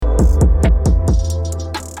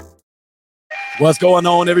What's going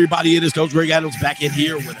on, everybody? It is Coach Greg Adams back in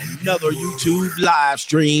here with another YouTube live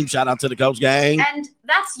stream. Shout out to the Coach Gang. And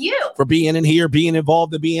that's you. For being in here, being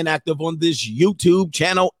involved, and being active on this YouTube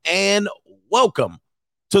channel. And welcome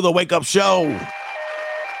to the Wake Up Show.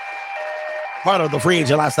 Part of the Free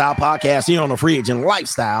Agent Lifestyle podcast here on the Free Agent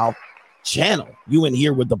Lifestyle channel. You in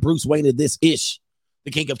here with the Bruce Wayne of this ish. The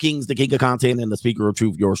King of Kings, the King of Content, and the Speaker of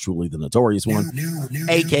Truth, yours truly, the notorious one,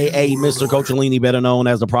 a.k.a. Mr. Coachellini, better known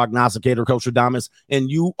as the prognosticator, Coach Adamas. And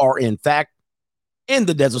you are, in fact, in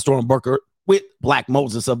the Desert Storm bunker with Black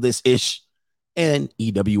Moses of this ish and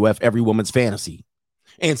EWF, Every Woman's Fantasy.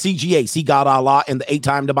 And CGA, See God Allah, and the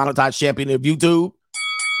 8-time demonetized champion of YouTube.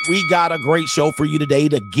 We got a great show for you today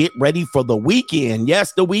to get ready for the weekend.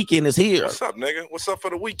 Yes, the weekend is here. What's up, nigga? What's up for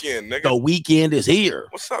the weekend, nigga? The weekend is here.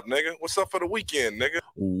 What's up, nigga? What's up for the weekend, nigga?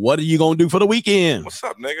 What are you going to do for the weekend? What's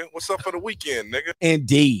up, nigga? What's up for the weekend, nigga?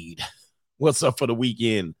 Indeed. What's up for the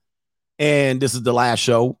weekend? And this is the last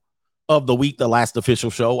show of the week, the last official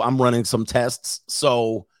show. I'm running some tests.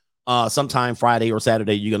 So sometime Friday or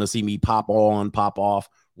Saturday, you're going to see me pop on, pop off,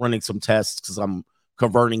 running some tests because I'm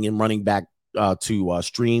converting and running back to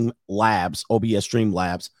Stream Labs, OBS Stream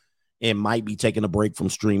Labs, and might be taking a break from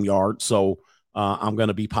StreamYard. So I'm going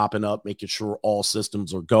to be popping up, making sure all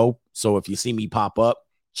systems are go. So if you see me pop up,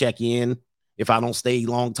 check in. If I don't stay a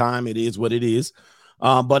long time, it is what it is.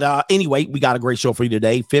 But anyway, we got a great show for you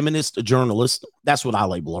today. Feminist journalist, that's what I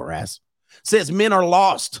label her as, says men are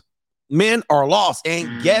lost. Men are lost.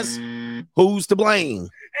 And guess who's to blame? And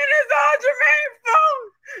it's all Jermaine's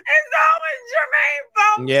fault. It's always Jermaine's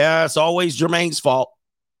fault. Yeah, it's always Jermaine's fault.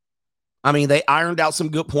 I mean, they ironed out some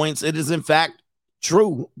good points. It is, in fact,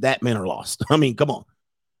 true that men are lost. I mean, come on.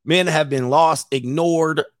 Men have been lost,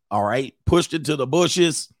 ignored, all right, pushed into the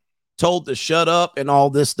bushes, told to shut up and all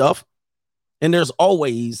this stuff. And there's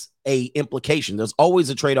always a implication. There's always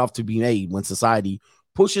a trade-off to be made when society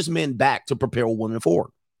pushes men back to propel women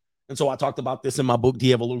forward. And so I talked about this in my book,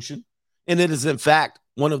 De-Evolution. And it is, in fact,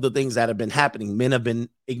 one of the things that have been happening. Men have been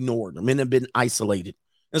ignored. Men have been isolated.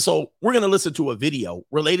 And so we're going to listen to a video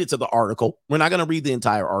related to the article. We're not going to read the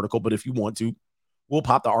entire article, but if you want to, we'll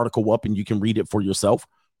pop the article up and you can read it for yourself.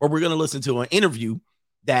 Or we're going to listen to an interview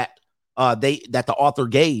that the author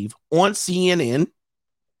gave on CNN.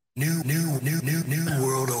 New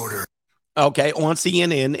world order. Okay, on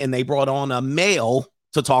CNN, and they brought on a male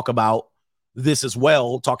to talk about this as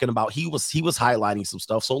well, talking about he was highlighting some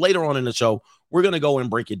stuff. So later on in the show, we're going to go and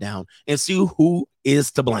break it down and see who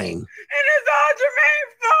is to blame. And it's all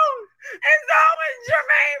Jermaine's fault. It's always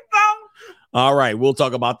Jermaine's fault. All right, we'll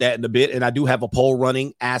talk about that in a bit. And I do have a poll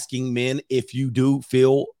running asking men if you do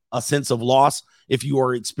feel a sense of loss, if you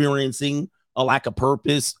are experiencing a lack of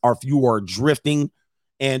purpose, or if you are drifting.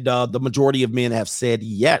 And the majority of men have said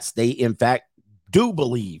yes, they in fact do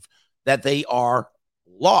believe that they are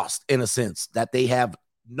lost in a sense, that they have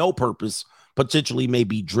no purpose, potentially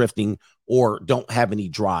maybe drifting or don't have any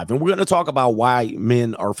drive. And we're going to talk about why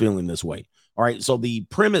men are feeling this way. All right. So the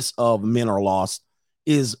premise of men are lost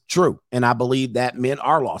is true. And I believe that men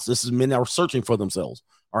are lost. This is men that are searching for themselves.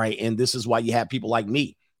 All right. And this is why you have people like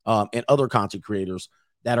me and other content creators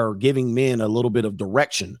that are giving men a little bit of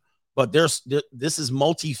direction. But this is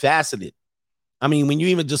multifaceted. I mean, when you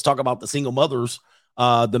even just talk about the single mothers,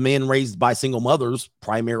 the men raised by single mothers,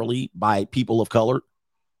 primarily by people of color,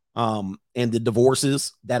 and the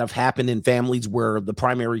divorces that have happened in families where the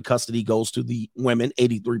primary custody goes to the women,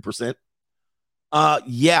 83%.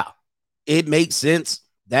 Yeah, it makes sense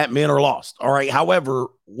that men are lost. All right. However,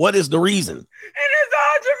 what is the reason? And it's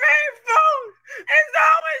all Jermaine's fault. It's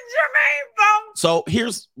always Jermaine's fault. So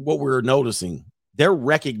here's what we're noticing. They're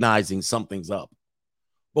recognizing something's up.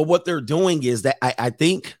 But what they're doing is that I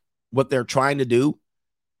think what they're trying to do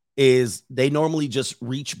is they normally just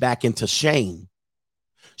reach back into shame.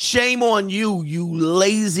 Shame on you, you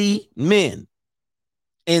lazy men.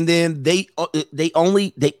 And then they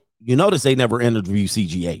you notice they never interview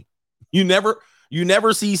CGA. You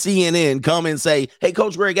never see CNN come and say, hey,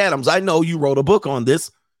 Coach Greg Adams, I know you wrote a book on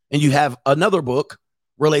this and you have another book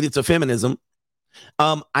related to feminism.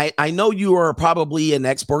 I know you are probably an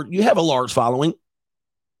expert. You have a large following.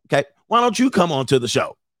 Okay. Why don't you come on to the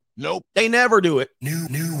show? Nope. They never do it. New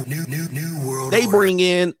world. They bring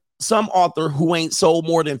in some author who ain't sold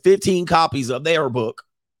more than 15 copies of their book.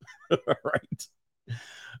 All right.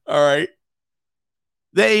 All right.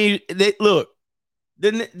 They look,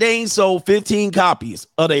 they ain't sold 15 copies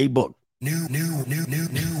of their book. New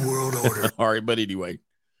world order. All right. But anyway.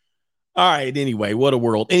 All right. Anyway, what a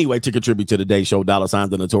world. Anyway, to contribute to today's show, $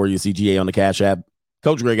 the notorious CGA on the Cash App,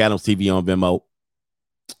 Coach Greg Adams TV on Venmo,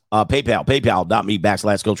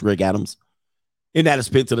 PayPal.me/Coach Greg Adams. And that is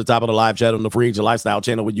pinned to the top of the live chat on the Free Agent Lifestyle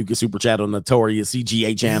channel where you can super chat on the Notorious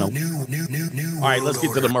CGA channel. All right, let's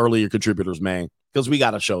get to them earlier contributors, man, because we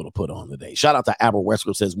got a show to put on today. Shout out to Aber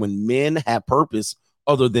Wesker says, when men have purpose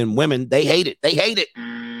other than women, they hate it. They hate it.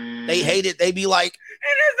 They hate it. They be like,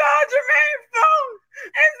 and it's all Jermaine's fault.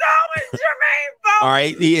 It's always Jermaine's fault. All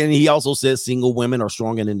right. And he also says single women are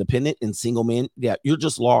strong and independent, and single men, yeah, you're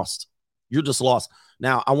just lost. You're just lost.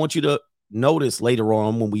 Now, I want you to notice later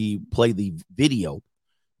on when we play the video,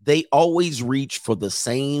 they always reach for the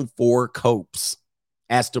same four copes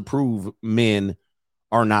as to prove men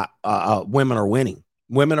are not, women are winning.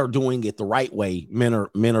 Women are doing it the right way. Men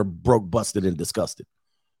are broke, busted, and disgusted.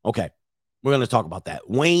 Okay. We're going to talk about that.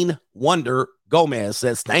 Wayne Wonder Gomez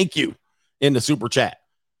says, thank you in the super chat.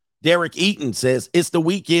 Derek Eaton says, it's the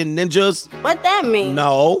weekend, ninjas. What that mean?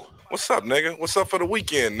 No. What's up, nigga? What's up for the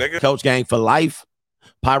weekend, nigga? Coach Gang for life.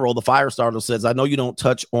 Pyro the Firestarter says, I know you don't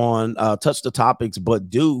touch the topics, but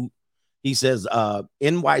dude, he says,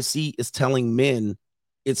 NYC is telling men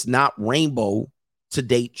it's not rainbow to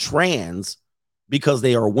date trans because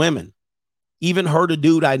they are women. Even heard a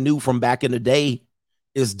dude I knew from back in the day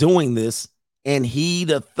is doing this, and he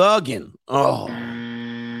the thuggin'. Oh,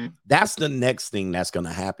 that's the next thing that's going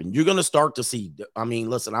to happen. You're going to start to see. I mean,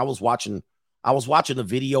 listen, I was watching a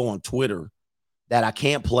video on Twitter that I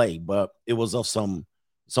can't play, but it was of some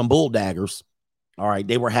bulldaggers. All right.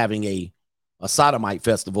 They were having a sodomite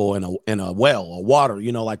festival in a well, a water,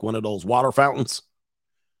 like one of those water fountains.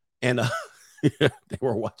 And they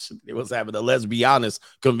was having a Let's Be Honest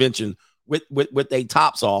convention with their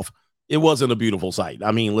tops off. It wasn't a beautiful sight.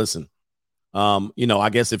 I mean, listen, I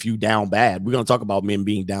guess if you down bad, we're going to talk about men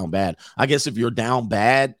being down bad. I guess if you're down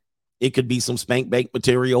bad, it could be some spank bank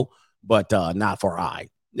material, but not for I.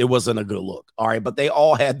 It wasn't a good look. All right. But they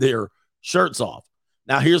all had their shirts off.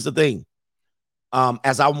 Now, here's the thing.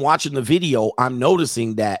 As I'm watching the video, I'm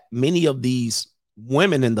noticing that many of these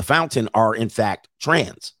women in the fountain are, in fact,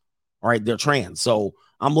 trans. All right. They're trans. So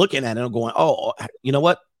I'm looking at it and going, oh, you know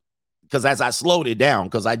what? Because as I slowed it down,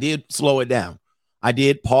 because I did slow it down, I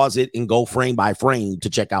did pause it and go frame by frame to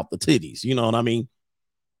check out the titties. You know what I mean?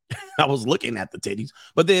 I was looking at the titties,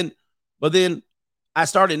 but then I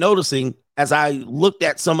started noticing as I looked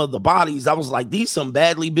at some of the bodies, I was like, these some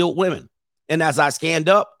badly built women. And as I scanned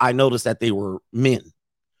up, I noticed that they were men.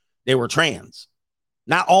 They were trans.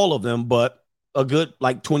 Not all of them, but a good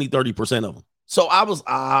like 20-30% of them. So I was,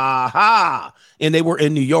 and they were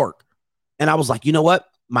in New York. And I was like, you know what?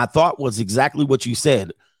 My thought was exactly what you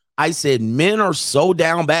said. I said, men are so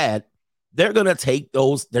down bad. They're going to take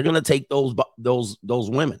those women,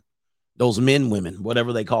 those women,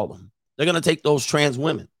 whatever they call them. They're going to take those trans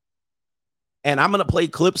women. And I'm going to play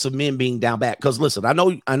clips of men being down bad. Because listen, I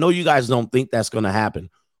know you guys don't think that's going to happen,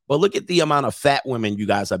 but look at the amount of fat women you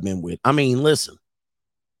guys have been with. I mean, listen.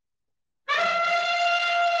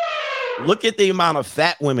 Look at the amount of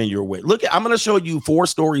fat women you're with. I'm going to show you 4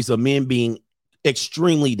 stories of men being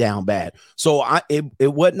extremely down bad. So I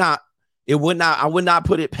would not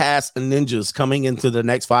put it past the ninjas coming into the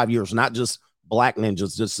next 5 years, not just black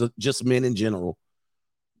ninjas, just men in general,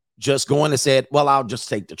 just going and said, well, I'll just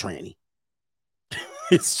take the tranny.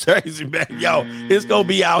 It's crazy, man. Yo, it's going to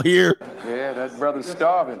be out here. Yeah, that brother's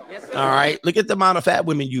starving. All right. Look at the amount of fat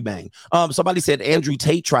women you bang. Somebody said Andrew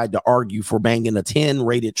Tate tried to argue for banging a 10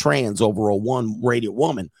 rated trans over a 1 rated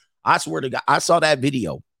woman. I swear to God, I saw that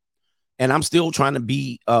video and I'm still trying to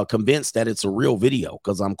be convinced that it's a real video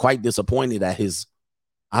because I'm quite disappointed at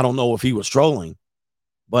I don't know if he was trolling,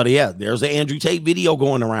 but yeah, there's an Andrew Tate video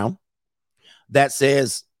going around that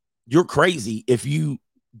says you're crazy if you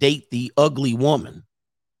date the ugly woman.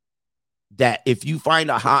 That if you find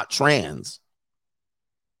a hot trans,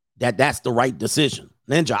 that's the right decision.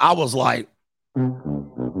 Ninja, I was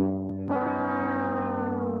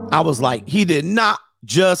like, he did not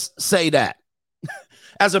just say that.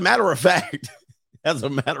 As a matter of fact,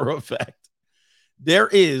 there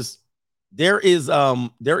is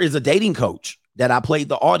a dating coach that I played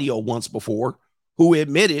the audio once before who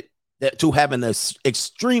admitted that to having an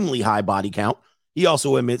extremely high body count. He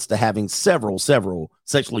also admits to having several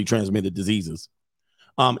sexually transmitted diseases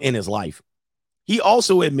in his life. He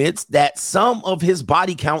also admits that some of his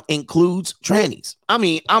body count includes trannies. I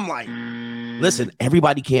mean, I'm like, listen,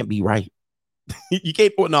 everybody can't be right. You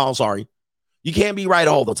can't put, no, I'm sorry. You can't be right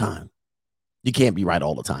all the time. You can't be right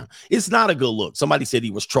all the time. It's not a good look. Somebody said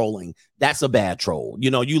he was trolling. That's a bad troll.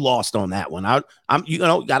 You know, you lost on that one. Got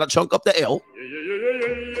to chunk up the L.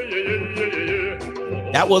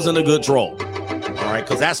 That wasn't a good troll. All right,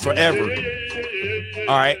 because that's forever.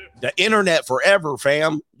 All right, the internet forever,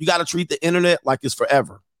 fam. You got to treat the internet like it's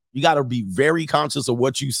forever. You got to be very conscious of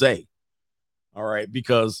what you say. All right,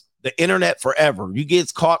 because the internet forever. You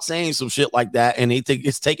get caught saying some shit like that, and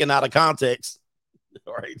it's taken out of context.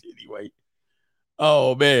 All right, anyway.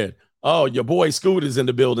 Oh man. Oh, your boy Scoot is in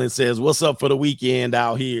the building. Says, "What's up for the weekend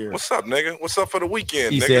out here?" What's up, nigga? What's up for the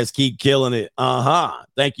weekend, He nigga? says, "Keep killing it."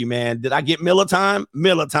 Thank you, man. Did I get Miller Time?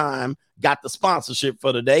 Miller Time got the sponsorship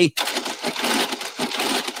for the day.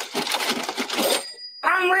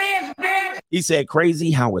 I'm rich, bitch. He said, "Crazy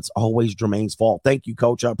how it's always Jermaine's fault." Thank you,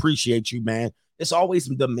 Coach. I appreciate you, man. It's always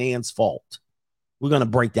the man's fault. We're gonna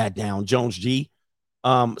break that down. Jones G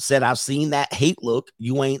said, "I've seen that hate look.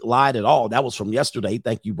 You ain't lied at all." That was from yesterday.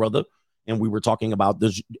 Thank you, brother. And we were talking about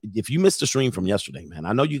this. If you missed the stream from yesterday, man,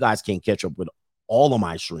 I know you guys can't catch up with all of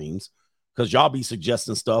my streams because y'all be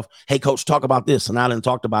suggesting stuff. Hey, Coach, talk about this. And I done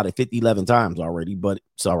talked about it 50, 11 times already, but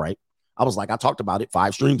it's all right. I was like, I talked about it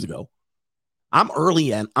 5 streams ago. I'm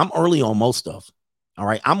early on most stuff. All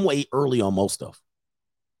right. I'm way early on most stuff.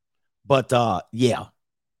 But yeah,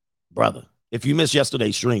 brother. If you missed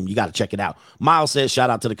yesterday's stream, you got to check it out. Miles says, shout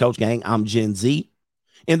out to the Coach Gang. I'm Gen Z.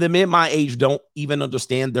 And the men my age don't even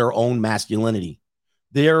understand their own masculinity.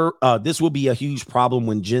 This will be a huge problem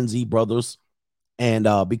when Gen Z brothers and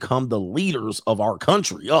become the leaders of our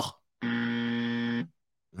country. Ugh.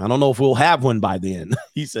 I don't know if we'll have one by then.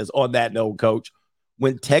 He says, on that note, Coach,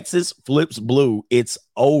 when Texas flips blue, it's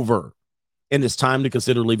over. And it's time to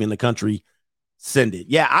consider leaving the country. Send it.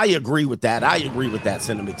 Yeah, I agree with that. I agree with that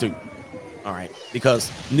sentiment too. All right.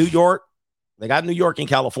 Because New York, they got New York and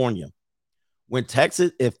California.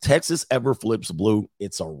 If Texas ever flips blue,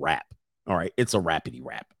 it's a wrap. All right. It's a rapidy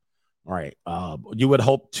wrap. All right. You would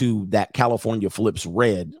hope that California flips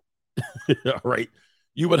red. All right.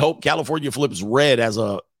 You would hope California flips red as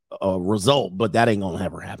a result, but that ain't going to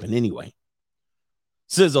ever happen anyway.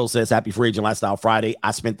 Sizzo says, happy Free Agent Lifestyle Friday. I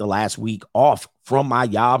spent the last week off from my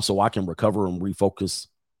job so I can recover and refocus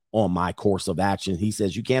on my course of action. He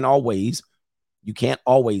says, you can't always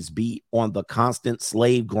be on the constant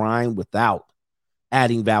slave grind without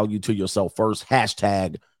adding value to yourself first.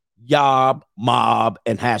 Hashtag yob mob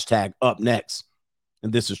and hashtag up next.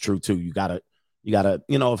 And this is true too. You gotta,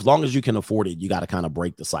 as long as you can afford it, you got to kind of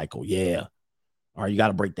break the cycle. Yeah. All right. You got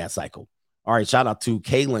to break that cycle. All right. Shout out to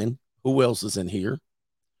Kaylin. Who else is in here?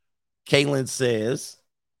 Kaylin says,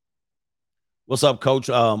 what's up, Coach?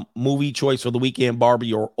 Movie choice for the weekend,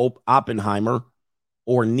 Barbie or Oppenheimer,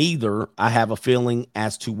 or neither? I have a feeling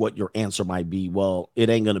as to what your answer might be. Well, it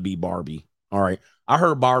ain't going to be Barbie. All right. I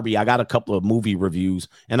heard Barbie. I got a couple of movie reviews,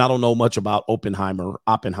 and I don't know much about Oppenheimer.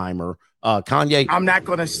 Kanye? I'm not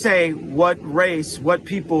going to say what race, what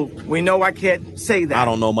people. We know I can't say that. I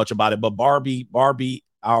don't know much about it, but Barbie, I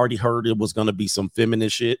already heard it was going to be some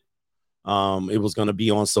feminist shit. It was going to be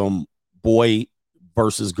on some boy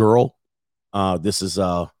versus girl. That's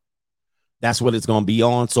what it's going to be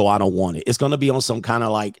on. So I don't want it. It's going to be on some kind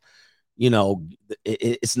of like,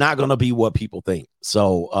 it's not going to be what people think.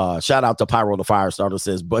 So shout out to Pyro the Firestarter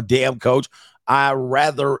says, but damn, Coach, I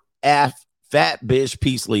rather fat bitch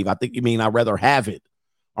peace leave. I think you mean I'd rather have it.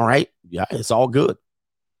 All right. Yeah, it's all good.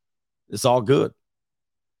 It's all good.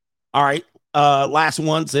 All right. Last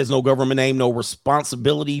one says no government name, no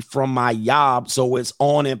responsibility from my job. So it's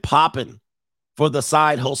on and popping for the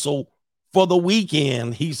side hustle for the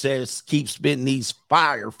weekend. He says, keep spitting these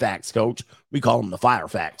fire facts, Coach. We call them the fire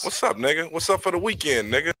facts. What's up, nigga? What's up for the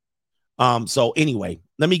weekend, nigga? So anyway,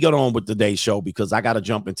 let me get on with today's show because I got to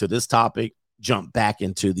jump into this topic, jump back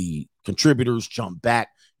into the contributors, jump back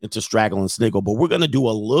into Straggle and Sniggle, but we're going to do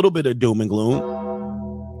a little bit of doom and gloom.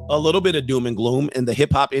 And the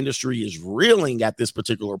hip hop industry is reeling at this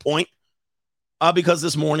particular point because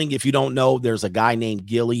this morning, if you don't know, there's a guy named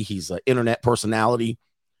Gilly. He's an internet personality.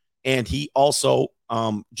 And he also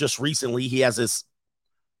just recently, he has this,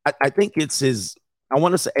 I think it's his, I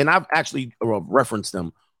want to say, and I've actually referenced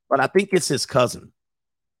them, but I think it's his cousin,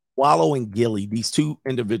 Wallow and Gilly. These two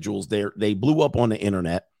individuals, they blew up on the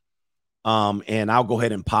internet. And I'll go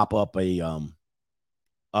ahead and pop up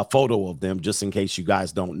a photo of them just in case you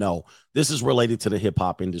guys don't know. This is related to the hip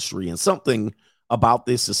hop industry, and something about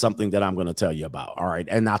this is something that I'm going to tell you about. All right.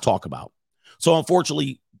 And I'll talk about. So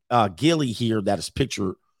unfortunately, Gilly here, that is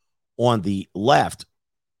pictured on the left.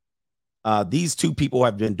 These two people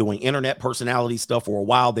have been doing internet personality stuff for a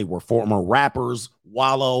while. They were former rappers.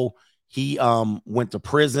 Wallow, he went to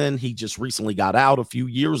prison. He just recently got out a few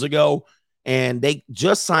years ago, and they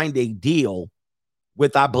just signed a deal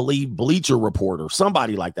with, I believe, Bleacher Report or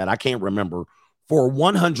somebody like that. I can't remember, for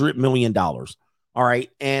 $100 million. All right.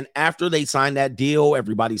 And after they signed that deal,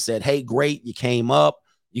 everybody said, hey, great. You came up,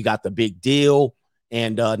 you got the big deal.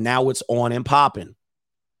 And now it's on and popping.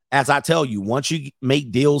 As I tell you, once you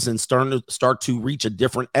make deals and start to reach a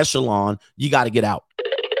different echelon, you got to get out.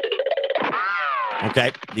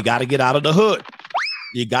 Okay? You got to get out of the hood.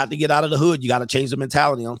 You got to get out of the hood. You got to change the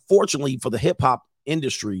mentality. Unfortunately, for the hip hop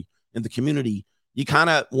industry and the community, you kind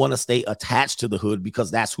of want to stay attached to the hood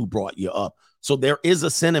because that's who brought you up. So there is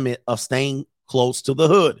a sentiment of staying close to the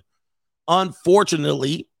hood.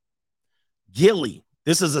 Unfortunately, Gilly,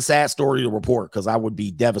 this is a sad story to report because I would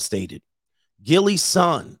be devastated. Gilly's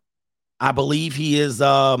son, I believe he is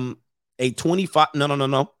a 25.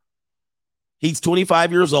 No. He's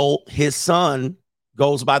 25 years old. His son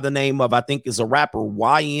goes by the name of, I think is a rapper,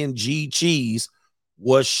 YNG Cheese,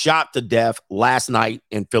 was shot to death last night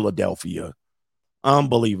in Philadelphia.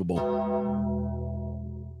 Unbelievable.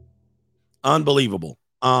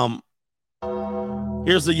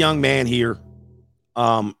 Here's a young man here.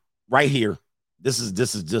 Right here. This is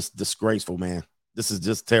just disgraceful, man. This is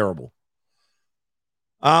just terrible.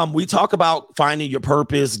 We talk about finding your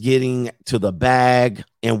purpose, getting to the bag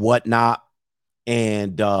and whatnot.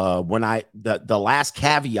 And the last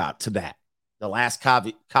caveat to that,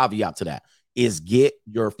 is get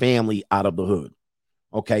your family out of the hood.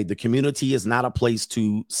 Okay. The community is not a place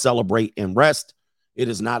to celebrate and rest. It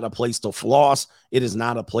is not a place to floss. It is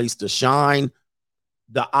not a place to shine.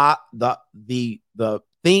 The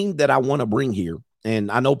thing that I want to bring here,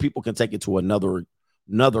 and I know people can take it to another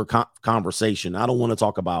conversation. I don't want to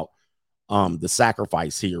talk about the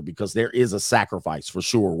sacrifice here because there is a sacrifice for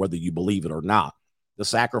sure, whether you believe it or not. The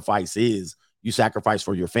sacrifice is you sacrifice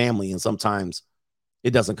for your family, and sometimes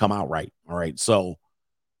it doesn't come out right. All right. So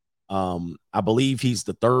I believe he's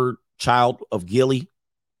the third child of Gilly,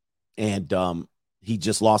 and he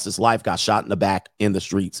just lost his life, got shot in the back in the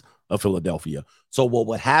streets of Philadelphia. So what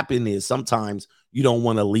would happen is sometimes you don't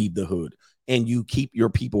want to leave the hood and you keep your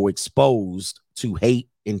people exposed to hate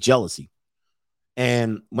and jealousy.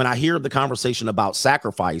 And when I hear the conversation about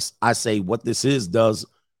sacrifice, I say what this does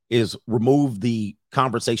is remove the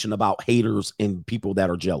conversation about haters and people that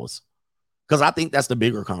are jealous. Because I think that's the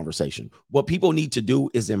bigger conversation. What people need to do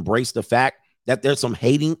is embrace the fact that there's some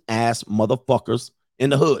hating ass motherfuckers in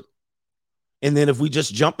the hood. And then if we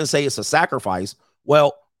just jump and say it's a sacrifice,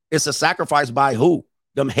 well, it's a sacrifice by who?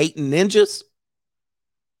 Them hating ninjas?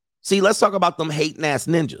 See, let's talk about them hating ass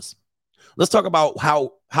ninjas. Let's talk about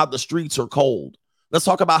how the streets are cold. Let's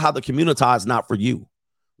talk about how the community is not for you.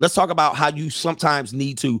 Let's talk about how you sometimes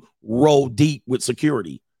need to roll deep with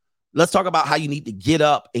security. Let's talk about how you need to get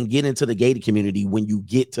up and get into the gated community when you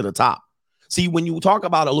get to the top. See, when you talk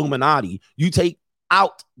about Illuminati, you take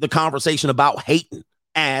out the conversation about hating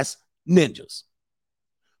ass ninjas,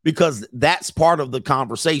 because that's part of the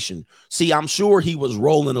conversation. See, I'm sure he was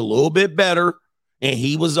rolling a little bit better and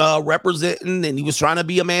he was representing and he was trying to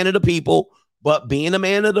be a man of the people. But being a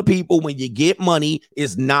man of the people when you get money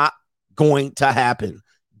is not going to happen.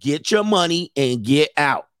 Get your money and get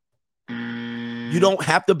out. You don't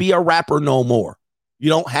have to be a rapper no more. You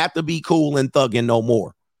don't have to be cool and thugging no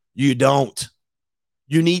more. You don't.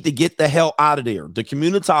 You need to get the hell out of there. The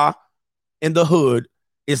community in the hood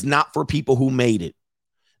is not for people who made it.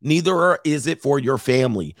 Neither is it for your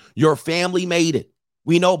family. Your family made it.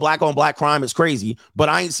 We know black on black crime is crazy, but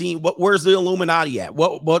I ain't seen where's the Illuminati at?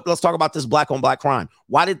 What let's talk about this black on black crime.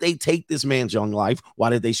 Why did they take this man's young life? Why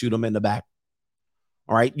did they shoot him in the back?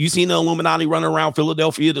 All right. You seen the Illuminati running around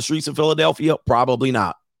Philadelphia, the streets of Philadelphia? Probably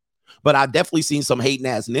not. But I definitely seen some hating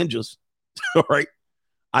ass ninjas. All right.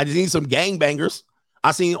 I seen some gangbangers.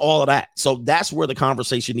 I seen all of that. So that's where the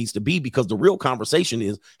conversation needs to be, because the real conversation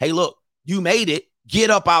is, hey, look, you made it. Get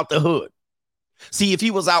up out the hood. See, if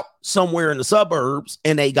he was out somewhere in the suburbs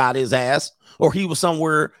and they got his ass, or he was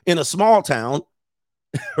somewhere in a small town,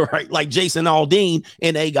 right, like Jason Aldean,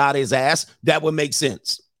 and they got his ass, that would make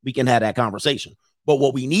sense. We can have that conversation. But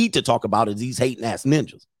what we need to talk about is these hating ass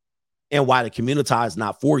ninjas and why the community is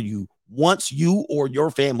not for you once you or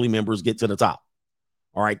your family members get to the top.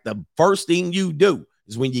 All right. The first thing you do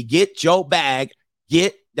is when you get your bag,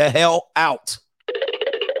 get the hell out.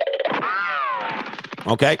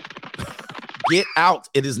 Okay. Get out.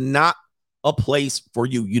 It is not a place for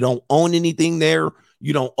you. You don't own anything there.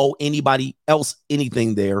 You don't owe anybody else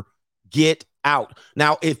anything there. Get out.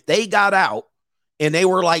 Now, if they got out and they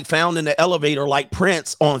were like found in the elevator like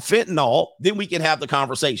Prince on fentanyl, then we can have the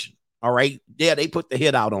conversation. All right. Yeah, they put the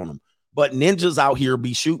hit out on them. But ninjas out here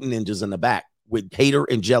be shooting ninjas in the back with hater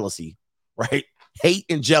and jealousy, right? Hate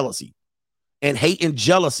and jealousy. And hate and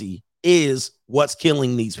jealousy is what's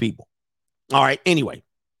killing these people. All right. Anyway,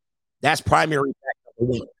 that's primary fact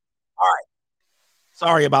number one. All right.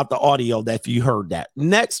 Sorry about the audio that you heard that.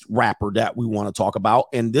 Next rapper that we want to talk about,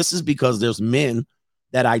 and this is because there's men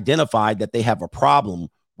that identified that they have a problem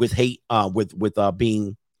with hate, with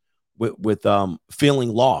being with feeling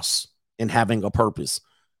loss and having a purpose.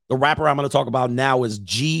 The rapper I'm going to talk about now is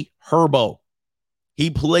G Herbo. He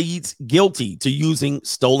pleads guilty to using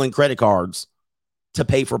stolen credit cards to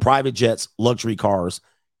pay for private jets, luxury cars,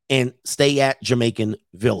 and stay at Jamaican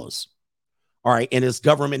villas. All right. And his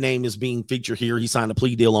government name is being featured here. He signed a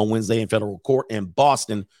plea deal on Wednesday in federal court in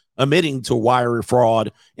Boston, admitting to wire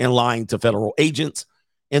fraud and lying to federal agents.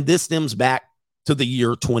 And this stems back to the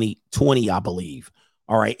year 2020, I believe.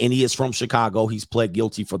 All right. And he is from Chicago. He's pled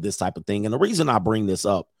guilty for this type of thing. And the reason I bring this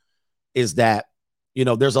up is that, you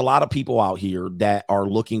know, there's a lot of people out here that are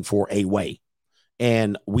looking for a way.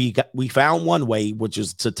 And we found one way, which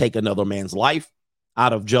is to take another man's life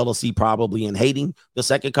out of jealousy, probably, and hating. The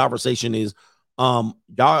second conversation is y'all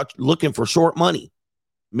are looking for short money.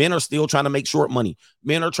 Men are still trying to make short money.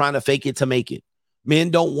 Men are trying to fake it to make it.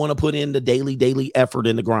 Men don't want to put in the daily effort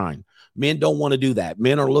in the grind. Men don't want to do that.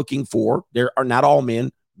 Men are looking for, there are not all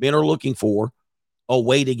men are looking for a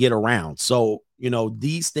way to get around. So, you know,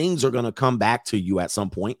 these things are going to come back to you at some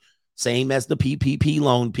point. Same as the PPP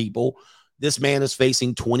loan people. This man is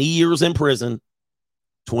facing 20 years in prison.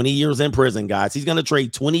 20 years in prison, guys. He's going to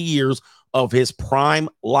trade 20 years of his prime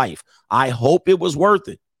life. I hope it was worth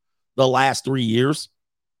it, the last 3 years,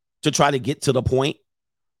 to try to get to the point,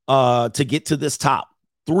 to get to this top.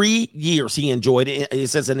 3 years he enjoyed it. It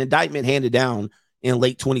says an indictment handed down in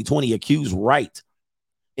late 2020 accused Wright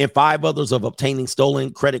and 5 others of obtaining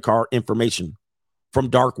stolen credit card information from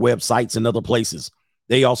dark websites and other places.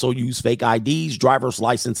 They also use fake IDs, driver's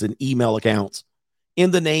license, and email accounts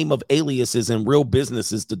in the name of aliases and real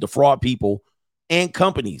businesses to defraud people and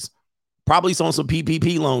companies. Probably on some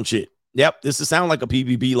PPP loan shit. Yep, this is sound like a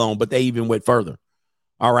PPP loan, but they even went further.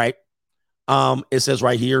 All right. It says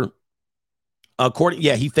right here,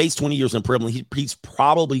 he faced 20 years in prison. He's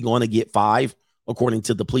probably going to get 5, according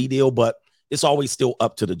to the plea deal, but it's always still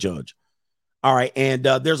up to the judge. All right, and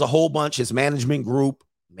there's a whole bunch, his management group,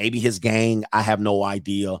 maybe his gang, I have no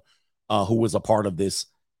idea who was a part of this.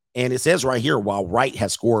 And it says right here, while Wright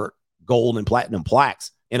has scored gold and platinum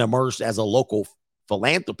plaques and emerged as a local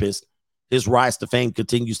philanthropist, his rise to fame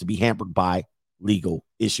continues to be hampered by legal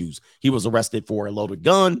issues. He was arrested for a loaded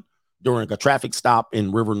gun during a traffic stop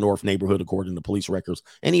in River North neighborhood, according to police records.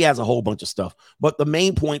 And he has a whole bunch of stuff. But the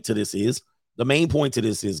main point to this is,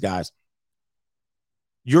 guys,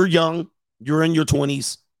 you're young, you're in your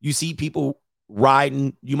 20s, you see people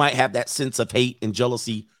riding, you might have that sense of hate and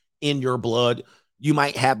jealousy in your blood. You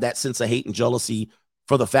might have that sense of hate and jealousy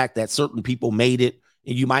for the fact that certain people made it,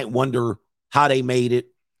 and you might wonder how they made it,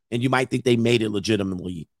 and you might think they made it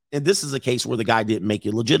legitimately. And this is a case where the guy didn't make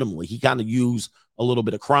it legitimately. He kind of used a little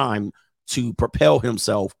bit of crime to propel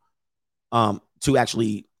himself,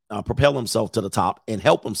 propel himself to the top and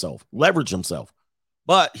help himself, leverage himself.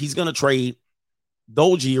 But he's going to trade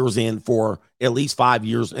those years in for at least 5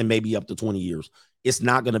 years and maybe up to 20 years. It's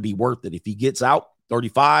not going to be worth it. If he gets out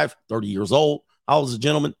 35, 30 years old, how old is the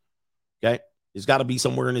gentleman? Okay. He's got to be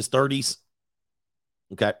somewhere in his 30s.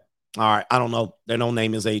 Okay. All right. I don't know. They don't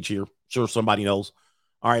name his age here. Sure, somebody knows.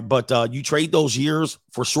 All right. But you trade those years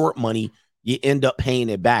for short money, you end up paying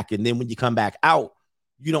it back. And then when you come back out,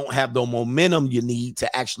 you don't have the momentum you need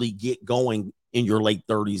to actually get going in your late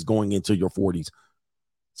 30s, going into your 40s.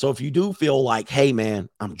 So if you do feel like, hey, man,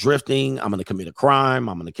 I'm drifting, I'm going to commit a crime,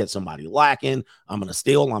 I'm going to catch somebody lacking, I'm going to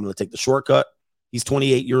steal, I'm going to take the shortcut. He's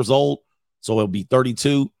 28 years old, so he'll be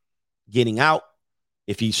 32 getting out.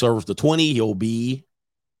 If he serves the 20, he'll be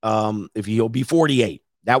 48.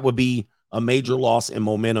 That would be a major loss in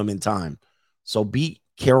momentum in time. So be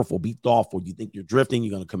careful, be thoughtful. You think you're drifting,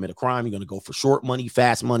 you're going to commit a crime, you're going to go for short money,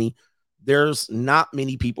 fast money. There's not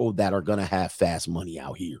many people that are going to have fast money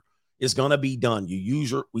out here. It's going to be done.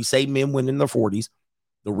 We say men win in their 40s.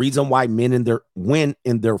 The reason why men win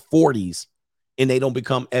in their 40s and they don't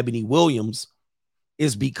become Ebony Williams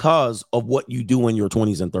is because of what you do in your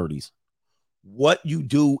 20s and 30s. What you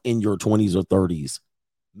do in your 20s or 30s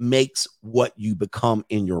makes what you become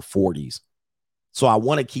in your 40s. So I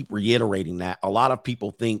want to keep reiterating that. A lot of people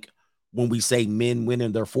think when we say men win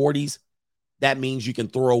in their 40s, that means you can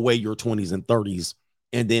throw away your 20s and 30s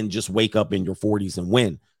and then just wake up in your 40s and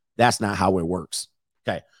win. That's not how it works.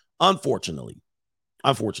 Okay. Unfortunately.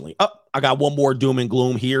 I got one more doom and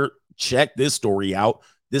gloom here. Check this story out.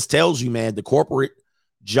 This tells you, man, the corporate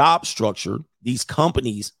job structure, these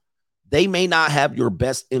companies, they may not have your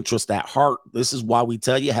best interest at heart. This is why we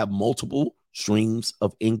tell you have multiple streams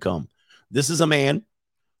of income. This is a man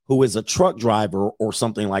who is a truck driver or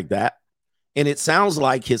something like that. And it sounds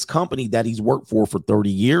like his company that he's worked for 30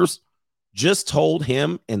 years just told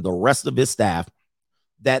him and the rest of his staff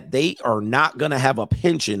that they are not going to have a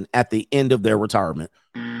pension at the end of their retirement.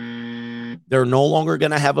 They're no longer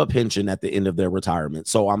going to have a pension at the end of their retirement.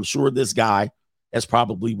 So I'm sure this guy has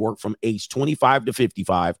probably worked from age 25 to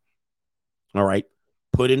 55. All right.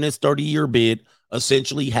 Put in his 30-year bid,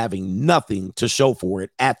 essentially having nothing to show for it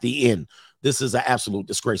at the end. This is an absolute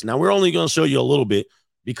disgrace. Now, we're only going to show you a little bit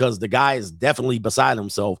because the guy is definitely beside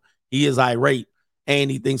himself. He is irate,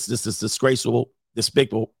 and he thinks this is disgraceful,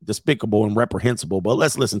 despicable, and reprehensible. But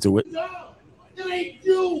let's listen to it. No, it ain't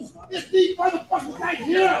you. It's these motherfuckers right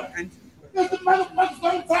here. It's the motherfuckers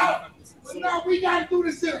on top. So now we gotta do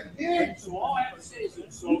this shit again.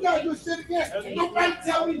 We gotta do this shit again. And nobody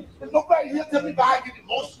tell me, and nobody here tell me why I get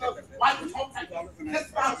emotional. Why you talk like that?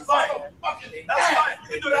 That's my fucking ass.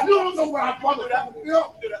 You don't know where I'm going. You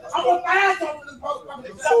know? I'm gonna ass over this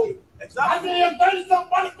motherfucker. I mean,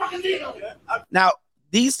 30-something motherfucking nigga. Now,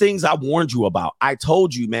 these things I warned you about. I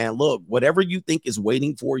told you, man, look, whatever you think is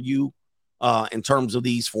waiting for you in terms of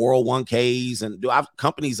these 401ks, and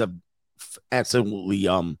companies have absolutely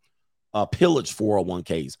pillaged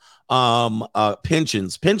 401ks.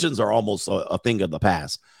 Pensions are almost a thing of the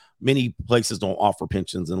past. Many places don't offer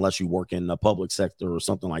pensions unless you work in the public sector or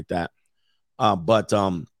something like that. But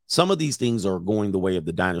some of these things are going the way of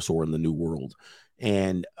the dinosaur in the new world.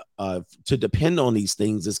 And to depend on these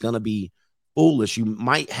things, it's going to be foolish. You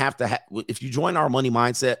might have to if you join our money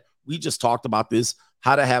mindset, we just talked about this,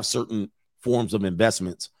 how to have certain forms of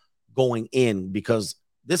investments going in, because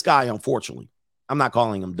this guy, unfortunately, I'm not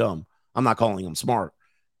calling him dumb. I'm not calling him smart.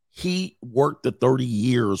 He worked the 30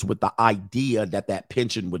 years with the idea that that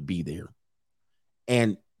pension would be there.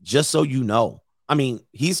 And just so you know, I mean,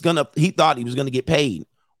 he thought he was going to get paid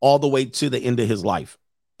all the way to the end of his life.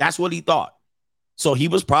 That's what he thought. So he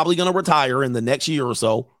was probably going to retire in the next year or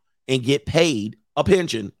so and get paid a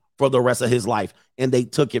pension for the rest of his life. And they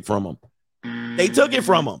took it from him. They took it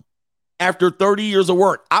from him after 30 years of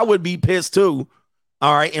work. I would be pissed too.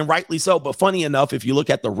 All right. And rightly so. But funny enough, if you look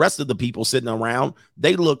at the rest of the people sitting around,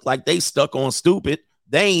 they look like they stuck on stupid.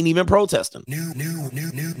 They ain't even protesting. New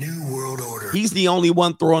world order. He's the only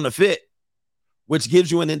one throwing a fit, which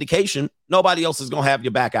gives you an indication nobody else is going to have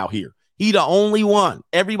your back out here. He the only one.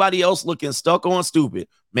 Everybody else looking stuck on stupid.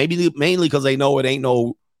 Maybe mainly because they know it ain't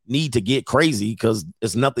no need to get crazy because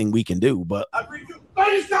there's nothing we can do. But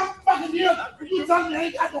 30-something fucking years. You tell me I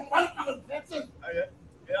ain't got no motherfucking pension.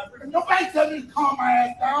 Nobody tell me to calm my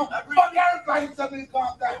ass down. Fuck everybody tell me to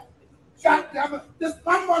calm down. God damn it. This is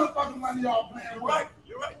my motherfucking money y'all playing with. Right.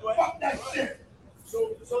 You're right. Fuck that shit.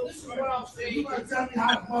 So this is what I'm saying. You gotta tell me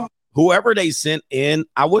how to whoever they sent in,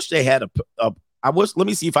 I wish they had let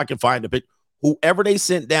me see if I can find a pic. Whoever they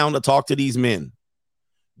sent down to talk to these men,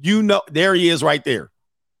 you know, there he is right there.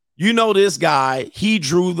 You know, this guy, he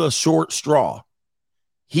drew the short straw.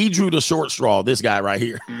 This guy right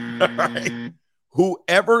here. Right?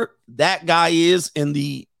 Whoever that guy is in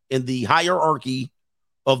the hierarchy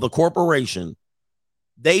of the corporation,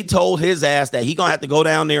 they told his ass that he gonna have to go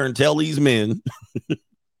down there and tell these men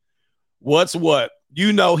what's what.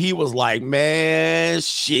 You know, he was like, man,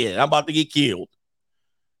 shit, I'm about to get killed.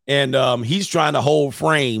 And he's trying to hold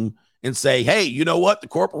frame and say, hey, you know what? The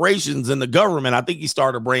corporations and the government, I think he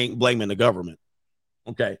started blaming the government.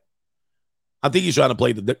 Okay. I think he's trying to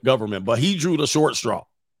play the government, but he drew the short straw.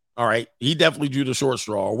 All right. He definitely drew the short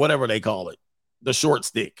straw, or whatever they call it. The short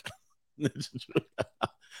stick.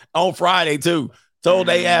 On Friday, too. Told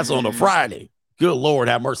they ass on a Friday. Good Lord,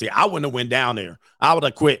 have mercy. I wouldn't have went down there. I would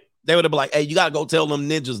have quit. They would have been like, hey, you got to go tell them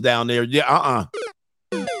ninjas down there. Yeah,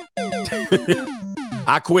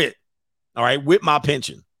 I quit. All right, with my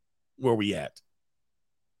pension. Where we at?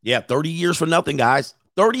 Yeah, 30 years for nothing, guys.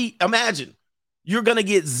 30, imagine. You're going to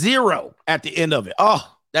get zero at the end of it.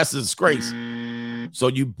 Oh, that's a disgrace. So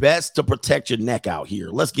you best to protect your neck out here.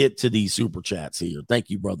 Let's get to these super chats here. Thank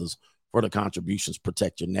you, brothers, for the contributions.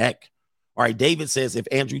 Protect your neck. All right, David says, if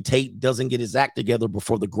Andrew Tate doesn't get his act together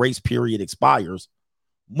before the grace period expires,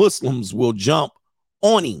 Muslims will jump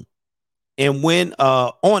on him. And when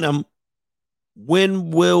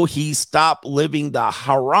will he stop living the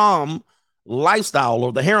haram lifestyle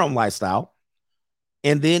or the harem lifestyle?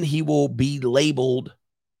 And then he will be labeled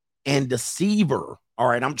a deceiver. All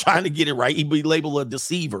right, I'm trying to get it right. He'll be labeled a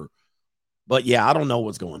deceiver. But yeah, I don't know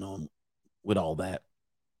what's going on with all that.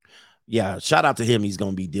 Yeah, shout out to him. He's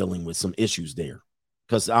going to be dealing with some issues there.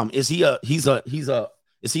 Because is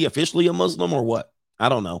he officially a Muslim or what? I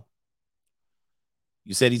don't know.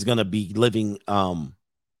 You said he's going to be living,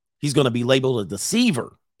 he's going to be labeled a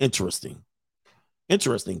deceiver. Interesting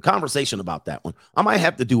conversation about that one. I might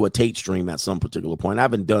have to do a Tate stream at some particular point. I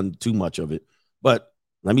haven't done too much of it, but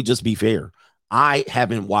let me just be fair. I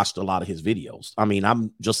haven't watched a lot of his videos. I mean,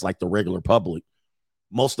 I'm just like the regular public.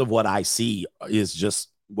 Most of what I see is just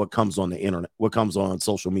what comes on the internet, what comes on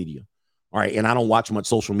social media. All right. And I don't watch much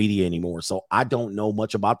social media anymore. So I don't know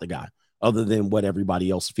much about the guy other than what everybody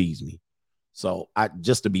else feeds me. So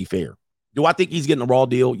just to be fair, do I think he's getting a raw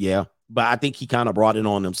deal? Yeah. But I think he kind of brought it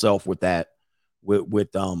on himself with that,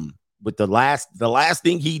 with the last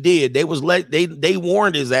thing he did. They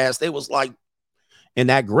warned his ass. They was like, and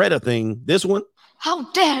that Greta thing, this one, how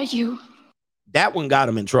dare you? That one got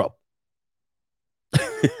him in trouble.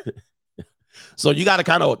 So you got to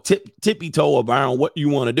kind of tippy toe around what you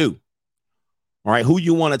want to do. All right, who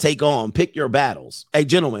you want to take on. Pick your battles. Hey,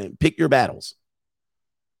 gentlemen, pick your battles.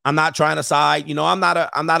 I'm not trying to side. You know, I'm not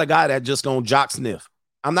a guy that just gonna jock sniff.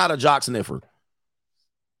 I'm not a jock sniffer.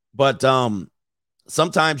 But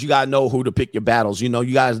sometimes you gotta know who to pick your battles. You know,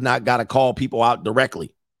 you guys not gotta call people out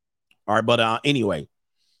directly. All right, but anyway.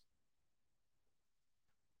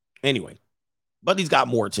 But he's got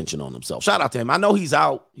more attention on himself. Shout out to him. I know he's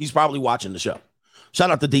out. He's probably watching the show. Shout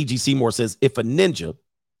out to DG Seymour, says, if a ninja,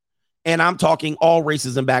 and I'm talking all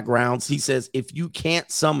races and backgrounds, he says, if you can't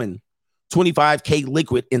summon 25K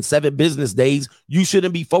liquid in 7 business days, you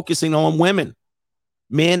shouldn't be focusing on women.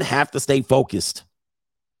 Men have to stay focused.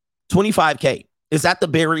 25K. Is that the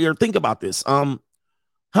barrier? Think about this. How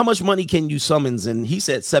much money can you summons? And he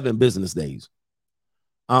said 7 business days.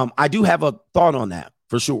 I do have a thought on that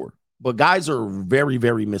for sure. But guys are very,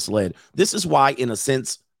 very misled. This is why, in a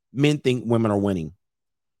sense, men think women are winning.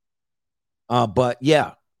 But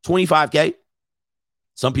yeah, 25K.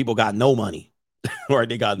 Some people got no money, or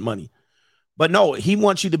they got money. But no, he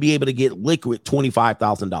wants you to be able to get liquid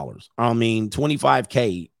 $25,000. I mean,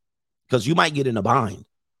 25K, because you might get in a bind.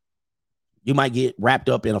 You might get wrapped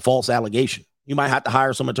up in a false allegation. You might have to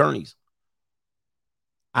hire some attorneys.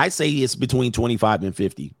 I say it's between 25 and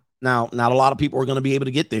 50. Now, not a lot of people are going to be able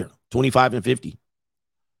to get there. 25 and 50.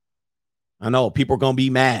 I know people are going to be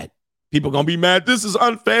mad. People are going to be mad. This is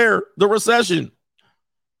unfair. The recession.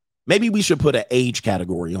 Maybe we should put an age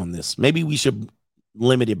category on this. Maybe we should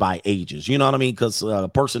limit it by ages. You know what I mean? Because a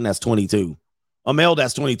person that's 22, a male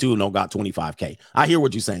that's 22 no got 25K. I hear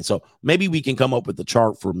what you're saying. So maybe we can come up with a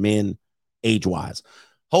chart for men age-wise.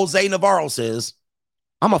 Jose Navarro says,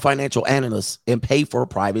 I'm a financial analyst and pay for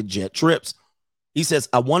private jet trips. He says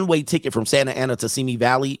a one-way ticket from Santa Ana to Simi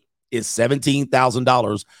Valley is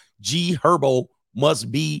 $17,000. G Herbo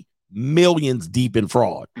must be millions deep in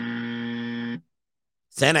fraud.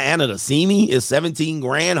 Santa Ana to Simi is 17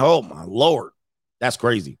 grand. Oh my Lord. That's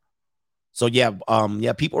crazy. So yeah,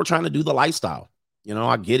 people are trying to do the lifestyle. You know,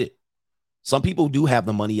 I get it. Some people do have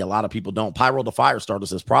the money. A lot of people don't. Pyro the Firestarter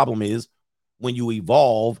says problem is when you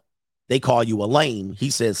evolve, they call you a lame. He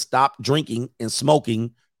says, stop drinking and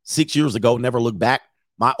smoking 6 years ago, never look back.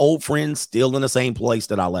 My old friends still in the same place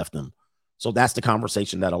that I left them. So that's the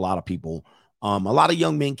conversation that a lot of people, a lot of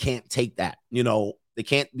young men can't take that. You know, they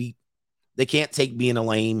can't take being a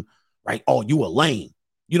lame, right? Oh, you a lame.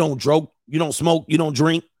 You don't drink, you don't smoke, you don't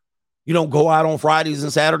drink, you don't go out on Fridays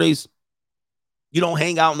and Saturdays. You don't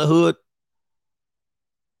hang out in the hood.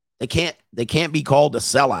 They can't be called a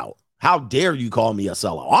sellout. How dare you call me a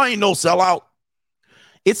sellout? I ain't no sellout.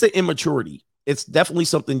 It's an immaturity. It's definitely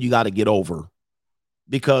something you got to get over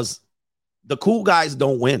because the cool guys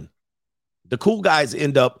don't win. The cool guys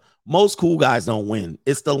most cool guys don't win.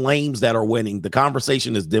 It's the lames that are winning. The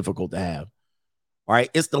conversation is difficult to have. All right.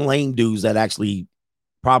 It's the lame dudes that actually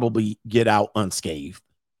probably get out unscathed.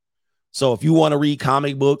 So if you want to read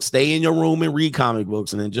comic books, stay in your room and read comic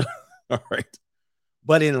books and enjoy. All right.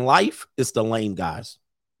 But in life, it's the lame guys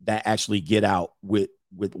that actually get out with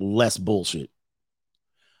less bullshit.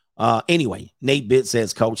 Anyway, Nate Bitt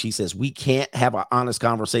says, Coach, he says, we can't have an honest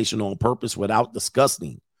conversation on purpose without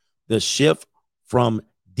discussing the shift from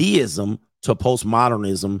deism to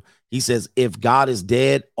postmodernism. He says, if God is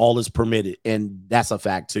dead, all is permitted. And that's a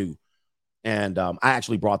fact too. And I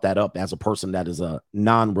actually brought that up as a person that is a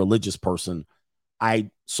non-religious person.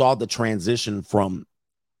 I saw the transition from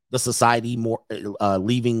the society more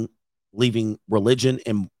leaving religion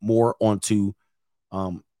and more onto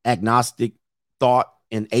agnostic thought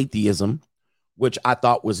and atheism, which I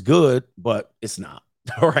thought was good, but it's not.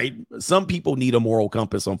 All right. Some people need a moral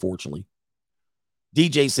compass, unfortunately.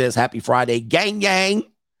 DJ says, happy Friday, gang, gang.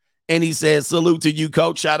 And he says, salute to you,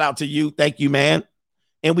 Coach. Shout out to you. Thank you, man.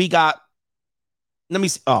 And we got, let me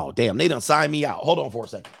see. Oh, damn. They done signed me out. Hold on for a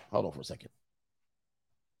second.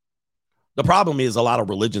 The problem is a lot of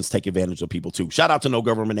religions take advantage of people too. Shout out to No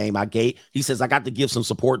Government Name I Gate. He says, I got to give some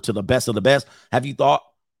support to the best of the best. Have you thought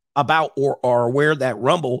about or are aware that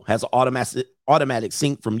Rumble has automatic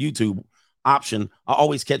sync from YouTube? option, I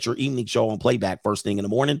always catch your evening show on playback first thing in the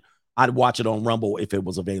morning. I'd watch it on Rumble if it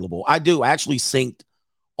was available. I do. I actually synced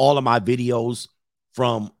all of my videos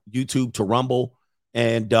from YouTube to Rumble.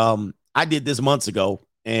 And I did this months ago,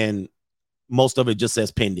 and most of it just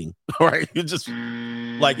says pending. All right. It just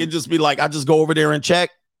be like, I just go over there and check.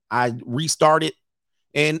 I restart it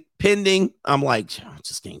and pending. I'm like, I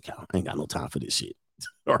just can't count. I ain't got no time for this shit.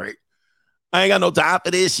 All right. I ain't got no time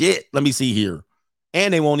for this shit. Let me see here.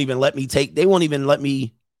 And they won't even let me. It's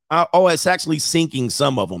actually syncing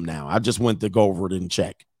some of them now. I just went to go over it and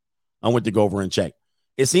check.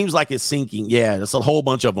 It seems like it's syncing. Yeah, there's a whole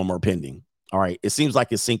bunch of them are pending. All right. It seems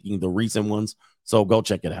like it's syncing the recent ones. So go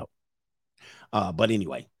check it out. But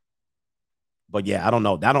anyway. But yeah, I don't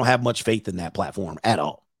know. I don't have much faith in that platform at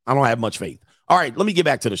all. I don't have much faith. All right. Let me get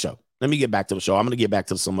back to the show. I'm going to get back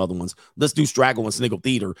to some other ones. Let's do Straggle and Sniggle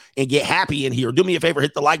Theater and get happy in here. Do me a favor,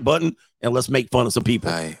 hit the like button, and let's make fun of some people.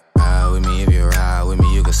 Like, ride with me if you ride with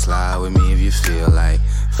me. You can slide with me if you feel like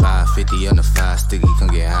 550 on the 5 sticky. Come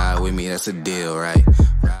get high with me. That's a deal, right?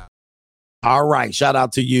 All right. Shout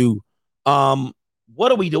out to you.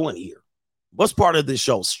 What are we doing here? What's part of this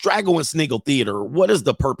show? Straggle and Sniggle Theater. What is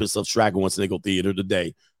the purpose of Straggle and Sniggle Theater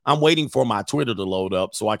today? I'm waiting for my Twitter to load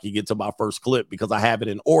up so I can get to my first clip because I have it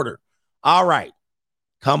in order. All right.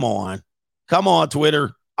 Come on,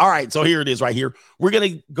 Twitter. All right. So here it is right here. We're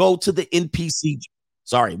going to go to the NPC.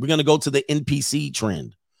 We're going to go to the NPC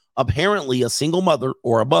trend. Apparently, a single mother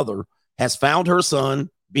or a mother has found her son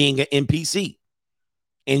being an NPC.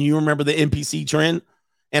 And you remember the NPC trend?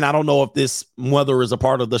 And I don't know if this mother is a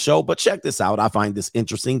part of the show, but check this out. I find this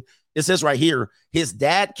interesting. It says right here, his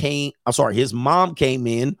mom came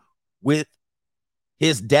in with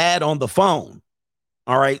his dad on the phone.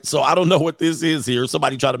 All right, so I don't know what this is here.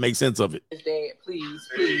 Somebody try to make sense of it. Dad, please.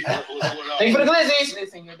 Thank you for the glizzies.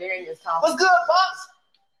 Listen, your daddy is talking. What's good, Pops?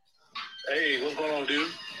 Hey, what's going on, dude?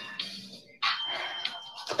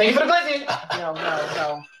 Thank you for the glizzies.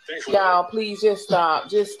 No. Y'all, please just stop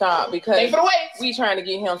because Thank you for the weights. we trying to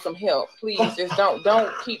get him some help. Please just don't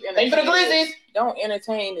keep Thank you for the glizzies. Don't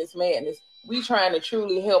entertain this madness. We trying to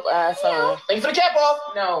truly help our son. Thank you for the cap off.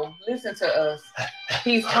 No, listen to us.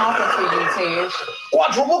 He's talking to you, Ted.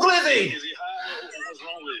 Quadruple glizzy. What's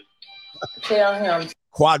wrong with it? Tell him.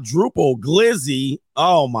 Quadruple glizzy.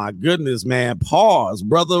 Oh my goodness, man. Pause,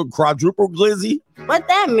 brother. Quadruple glizzy. What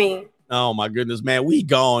that mean? Oh my goodness, man. We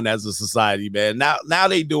gone as a society, man. Now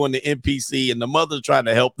they doing the NPC and the mother trying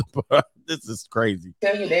to help them. This is crazy.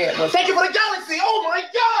 Tell your dad. Thank you for the galaxy. Oh my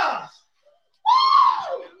gosh.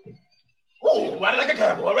 Oh, right like a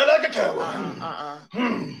cowboy.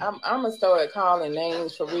 I'm gonna start calling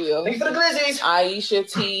names for real. Thank you for the glizzies.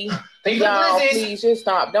 Aisha T. Thank you for the Y'all, glizzies. please just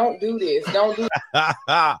stop. Don't do this.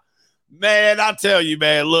 Man, I tell you,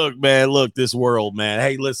 man, look, this world, man.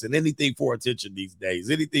 Hey, listen, anything for attention these days,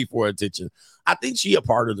 anything for attention. I think she a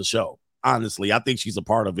part of the show. Honestly, I think she's a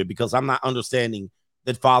part of it because I'm not understanding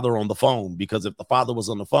that father on the phone, because if the father was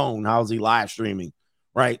on the phone, how is he live streaming?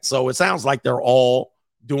 Right. So it sounds like they're all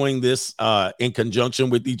doing this in conjunction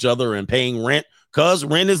with each other and paying rent because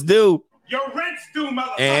rent is due. Your rent's due,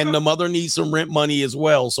 motherfucker. And the mother needs some rent money as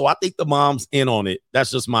well. So I think the mom's in on it.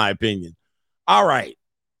 That's just my opinion. All right.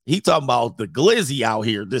 He talking about the glizzy out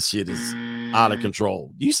here. This shit is out of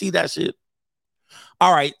control. Do you see that shit?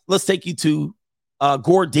 All right. Let's take you to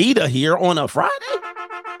Gordita here on a Friday.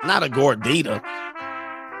 Not a Gordita.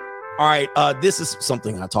 All right. This is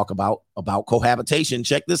something I talk about cohabitation.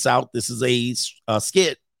 Check this out. This is a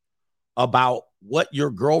skit about what your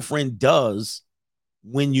girlfriend does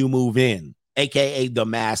when you move in, aka the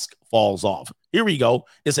mask falls off. Here we go.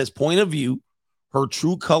 It says point of view. Her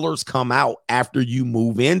true colors come out after you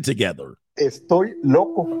move in together. Estoy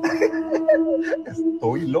loco.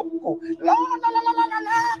 Estoy loco. La, la, la, la, la,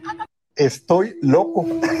 la, la. Estoy loco.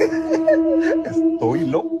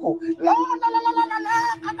 Estoy loco. La, la, la, la, la, la,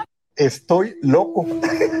 la. Estoy loco.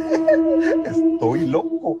 Estoy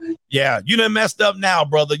loco. Yeah, you done messed up now,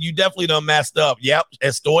 brother. You definitely done messed up. Yep,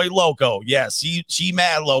 estoy loco. Yes, she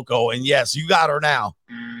mad loco. And yes, you got her now.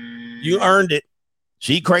 You earned it.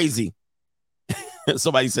 She crazy.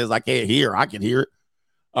 Somebody says, I can't hear. I can hear it.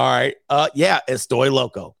 All right. Yeah, estoy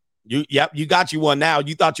loco. You got you one now.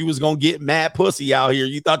 You thought you was going to get mad pussy out here.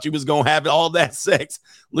 You thought you was going to have all that sex.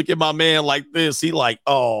 Look at my man like this. He like,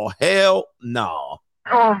 oh, hell no.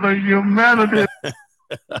 Oh, the humanity.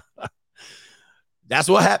 That's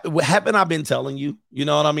what happened. What happened? I've been telling you. You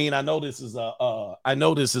know what I mean? I know this is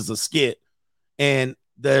a skit, and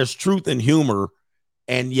there's truth and humor.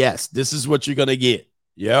 And yes, this is what you're gonna get.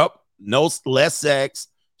 Yep. No less sex.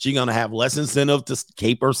 She's gonna have less incentive to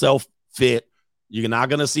keep herself fit. You're not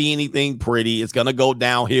gonna see anything pretty. It's gonna go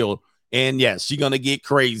downhill. And yes, she's going to get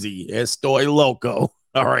crazy. Estoy loco.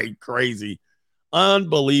 All right, crazy.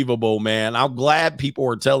 Unbelievable, man. I'm glad people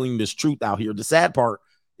are telling this truth out here. The sad part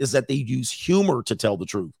is that they use humor to tell the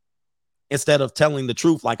truth instead of telling the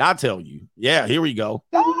truth like I tell you. Yeah, here we go.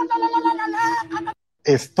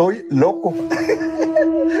 Estoy loco.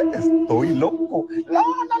 Estoy loco.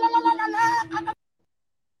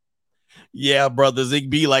 Yeah, brothers, it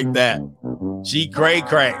be like that. She cray.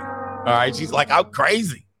 All right, she's like, I'm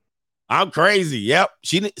crazy. I'm crazy. Yep.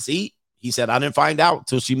 She didn't see. He said I didn't find out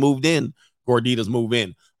till she moved in. Gordita's move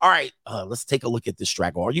in. All right, let's take a look at this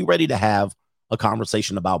straggle. Are you ready to have a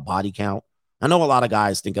conversation about body count? I know a lot of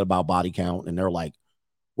guys thinking about body count, and they're like,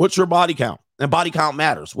 "What's your body count?" And body count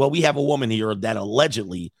matters. Well, we have a woman here that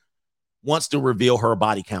allegedly wants to reveal her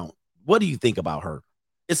body count. What do you think about her?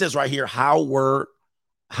 It says right here, how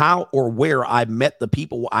or where I met the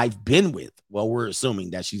people I've been with. Well, we're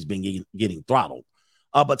assuming that she's been getting throttled.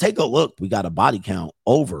 But take a look. We got a body count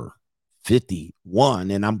over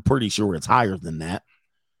 51, and I'm pretty sure it's higher than that.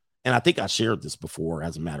 And I think I shared this before,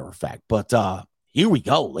 as a matter of fact. But here we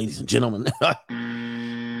go, ladies and gentlemen.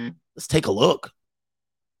 Let's take a look.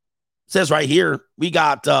 It says right here, we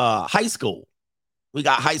got high school. We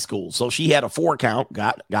got high school. So she had a 4 count,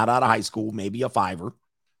 got out of high school, maybe a 5er.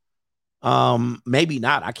 Maybe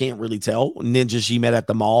not. I can't really tell. Ninja she met at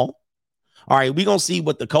the mall. All right, we're going to see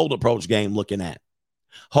what the cold approach game looking at.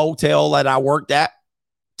 Hotel that I worked at.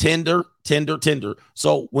 Tinder.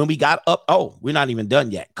 So when we got up, we're not even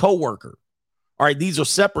done yet. Coworker. All right, these are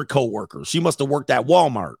separate coworkers. She must have worked at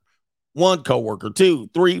Walmart. 1 coworker, 2,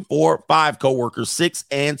 3, 4, 5 coworkers, 6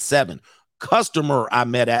 and 7. Customer I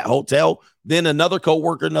met at hotel, then another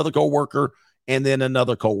coworker, and then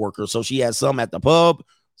another coworker. So she had some at the pub,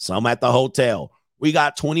 some at the hotel. We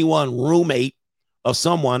got 21 roommate of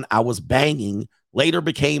someone I was banging, later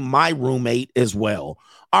became my roommate as well.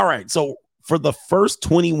 All right, so for the first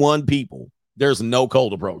 21 people, there's no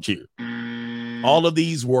cold approach here. All of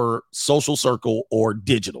these were social circle or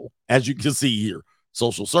digital, as you can see here.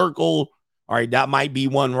 Social circle. All right, that might be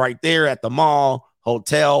one right there at the mall,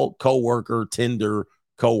 hotel, coworker, Tinder,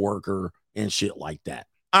 coworker, and shit like that.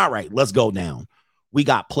 All right, let's go down. We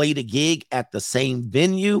got played a gig at the same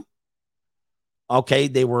venue. Okay,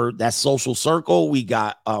 that social circle. We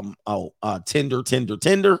got Tinder.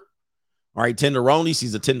 All right, Tenderoni,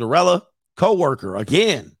 she's a Tinderella. Coworker,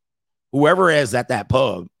 again, whoever is at that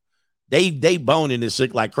pub, they boning this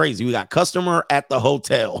shit like crazy. We got customer at the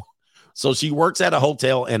hotel. So she works at a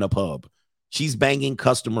hotel and a pub. She's banging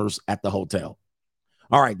customers at the hotel.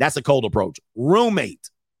 All right, that's a cold approach. Roommate.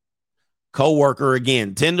 Coworker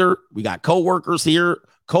again. Tinder. We got coworkers here.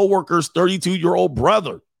 Coworker's 32-year-old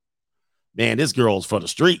brother. Man, this girl's for the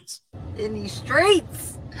streets. In these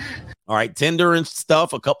streets. All right, Tinder and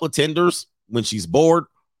stuff. A couple of Tinders when she's bored.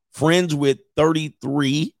 Friends with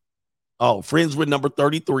 33. Oh, friends with number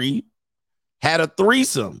 33. Had a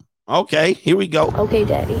threesome. Okay, here we go. Okay,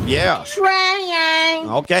 daddy. Yeah. Trying.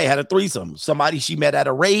 Okay, had a threesome. Somebody she met at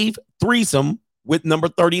a rave. Threesome with number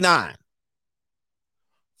 39.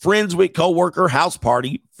 Friends with coworker, house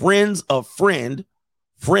party. Friends of friend.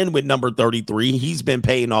 Friend with number 33. He's been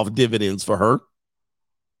paying off dividends for her.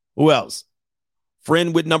 Who else?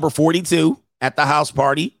 Friend with number 42 at the house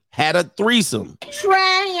party. Had a threesome.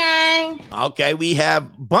 Trying. Okay, we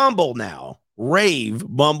have Bumble now. Rave,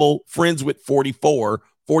 Bumble, friends with 44.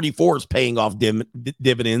 44 is paying off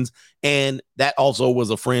dividends, and that also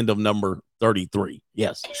was a friend of number 33.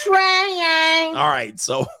 Yes. Trying. All right,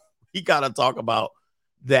 so we got to talk about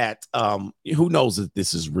that. Who knows if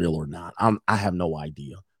this is real or not? I have no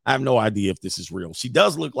idea. I have no idea if this is real. She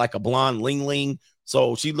does look like a blonde Ling Ling,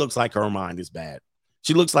 so she looks like her mind is bad.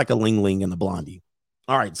 She looks like a Ling Ling and a blondie.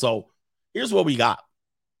 All right, so here's what we got.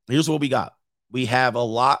 We have a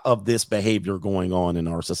lot of this behavior going on in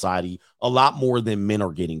our society, a lot more than men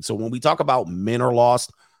are getting. So when we talk about men are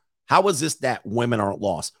lost, how is this that women aren't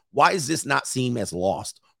lost? Why is this not seen as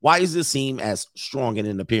lost? Why is this seen as strong and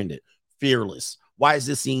independent, fearless? Why is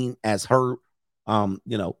this seen as her,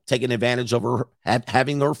 taking advantage of her,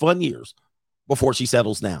 having her fun years before she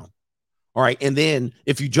settles down? All right. And then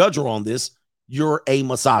if you judge her on this, you're a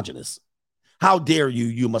misogynist. How dare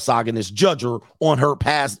you misogynist, judge her on her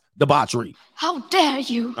past debauchery? How dare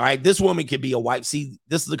you? All right, this woman could be a wife. See,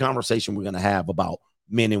 this is the conversation we're going to have about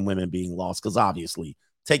men and women being lost, because obviously,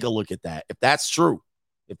 take a look at that. If that's true,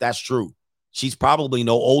 she's probably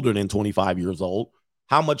no older than 25 years old.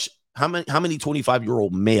 How many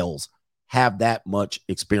 25-year-old males have that much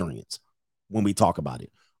experience when we talk about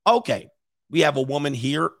it? Okay, we have a woman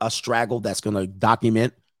here, a straggle, that's going to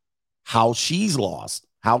document how she's lost,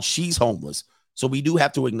 how she's homeless. So we do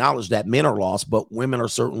have to acknowledge that men are lost, but women are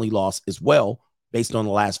certainly lost as well, based on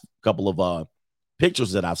the last couple of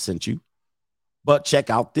pictures that I've sent you. But check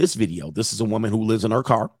out this video. This is a woman who lives in her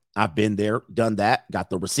car. I've been there, done that, got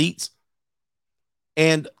the receipts.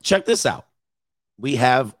 And check this out. We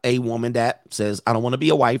have a woman that says, I don't want to be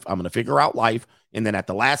a wife. I'm going to figure out life. And then at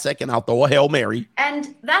the last second, I'll throw a Hail Mary.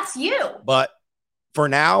 And that's you. But for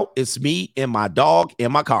now, it's me and my dog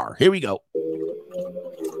in my car. Here we go.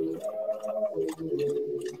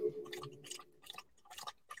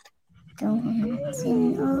 Don't you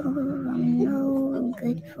know I'm no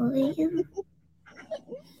good for you?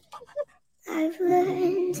 I've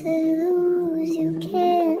learned to lose, you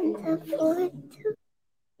can't afford to.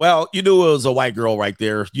 Well, you knew it was a white girl right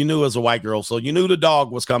there. You knew it was a white girl, so you knew the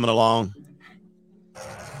dog was coming along.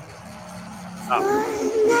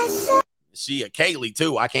 She a Kaylee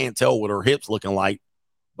too. I can't tell what her hips looking like,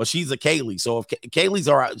 but she's a Kaylee. So if Kaylee's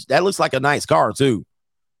all right, that looks like a nice car too.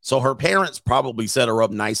 So her parents probably set her up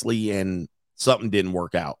nicely and something didn't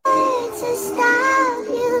work out.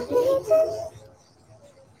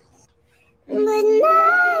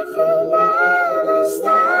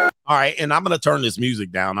 All right, and I'm going to turn this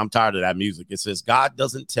music down. I'm tired of that music. It says, God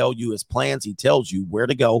doesn't tell you his plans. He tells you where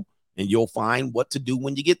to go, and you'll find what to do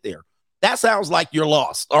when you get there. That sounds like you're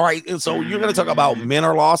lost. All right, and so you're going to talk about men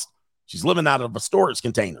are lost. She's living out of a storage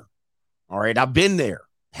container. All right, I've been there.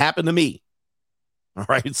 Happened to me. All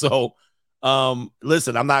right, so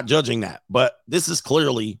listen, I'm not judging that, but this is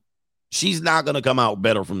clearly, she's not going to come out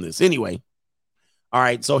better from this anyway. All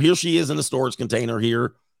right, so here she is in the storage container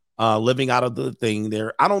here, living out of the thing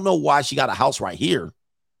there. I don't know why she got a house right here.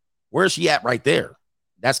 Where is she at right there?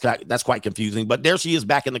 That's quite confusing, but there she is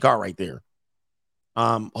back in the car right there.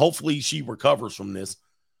 Hopefully she recovers from this.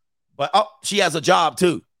 But she has a job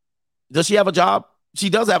too. Does she have a job? She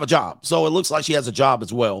does have a job. So it looks like she has a job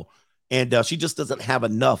as well. And she just doesn't have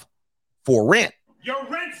enough for rent. Your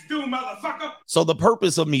rent's due, motherfucker. So the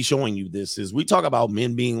purpose of me showing you this is we talk about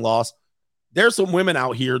men being lost. There's some women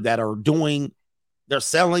out here that are they're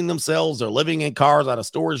selling themselves. They're living in cars out of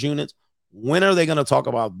storage units. When are they going to talk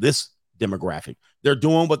about this demographic? They're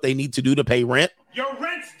doing what they need to do to pay rent. Your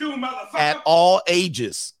rent's due, motherfucker. At all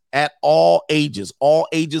ages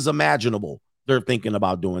imaginable. They're thinking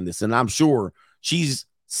about doing this. And I'm sure she's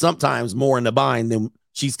sometimes more in the bind than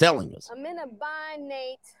she's telling us. I'm in a bind,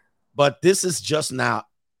 Nate. But this is just not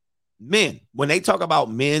men. When they talk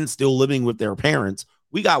about men still living with their parents,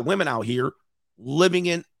 we got women out here living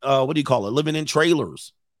in, living in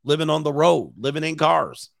trailers, living on the road, living in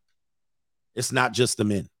cars. It's not just the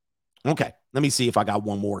men. Okay, let me see if I got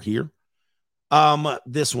one more here.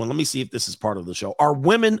 This one, let me see if this is part of the show. Are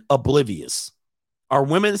women oblivious? Are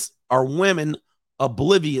women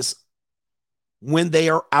oblivious when they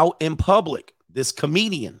are out in public? This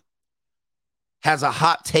comedian has a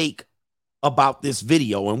hot take about this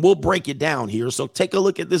video, and we'll break it down here. So take a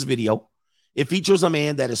look at this video. It features a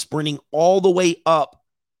man that is sprinting all the way up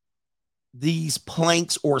these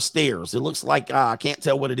planks or stairs. It looks like, I can't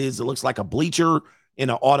tell what it is. It looks like a bleacher in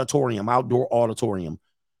an auditorium, outdoor auditorium.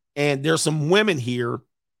 And there's some women here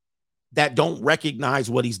that don't recognize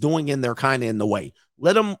what he's doing, and they're kind of in the way.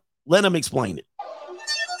 Let him explain it.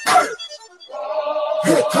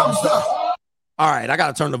 Here comes the... All right, I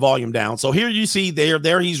got to turn the volume down. So here you see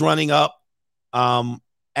there he's running up.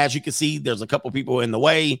 As you can see, there's a couple people in the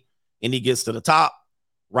way, and he gets to the top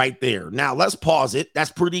right there. Now, let's pause it. That's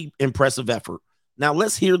pretty impressive effort. Now,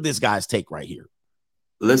 let's hear this guy's take right here.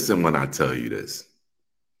 Listen when I tell you this.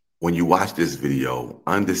 When you watch this video,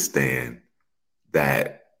 understand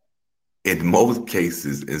that in most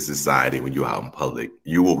cases in society, when you're out in public,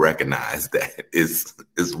 you will recognize that it's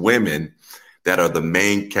women that are the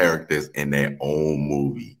main characters in their own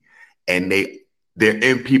movie. And they're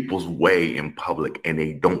in people's way in public, and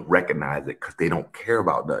they don't recognize it because they don't care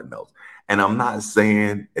about nothing else. And I'm not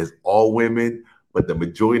saying it's all women, but the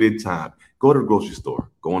majority of the time, go to the grocery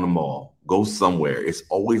store, go in the mall, go somewhere. It's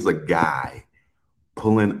always a guy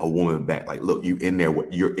pulling a woman back. Like, look, you're in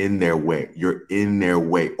their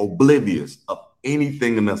way, oblivious of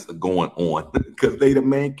anything that's going on because they the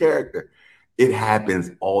main character. It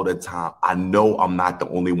happens all the time. I know I'm not the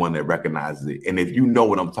only one that recognizes it. And if you know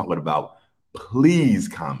what I'm talking about, please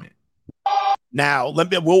comment. Now,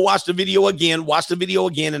 we'll watch the video again. Watch the video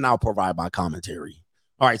again, and I'll provide my commentary.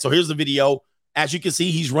 All right, so here's the video. As you can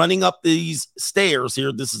see, he's running up these stairs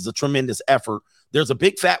here. This is a tremendous effort. There's a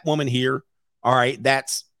big fat woman here, all right,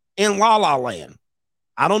 that's in La La Land.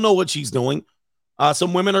 I don't know what she's doing.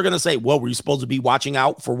 Some women are going to say, well, were you supposed to be watching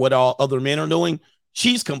out for what all other men are doing?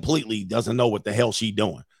 She's completely doesn't know what the hell she's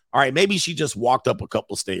doing. All right, maybe she just walked up a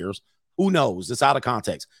couple of stairs. Who knows? It's out of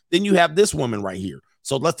context. Then you have this woman right here.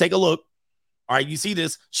 So let's take a look. All right, you see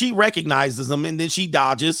this? She recognizes them and then she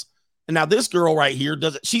dodges. And now this girl right here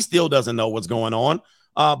she still doesn't know what's going on,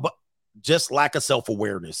 but just lack of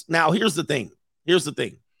self-awareness. Now, here's the thing.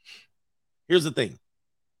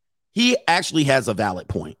 He actually has a valid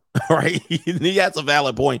point, right? He has a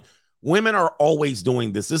valid point. Women are always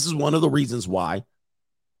doing this. This is one of the reasons why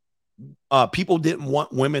people didn't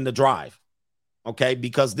want women to drive, okay?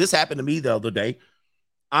 Because this happened to me the other day.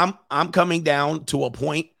 I'm coming down to a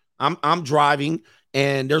point. I'm driving,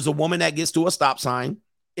 and there's a woman that gets to a stop sign.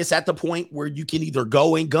 It's at the point where you can either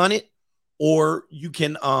go and gun it, or you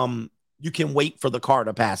can wait for the car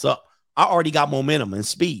to pass up. I already got momentum and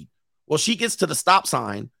speed. Well, she gets to the stop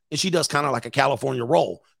sign, and she does kind of like a California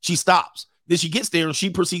roll. She stops. Then she gets there, and she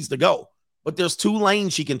proceeds to go. But there's 2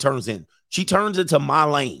 lanes she can turn in. She turns into my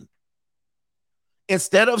lane.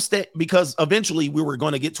 Instead of because eventually we were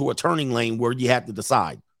going to get to a turning lane where you had to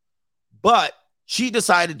decide. But she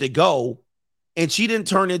decided to go, and she didn't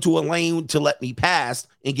turn into a lane to let me pass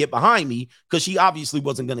and get behind me because she obviously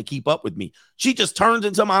wasn't going to keep up with me. She just turned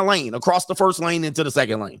into my lane, across the first lane into the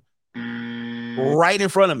second lane, right in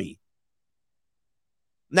front of me.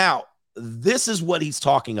 Now, this is what he's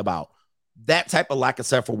talking about, that type of lack of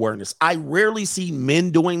self-awareness. I rarely see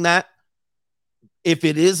men doing that. If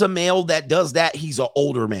it is a male that does that, he's an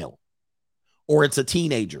older male or it's a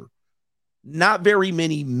teenager. Not very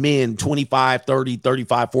many men, 25, 30,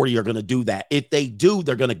 35, 40 are going to do that. If they do,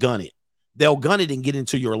 they're going to gun it. They'll gun it and get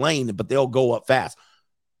into your lane, but they'll go up fast.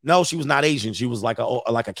 No, she was not Asian. She was like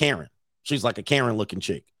a Karen. She's like a Karen looking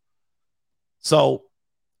chick. So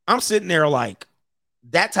I'm sitting there like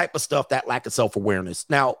that type of stuff, that lack of self-awareness.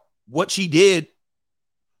 Now, what she did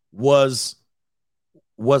was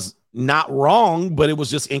not wrong, but it was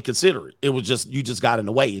just inconsiderate. It was just, you just got in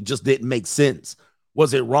the way. It just didn't make sense.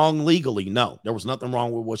 Was it wrong legally? No, there was nothing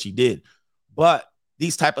wrong with what she did. But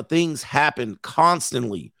these type of things happen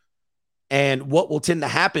constantly. And what will tend to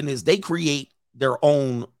happen is they create their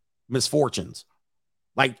own misfortunes.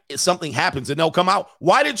 Like if something happens and they'll come out,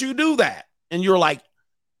 why did you do that? And you're like,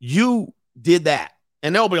 you did that.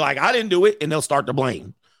 And they'll be like, I didn't do it. And they'll start to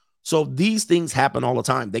blame. So these things happen all the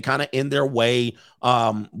time. They kind of in their way.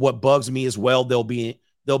 What bugs me as well, they'll be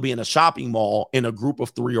in a shopping mall in a group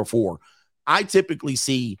of 3 or 4. I typically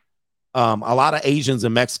see a lot of Asians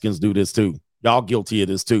and Mexicans do this too. Y'all guilty of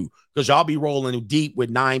this too, because y'all be rolling deep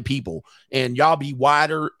with 9 people and y'all be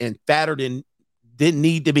wider and fatter than didn't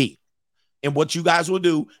need to be. And what you guys will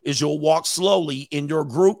do is you'll walk slowly in your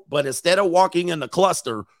group, but instead of walking in a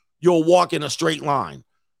cluster, you'll walk in a straight line.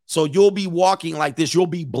 So you'll be walking like this. You'll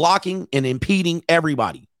be blocking and impeding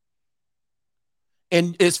everybody.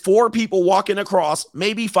 And it's 4 people walking across,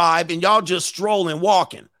 maybe 5, and y'all just strolling,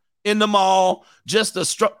 walking in the mall, just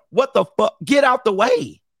what the fuck? Get out the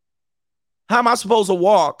way. How am I supposed to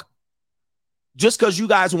walk just because you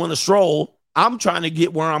guys want to stroll? I'm trying to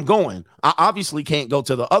get where I'm going. I obviously can't go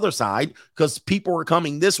to the other side because people are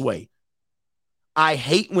coming this way. I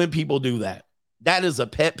hate when people do that. That is a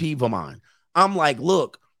pet peeve of mine. I'm like,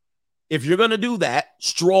 look, if you're going to do that,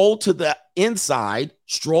 stroll to the inside,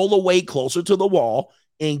 stroll away closer to the wall,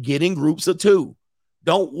 and get in groups of 2.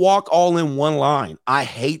 Don't walk all in one line. I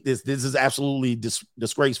hate this. This is absolutely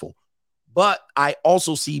disgraceful. But I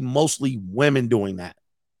also see mostly women doing that.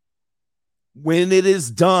 When it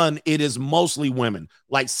is done, it is mostly women.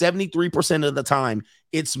 Like 73% of the time,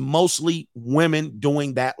 it's mostly women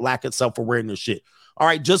doing that lack of self-awareness shit. All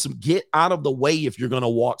right, just get out of the way if you're going to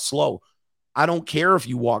walk slow. I don't care if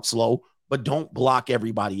you walk slow, but don't block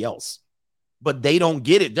everybody else. But they don't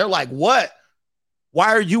get it. They're like, what? Why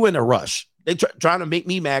are you in a rush? They trying to make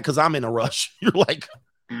me mad because I'm in a rush. You're like,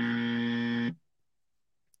 I'm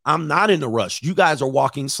not in a rush. You guys are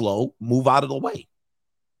walking slow. Move out of the way.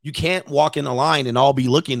 You can't walk in a line and all be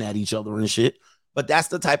looking at each other and shit. But that's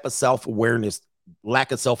the type of self-awareness,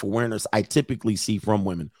 lack of self-awareness I typically see from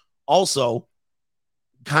women. Also,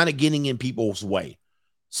 kind of getting in people's way.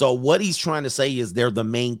 So what he's trying to say is they're the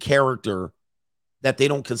main character, that they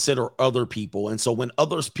don't consider other people. And so when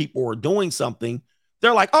other people are doing something,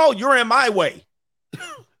 they're like, oh, you're in my way.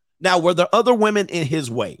 Now, were there other women in his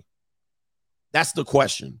way? That's the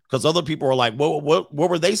question. Because other people are like, what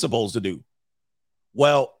were they supposed to do?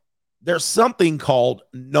 Well, there's something called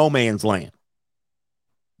no man's land.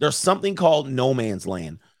 There's something called no man's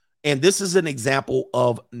land. And this is an example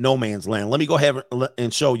of no man's land. Let me go ahead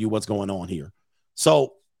and show you what's going on here.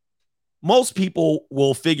 So most people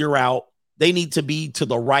will figure out they need to be to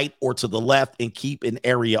the right or to the left and keep an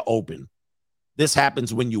area open. This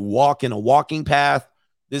happens when you walk in a walking path.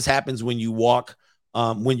 This happens when you walk,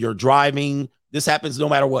 when you're driving. This happens no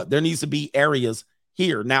matter what. There needs to be areas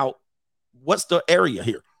here. Now, what's the area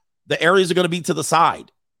here? The areas are going to be to the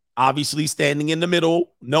side. Obviously, standing in the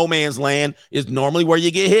middle, no man's land is normally where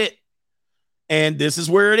you get hit. And this is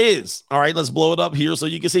where it is. All right, let's blow it up here so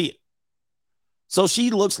you can see it. So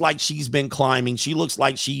she looks like she's been climbing. She looks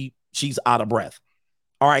like she's out of breath.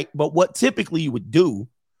 All right, but what typically you would do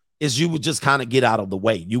is you would just kind of get out of the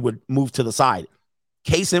way. You would move to the side.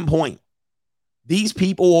 Case in point, these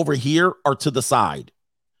people over here are to the side.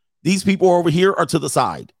 These people over here are to the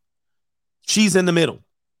side. She's in the middle.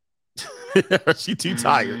 She's too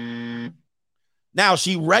tired. Now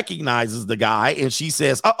she recognizes the guy and she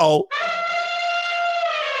says, uh-oh.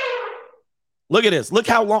 Look at this. Look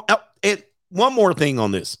how long. And one more thing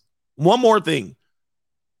on this. One more thing.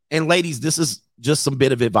 And ladies, this is just some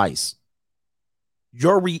bit of advice.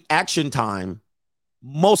 Your reaction time,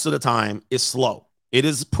 most of the time, is slow. It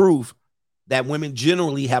is proof that women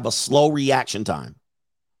generally have a slow reaction time.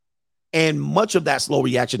 And much of that slow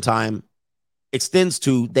reaction time extends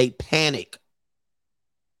to they panic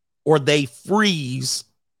or they freeze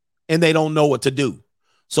and they don't know what to do.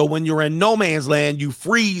 So when you're in no man's land, you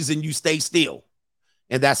freeze and you stay still.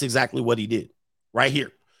 And that's exactly what he did right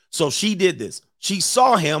here. So she did this. She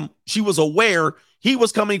saw him. She was aware he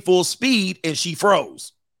was coming full speed and she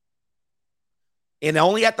froze. And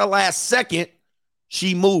only at the last second,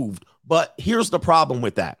 she moved. But here's the problem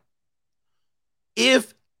with that.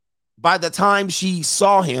 If by the time she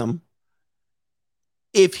saw him,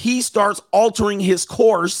 if he starts altering his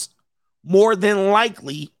course, more than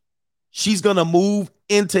likely, she's going to move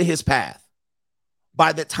into his path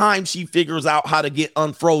by the time she figures out how to get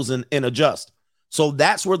unfrozen and adjust. So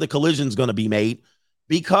that's where the collision is going to be made,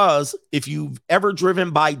 because if you've ever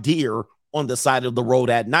driven by deer on the side of the road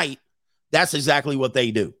at night, that's exactly what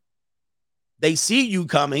they do. They see you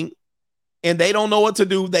coming and they don't know what to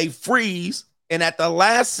do. They freeze. And at the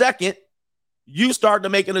last second, you start to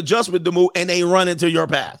make an adjustment to move and they run into your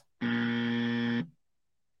path.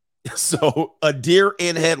 So a deer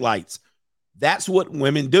in headlights. That's what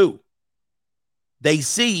women do. They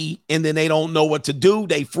see and then they don't know what to do.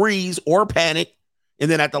 They freeze or panic. And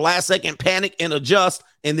then at the last second, panic and adjust.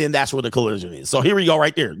 And then that's where the collision is. So here we go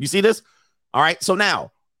right there. You see this? All right. So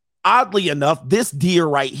now, oddly enough, this deer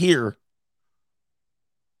right here,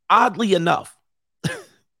 oddly enough,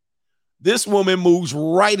 this woman moves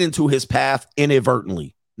right into his path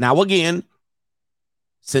inadvertently. Now, again,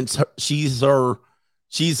 since she's the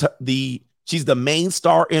main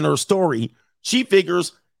star in her story, she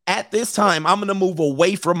figures at this time, I'm going to move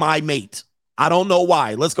away from my mate. I don't know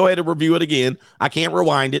why. Let's go ahead and review it again. I can't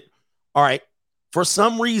rewind it. All right. For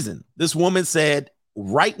some reason, this woman said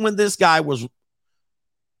right when this guy was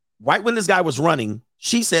running,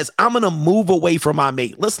 she says, I'm going to move away from my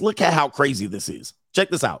mate. Let's look at how crazy this is. Check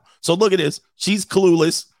this out. So look at this. She's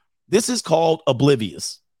clueless. This is called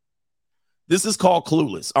oblivious. This is called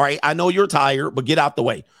clueless. All right. I know you're tired, but get out the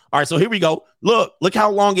way. All right. So here we go. Look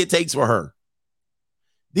how long it takes for her.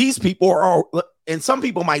 These people are, and some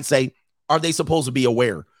people might say, are they supposed to be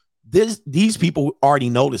aware? These people already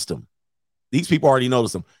noticed him. These people already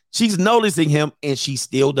noticed him. She's noticing him and she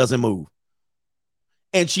still doesn't move.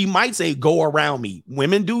 And she might say, go around me.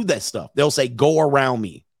 Women do that stuff. They'll say, go around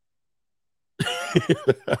me.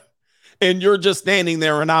 And you're just standing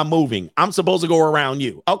there and I'm moving. I'm supposed to go around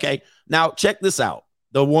you. Okay. Now check this out.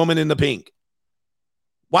 The woman in the pink.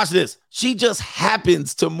 Watch this. She just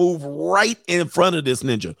happens to move right in front of this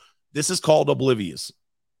ninja. This is called oblivious.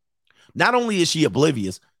 Not only is she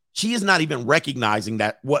oblivious, she is not even recognizing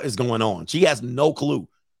that what is going on. She has no clue.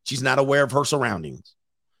 She's not aware of her surroundings.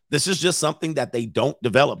 This is just something that they don't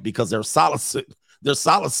develop because they're solipsists.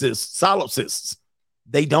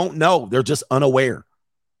 They don't know. They're just unaware.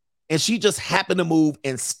 And she just happened to move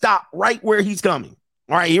and stop right where he's coming.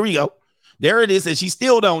 All right, here we go. There it is. And she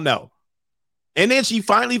still don't know. And then she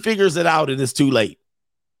finally figures it out and it's too late.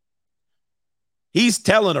 He's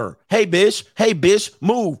telling her, hey, bish,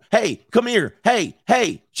 move. Hey, come here. Hey.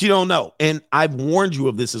 She don't know. And I've warned you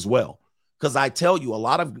of this as well. Because I tell you, a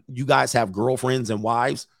lot of you guys have girlfriends and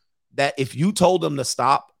wives that if you told them to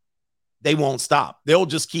stop, they won't stop. They'll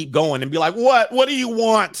just keep going and be like, what? What do you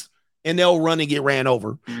want? And they'll run and get ran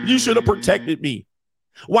over. You should have protected me.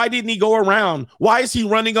 Why didn't he go around? Why is he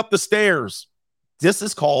running up the stairs? This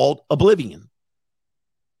is called oblivion.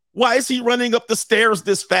 Why is he running up the stairs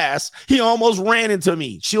this fast? He almost ran into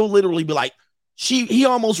me. She'll literally be like, he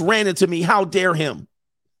almost ran into me. How dare him?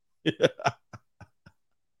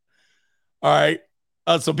 All right.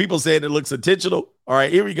 So people saying it looks intentional. All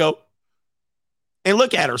right, here we go. And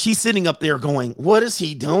look at her. She's sitting up there going, what is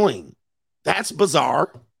he doing? That's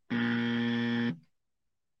bizarre.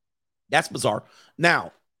 That's bizarre.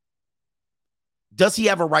 Now, does he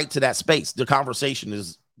have a right to that space? The conversation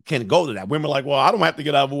can go to that. Women are like, well, I don't have to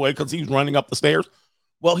get out of the way because he's running up the stairs.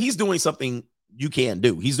 Well, he's doing something you can't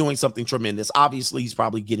do. He's doing something tremendous. Obviously, he's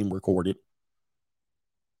probably getting recorded.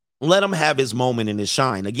 Let him have his moment and his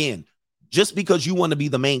shine. Again, just because you want to be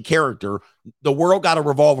the main character, the world got to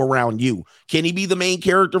revolve around you. Can he be the main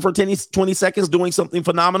character for 20 seconds doing something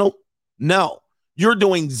phenomenal? No. You're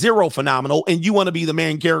doing zero phenomenal, and you want to be the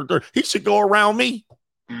main character. He should go around me.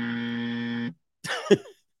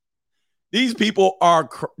 These people are,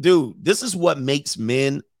 dude, this is what makes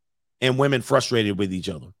men and women frustrated with each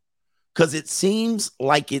other. Because it seems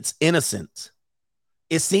like it's innocent.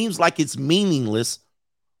 It seems like it's meaningless,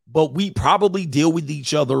 but we probably deal with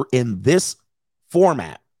each other in this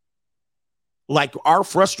format. Like our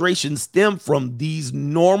frustrations stem from these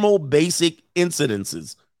normal basic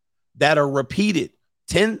incidences that are repeated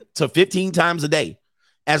 10 to 15 times a day,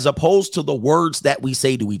 as opposed to the words that we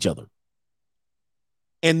say to each other.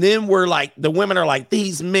 And then we're like, the women are like,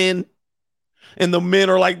 these men, and the men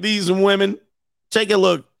are like, these women. Take a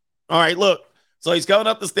look. All right, look. So he's coming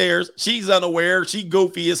up the stairs. She's unaware. She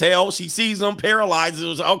goofy as hell. She sees him,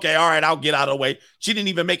 paralyzes. Okay, all right, I'll get out of the way. She didn't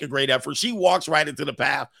even make a great effort. She walks right into the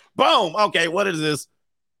path. Boom. Okay, what is this?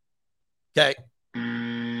 Okay.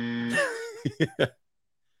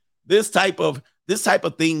 This type of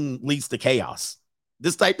thing leads to chaos.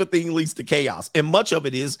 This type of thing leads to chaos. And much of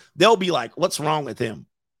it is they'll be like, what's wrong with him?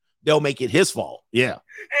 They'll make it his fault. Yeah. And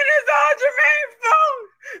it's all Jermaine's fault.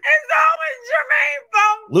 It's always Jermaine's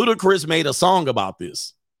fault. Ludacris made a song about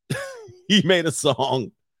this. He made a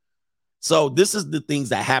song. So this is the things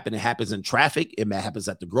that happen. It happens in traffic. It happens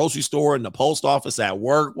at the grocery store, in the post office, at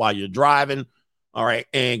work, while you're driving. All right.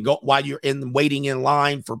 And while you're waiting in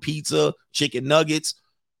line for pizza, chicken nuggets.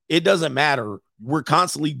 It doesn't matter. We're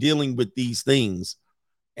constantly dealing with these things.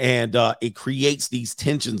 And it creates these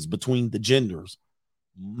tensions between the genders.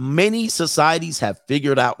 Many societies have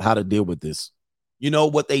figured out how to deal with this. You know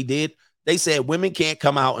what they did? They said women can't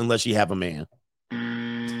come out unless you have a man.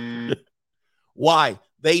 Why?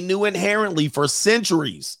 They knew inherently for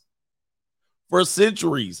centuries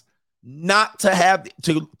not to have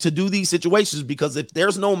to do these situations, because if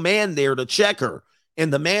there's no man there to check her,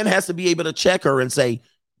 and the man has to be able to check her and say,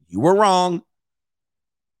 you were wrong.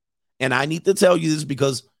 And I need to tell you this,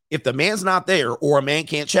 because if the man's not there or a man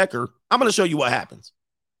can't check her, I'm going to show you what happens.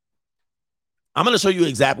 I'm going to show you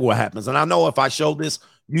exactly what happens. And I know if I show this,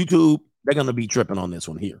 YouTube, they're going to be tripping on this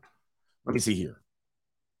one here. Let me see here.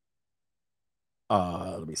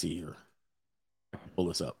 Let me see here. Pull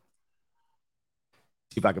this up.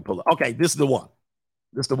 See if I can pull it. Okay, this is the one.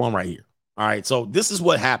 This is the one right here. All right, so this is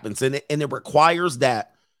what happens. And it requires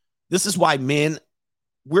that. This is why men,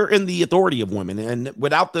 we're in the authority of women. And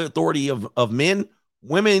without the authority of men,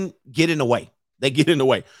 women get in the way. They get in the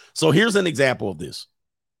way. So here's an example of this.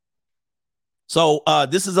 So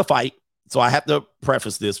this is a fight. So I have to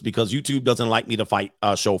preface this because YouTube doesn't like me to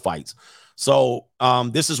show fights. So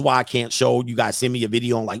this is why I can't show. You guys send me a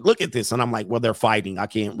video and like, look at this. And I'm like, well, they're fighting. I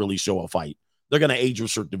can't really show a fight. They're going to age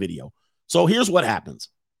restrict the video. So here's what happens.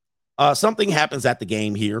 Something happens at the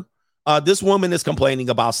game here. This woman is complaining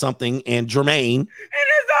about something, and Jermaine. And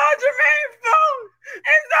it's all Jermaine's fault.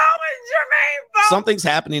 It's always Jermaine's fault. Something's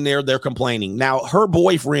happening there. They're complaining. Now, her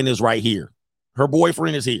boyfriend is right here. Her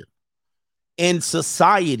boyfriend is here. In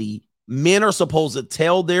society, men are supposed to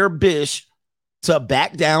tell their bitch to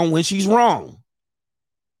back down when she's wrong.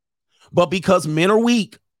 But because men are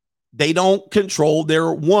weak, they don't control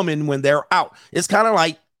their woman when they're out. It's kind of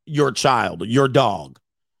like your child, your dog.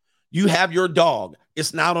 You have your dog.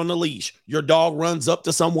 It's not on the leash. Your dog runs up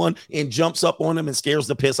to someone and jumps up on them and scares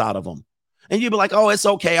the piss out of them. And you'd be like, oh, it's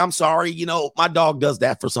okay. I'm sorry. You know, my dog does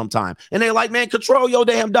that for some time. And they're like, man, control your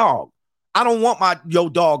damn dog. I don't want your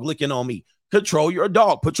dog licking on me. Control your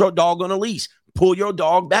dog. Put your dog on a leash. Pull your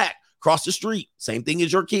dog back. Cross the street. Same thing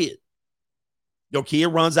as your kid. Your kid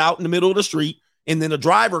runs out in the middle of the street, and then a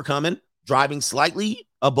driver driving slightly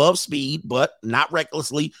above speed, but not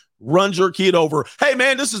recklessly, runs your kid over. Hey,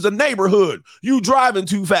 man, this is a neighborhood. You driving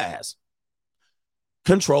too fast.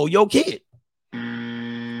 Control your kid.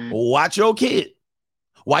 Watch your kid.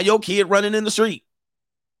 Why your kid running in the street?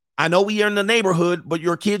 I know we are in the neighborhood, but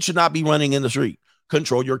your kid should not be running in the street.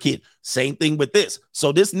 Control your kid. Same thing with this.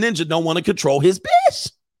 So this ninja don't want to control his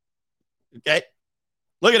bitch. Okay?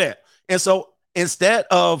 Look at that. And so instead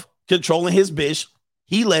of controlling his bitch,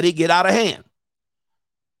 he let it get out of hand.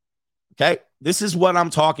 Okay? This is what I'm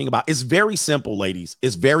talking about. It's very simple, ladies.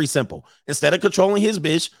 It's very simple. Instead of controlling his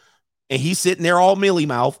bitch and he's sitting there all mealy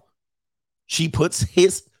mouth, she puts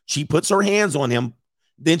her hands on him,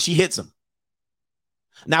 then she hits him.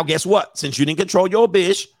 Now, guess what? Since you didn't control your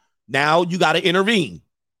bitch, now you got to intervene.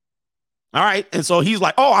 All right. And so he's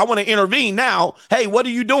like, oh, I want to intervene now. Hey, what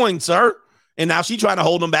are you doing, sir? And now she's trying to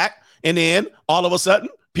hold him back. And then all of a sudden,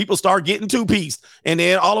 people start getting two-pieced. And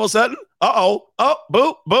then all of a sudden, oh,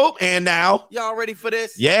 boop, boop. And now. Y'all ready for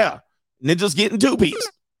this? Yeah. Ninja's getting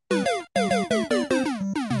two-pieced.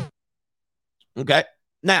 Okay.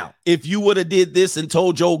 Now, if you would have did this and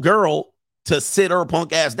told your girl to sit her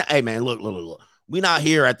punk ass down. Hey, man, look. We not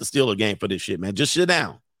here at the Steeler game for this shit, man. Just sit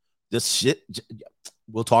down. This shit,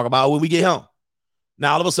 we'll talk about it when we get home.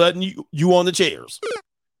 Now, all of a sudden, you on the chairs.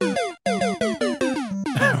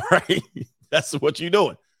 Right? That's what you're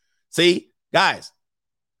doing. See, guys,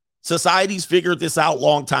 society's figured this out a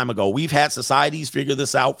long time ago. We've had societies figure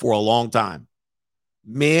this out for a long time.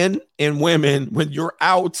 Men and women, when you're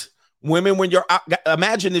out,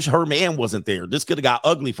 imagine if her man wasn't there. This could have got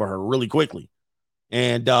ugly for her really quickly.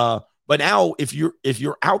 And but now if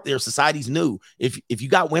you're out there, society's new. If you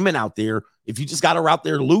got women out there, if you just got her out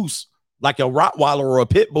there loose, like a Rottweiler or a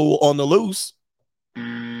pit bull on the loose.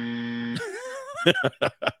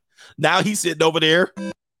 Now he's sitting over there.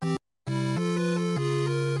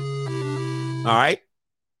 All right.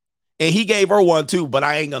 And he gave her one too, but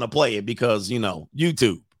I ain't gonna play it because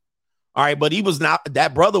YouTube. All right, but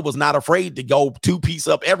that brother was not afraid to go two-piece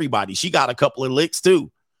up everybody. She got a couple of licks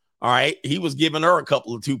too. All right. He was giving her a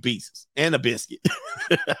couple of two pieces and a biscuit.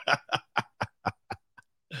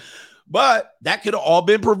 But that could have all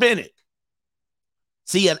been prevented.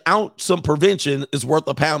 See, an ounce of prevention is worth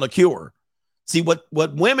a pound of cure. See, what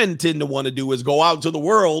women tend to want to do is go out into the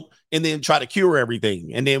world and then try to cure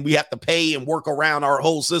everything. And then we have to pay and work around our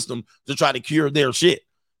whole system to try to cure their shit.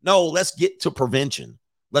 No, let's get to prevention.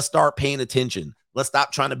 Let's start paying attention. Let's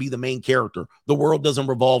stop trying to be the main character. The world doesn't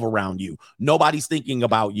revolve around you. Nobody's thinking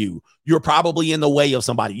about you. You're probably in the way of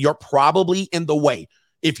somebody. You're probably in the way.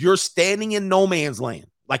 If you're standing in no man's land,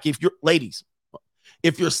 like if you're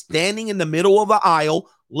standing in the middle of the aisle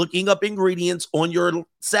looking up ingredients on your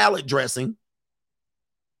salad dressing,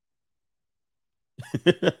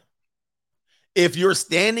 if you're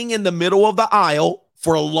standing in the middle of the aisle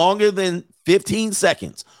for longer than 15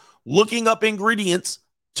 seconds, looking up ingredients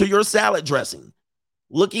to your salad dressing,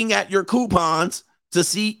 looking at your coupons to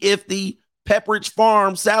see if the Pepperidge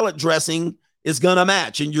Farm salad dressing is going to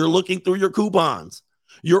match, and you're looking through your coupons.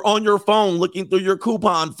 You're on your phone looking through your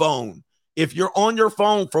coupon phone. If you're on your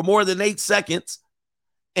phone for more than 8 seconds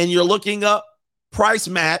and you're looking up price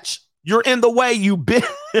match, you're in the way, you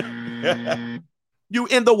bitch. You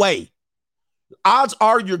in the way. Odds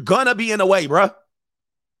are you're going to be in the way, bruh.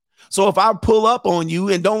 So if I pull up on you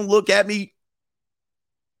and don't look at me,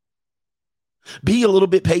 be a little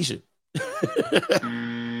bit patient.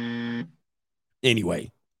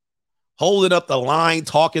 Anyway, holding up the line,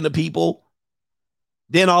 talking to people.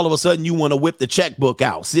 Then all of a sudden you want to whip the checkbook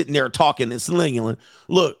out, sitting there talking and slinging.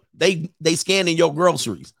 Look, they scanning your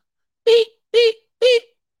groceries. Beep, beep, beep.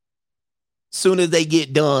 Soon as they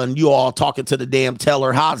get done, you all talking to the damn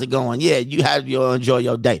teller. How's it going? Yeah, you'll enjoy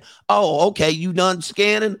your day. Oh, okay. You done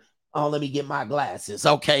scanning? Oh, let me get my glasses.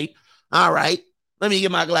 Okay. All right. Let me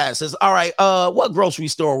get my glasses. All right. What grocery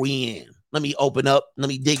store we in? Let me open up. Let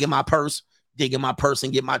me dig in my purse and get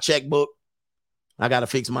my checkbook. I got to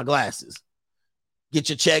fix my glasses. Get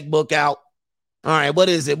your checkbook out. All right. What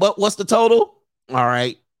is it? What's the total? All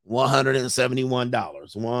right.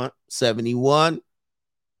 $171. 171.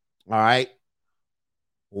 All right.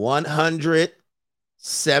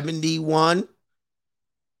 171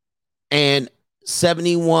 and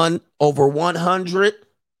 71 over 100.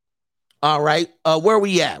 All right. Where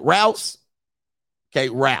we at? Rouse? Okay,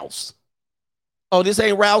 Rouse. Oh, this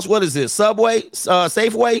ain't Rouse. What is this? Subway?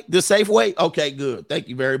 Safeway? This Safeway? Okay, good. Thank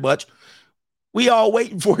you very much. We all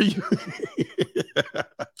waiting for you.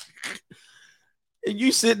 And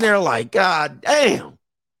you sitting there like, God damn.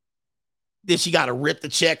 Then she got to rip the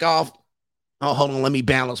check off. Oh, hold on. Let me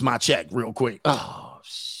balance my check real quick. Oh,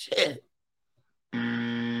 shit.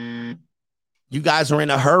 You guys are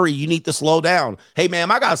in a hurry. You need to slow down. Hey,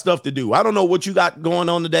 ma'am, I got stuff to do. I don't know what you got going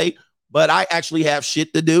on today, but I actually have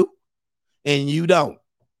shit to do, and you don't.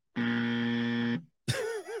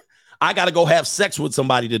 I got to go have sex with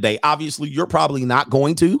somebody today. Obviously, you're probably not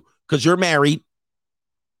going to because you're married,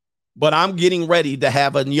 but I'm getting ready to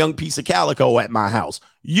have a young piece of calico at my house.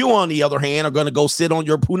 You, on the other hand, are going to go sit on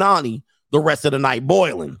your punani the rest of the night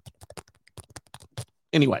boiling.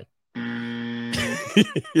 Anyway,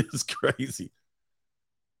 it's crazy.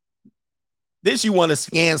 This you want to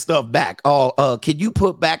scan stuff back. Oh, can you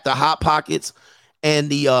put back the Hot Pockets and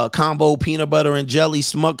the combo peanut butter and jelly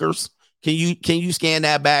Smuckers? Can you scan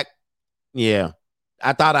that back? Yeah,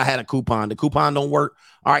 I thought I had a coupon. The coupon don't work.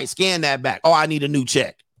 All right, scan that back. Oh, I need a new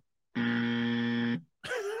check. All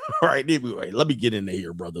right, anyway, let me get in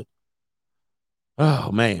here, brother.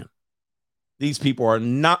 Oh, man. These people are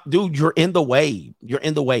not, dude, you're in the way. You're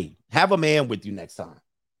in the way. Have a man with you next time.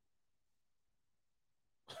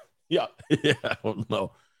 Yeah. Yeah, I don't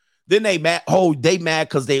know. Then they mad. Oh, they mad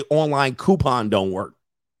because their online coupon don't work.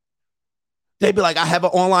 They be like, I have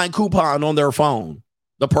an online coupon on their phone.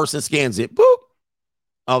 The person scans it. Boop.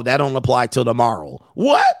 Oh, that don't apply till tomorrow.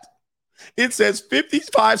 What? It says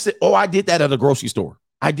 55 cents. Oh, I did that at a grocery store.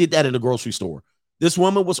 I did that at a grocery store. This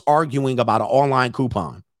woman was arguing about an online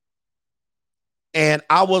coupon. And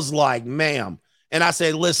I was like, ma'am. And I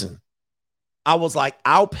said, listen, I was like,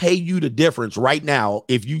 I'll pay you the difference right now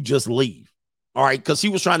if you just leave. All right. Because he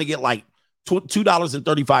was trying to get like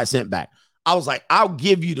 $2.35 back. I was like, I'll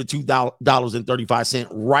give you the $2.35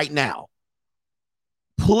 right now.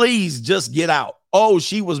 Please just get out. Oh,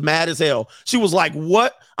 she was mad as hell. She was like,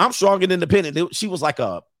 what? I'm strong and independent. She was like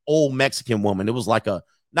a old Mexican woman. It was like a,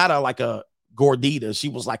 not a, like a gordita. She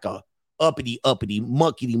was like a uppity,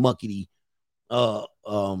 muckety.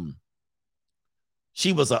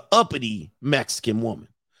 She was a uppity Mexican woman.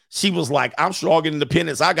 She was like, I'm strong and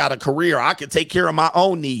independent. I got a career. I can take care of my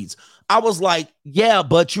own needs. I was like, yeah,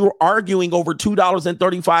 but you're arguing over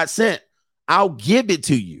 $2.35. I'll give it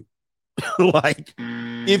to you. Like,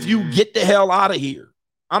 if you get the hell out of here.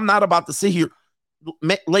 I'm not about to sit here.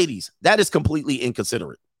 Ladies, that is completely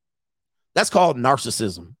inconsiderate. That's called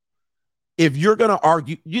narcissism. If you're going to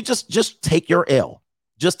argue, you just take your L.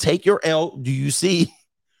 Just take your L. Do you see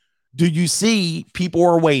people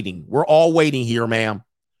are waiting? We're all waiting here, ma'am.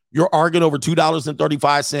 You're arguing over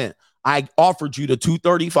 $2.35. I offered you the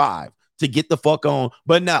 $2.35 to get the fuck on.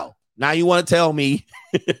 But no, now you want to tell me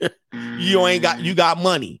you got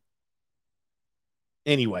money.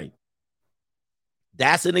 Anyway,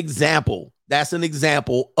 that's an example. That's an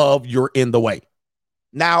example of you're in the way.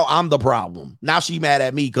 Now I'm the problem. Now she mad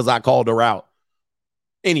at me because I called her out.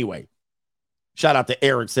 Anyway, shout out to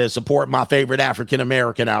Eric, says support my favorite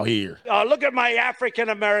African-American out here. Look at my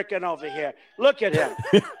African-American over here. Look at him.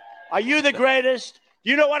 Are you the greatest?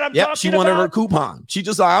 You know what I'm talking about? She wanted her coupon. She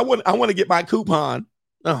just I want to get my coupon.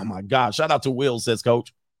 Oh my God. Shout out to Will, says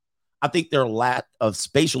Coach. I think their lack of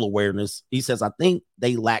spatial awareness. He says, I think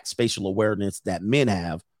they lack spatial awareness that men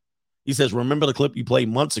have. He says, remember the clip you played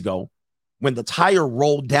months ago when the tire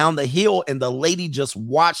rolled down the hill and the lady just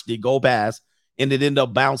watched it go past and it ended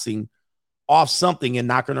up bouncing off something and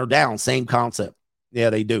knocking her down. Same concept. Yeah,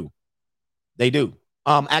 they do. They do.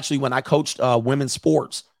 Actually, when I coached women's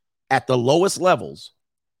sports at the lowest levels,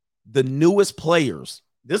 the newest players,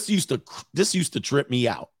 this used to trip me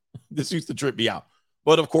out. This used to trip me out.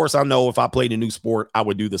 But of course, I know if I played a new sport, I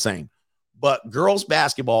would do the same. But girls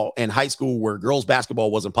basketball in high school, where girls basketball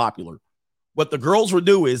wasn't popular, what the girls would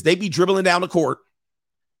do is they'd be dribbling down the court,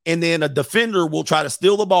 and then a defender will try to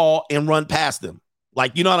steal the ball and run past them.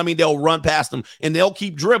 Like, you know what I mean? They'll run past them, and they'll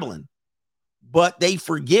keep dribbling. But they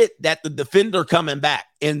forget that the defender coming back.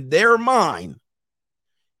 In their mind,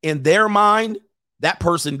 that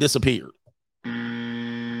person disappeared.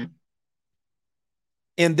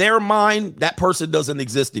 In their mind, that person doesn't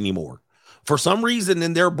exist anymore. For some reason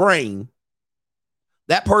in their brain,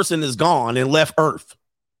 that person is gone and left Earth.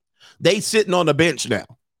 They sitting on the bench now.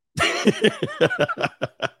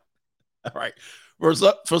 All right. For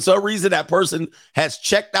some reason, that person has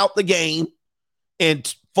checked out the game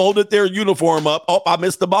and folded their uniform up. Oh, I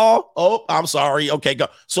missed the ball. Oh, I'm sorry. Okay, go.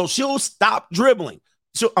 So she'll stop dribbling.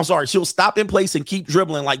 She'll stop in place and keep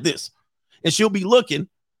dribbling like this. And she'll be looking,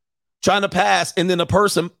 trying to pass, and then a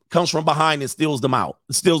person comes from behind and steals them out,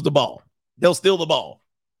 steals the ball. They'll steal the ball.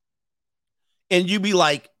 And you be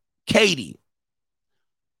like, Katie,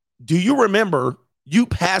 do you remember you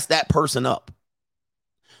passed that person up?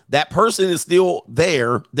 That person is still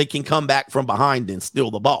there. They can come back from behind and steal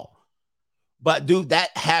the ball. But, dude,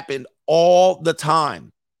 that happened all the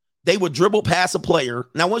time. They would dribble past a player.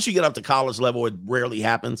 Now, once you get up to college level, it rarely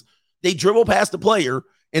happens. They dribble past the player,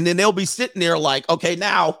 and then they'll be sitting there like, okay,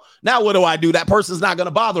 now what do I do? That person's not going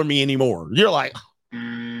to bother me anymore. You're like, all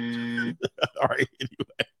right,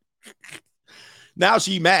 anyway. Now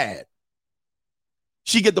she mad.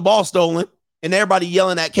 She get the ball stolen, and everybody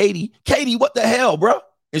yelling at Katie, Katie, what the hell, bro?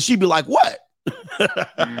 And she'd be like, what?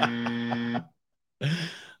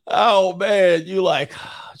 Oh, man, you like,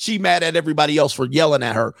 she mad at everybody else for yelling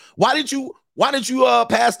at her. Why did you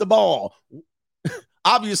pass the ball?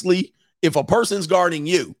 Obviously, if a person's guarding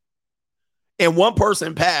you and one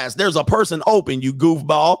person passed, there's a person open, you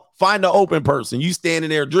goofball. Find the open person. You standing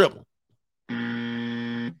there dribbling.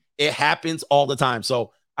 It happens all the time.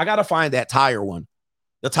 So I got to find that tire one.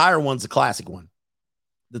 The tire one's a classic one.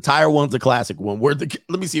 The tire one's a classic one. Let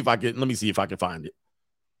me see if I can find it.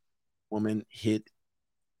 Woman hit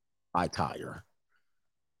by tire.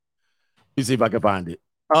 Let me see if I can find it.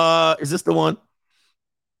 Is this the one?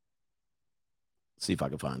 Let's see if I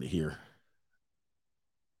can find it here.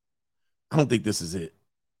 I don't think this is it.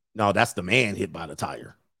 No, that's the man hit by the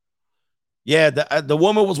tire. Yeah, the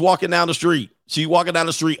woman was walking down the street. She walking down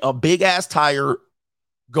the street. A big ass tire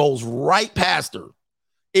goes right past her.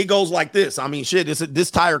 It goes like this. I mean, shit, this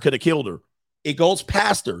tire could have killed her. It goes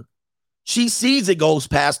past her. She sees it goes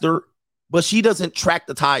past her, but she doesn't track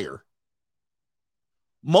the tire.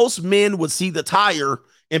 Most men would see the tire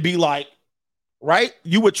and be like, right?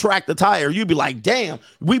 You would track the tire. You'd be like, damn,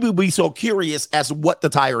 we would be so curious as to what the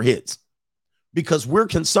tire hits because we're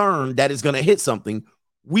concerned that it's going to hit something.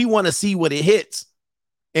 We want to see what it hits.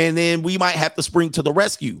 And then we might have to spring to the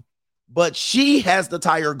rescue. But she has the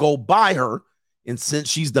tire go by her. And since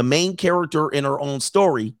she's the main character in her own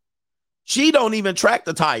story, she don't even track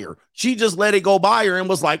the tire. She just let it go by her and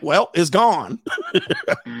was like, well, it's gone.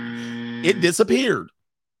 It disappeared.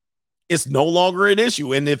 It's no longer an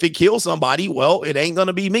issue. And if it kills somebody, well, it ain't going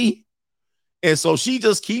to be me. And so she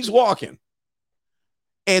just keeps walking.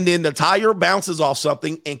 And then the tire bounces off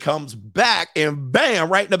something and comes back and bam,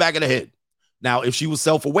 right in the back of the head. Now, if she was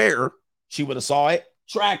self-aware, she would have saw it,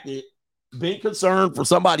 tracked it, been concerned for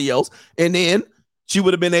somebody else, and then she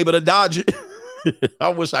would have been able to dodge it. I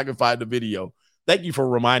wish I could find the video. Thank you for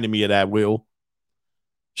reminding me of that, Will.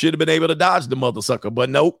 Should have been able to dodge the mother sucker, but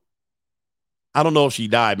nope. I don't know if she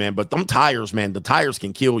died, man, but them tires, man, the tires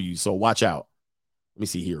can kill you, so watch out. Let me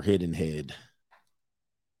see here, hidden head.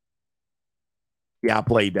 Yeah, I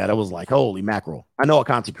played that. I was like, holy mackerel. I know a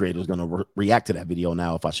content creator is going to react to that video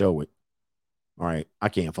now if I show it. All right, I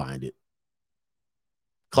can't find it.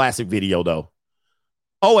 Classic video, though.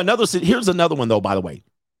 Oh, here's another one, though, by the way.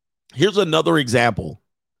 Here's another example.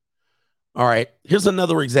 All right, here's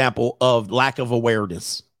another example of lack of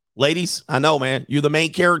awareness. Ladies, I know, man, you're the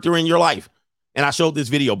main character in your life. And I showed this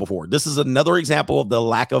video before. This is another example of the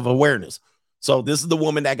lack of awareness. So this is the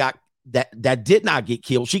woman that did not get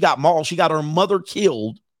killed. She got mauled. She got her mother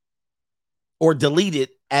killed or deleted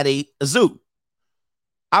at a zoo.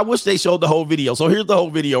 I wish they showed the whole video. So here's the whole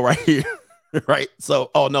video right here. Right?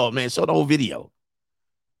 So, oh no, man, show the whole video.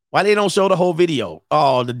 Why they don't show the whole video?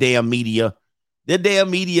 Oh, the damn media. The damn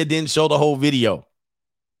media didn't show the whole video.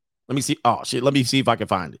 Let me see. Oh, shit. Let me see if I can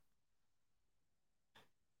find it.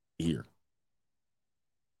 Here.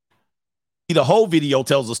 The whole video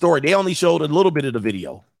tells the story. They only showed a little bit of the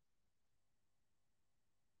video.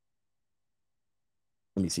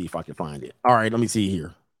 Let me see if I can find it. All right, let me see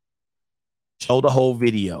here. Show the whole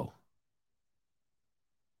video.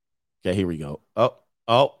 Okay, here we go.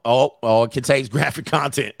 It contains graphic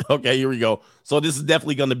content. Okay, here we go. So this is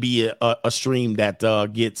definitely going to be a stream that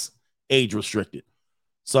gets age restricted.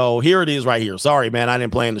 So here it is right here. Sorry, man, I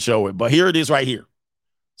didn't plan to show it, but here it is right here.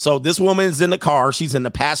 So this woman is in the car. She's in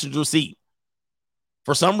the passenger seat.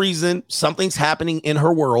 For some reason, something's happening in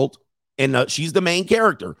her world, and she's the main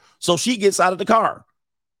character. So she gets out of the car.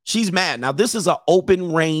 She's mad. Now, this is an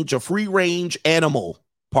open range, a free range animal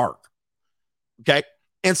park. Okay.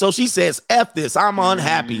 And so she says, F this, I'm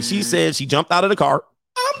unhappy. She says she jumped out of the car.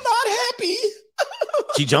 I'm not happy.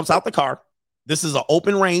 She jumps out the car. This is an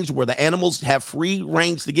open range where the animals have free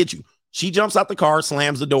range to get you. She jumps out the car,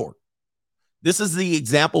 slams the door. This is the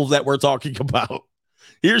examples that we're talking about.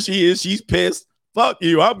 Here she is. She's pissed. Fuck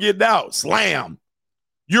you. I'm getting out. Slam.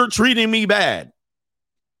 You're treating me bad.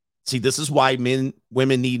 See, this is why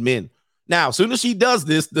women need men. Now, as soon as she does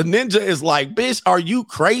this, the ninja is like, bitch, are you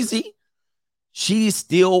crazy? She's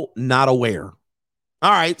still not aware.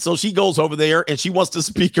 All right, so she goes over there and she wants to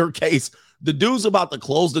speak her case. The dude's about to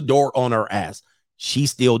close the door on her ass. She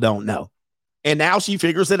still don't know. And now she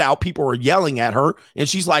figures it out. People are yelling at her and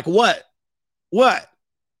she's like, what?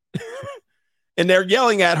 And they're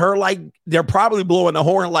yelling at her like they're probably blowing the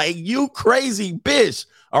horn like, you crazy bitch.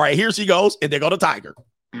 All right, here she goes. And there go the tiger.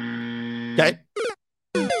 Okay.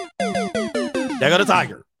 There go the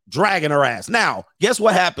tiger. Dragging her ass. Now, guess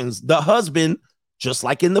what happens? The husband, just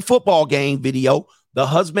like in the football game video, the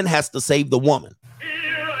husband has to save the woman.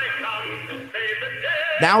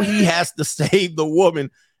 Now he has to save the woman.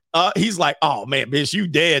 He's like, oh, man, bitch, you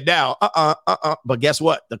dead now. But guess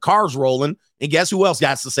what? The car's rolling. And guess who else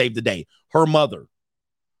has to save the day? Her mother.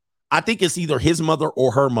 I think it's either his mother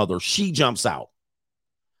or her mother. She jumps out.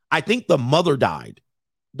 I think the mother died.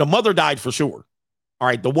 The mother died for sure. All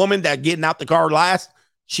right. The woman that getting out the car last,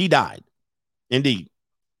 she died. Indeed.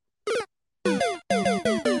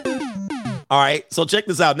 All right. So check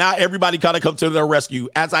this out. Now everybody kind of come to their rescue.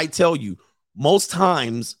 As I tell you, most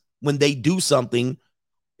times when they do something,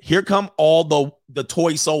 here come all the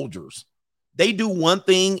toy soldiers. They do one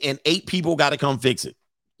thing and 8 people got to come fix it.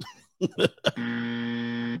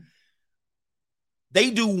 They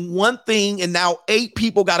do one thing and now 8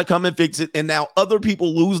 people got to come and fix it. And now other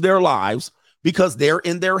people lose their lives because they're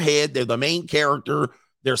in their head. They're the main character.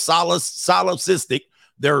 They're solipsistic.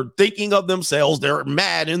 They're thinking of themselves. They're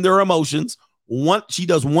mad in their emotions. She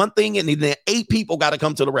does one thing and then 8 people got to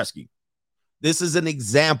come to the rescue. This is an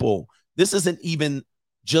example. This isn't even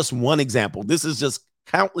just one example. This is just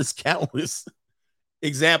countless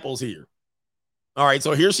examples here. All right,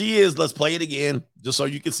 so here she is. Let's play it again just so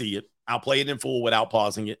you can see it. I'll play it in full without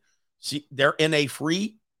pausing it. They're in a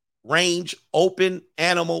free range open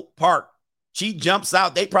animal park. She jumps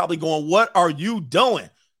out. They probably going, what are you doing?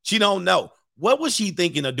 She don't know. What was she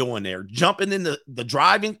thinking of doing there? Jumping in the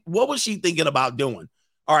driving? What was she thinking about doing?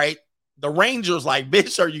 All right, the ranger's like,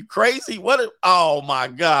 bitch, are you crazy? Oh, my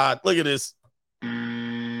God. Look at this.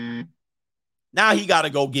 Now he got to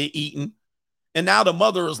go get eaten. And now the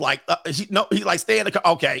mother is like, he's like, stay in the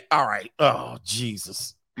car. Okay, all right. Oh,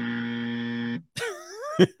 Jesus. The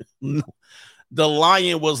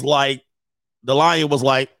lion was like, yeah,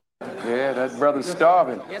 that brother's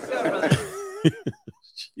starving. Yes, sir.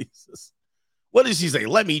 Jesus. What did she say?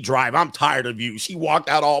 Let me drive. I'm tired of you. She walked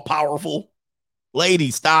out all powerful.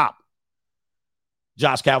 Lady, stop.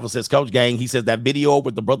 Josh Calvin says, Coach Gang, he says that video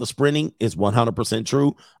with the brother sprinting is 100%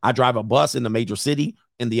 true. I drive a bus in the major city,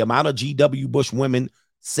 and the amount of GW Bush women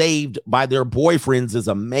saved by their boyfriends is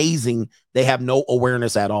amazing. They have no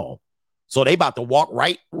awareness at all. So they about to walk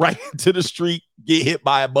right to the street, get hit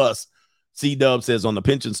by a bus. C-Dub says on the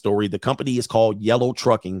pension story, the company is called Yellow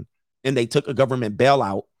Trucking, and they took a government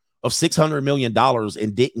bailout of $600 million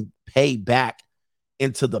and didn't pay back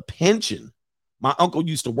into the pension. My uncle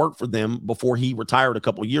used to work for them before he retired a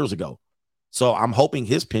couple of years ago. So I'm hoping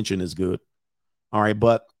his pension is good. All right,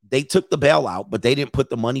 but they took the bailout, but they didn't put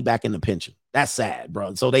the money back in the pension. That's sad,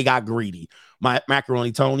 bro. So they got greedy. My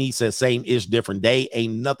Macaroni Tony says, same ish, different day.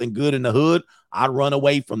 Ain't nothing good in the hood. I'd run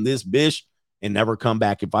away from this bitch and never come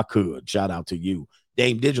back if I could. Shout out to you.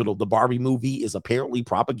 Dame Digital, the Barbie movie is apparently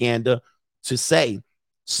propaganda to say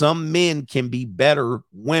some men can be better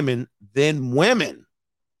women than women.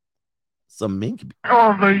 Some men can be.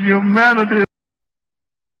 Oh, the humanity.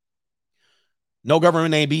 No Government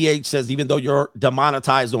Name BH says, even though you're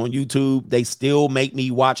demonetized on YouTube, they still make me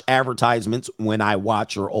watch advertisements when I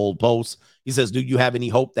watch your old posts. He says, do you have any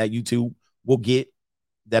hope that YouTube will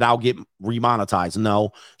I'll get remonetized?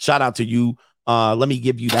 No. Shout out to you. Let me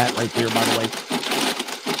give you that right there, by the way.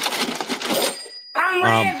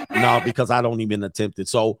 No, because I don't even attempt it.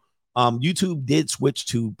 So YouTube did switch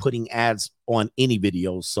to putting ads on any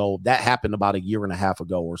videos. So that happened about 1.5 years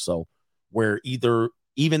ago or so, where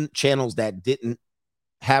even channels that didn't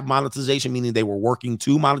have monetization, meaning they were working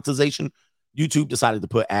to monetization, YouTube decided to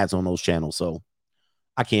put ads on those channels. So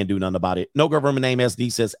I can't do nothing about it. No Government Name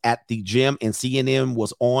SD says, at the gym and CNN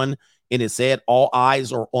was on and it said all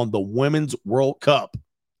eyes are on the Women's World Cup.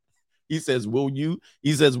 He says, will you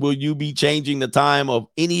be changing the time of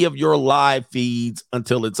any of your live feeds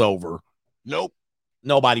until it's over? Nope.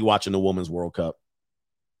 Nobody watching the Women's World Cup.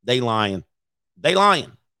 They lying. They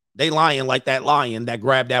lying like that lion that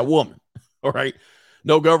grabbed that woman. All right.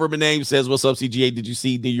 No Government Name says, what's up, CGA? Did you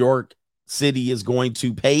see New York City is going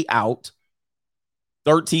to pay out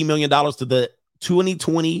 $13 million to the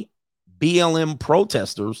 2020 BLM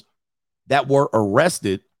protesters that were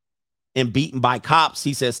arrested and beaten by cops?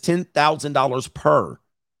 He says $10,000 per.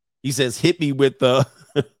 He says, hit me with the.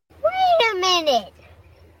 Wait a minute.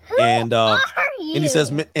 And he says,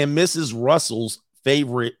 and Mrs. Russell's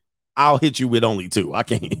favorite, I'll hit you with only 2. I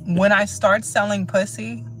can't. When I start selling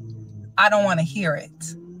pussy, I don't want to hear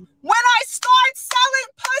it. When I start selling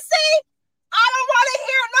pussy, I don't want to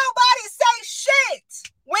hear nobody say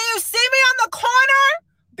shit. When you see me on the corner,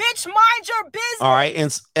 bitch, mind your business. All right. And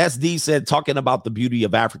SD said, talking about the beauty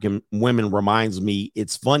of African women reminds me,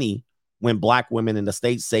 it's funny when black women in the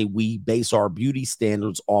States say we base our beauty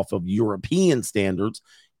standards off of European standards.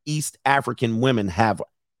 East African women have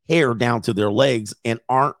hair down to their legs and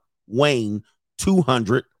aren't weighing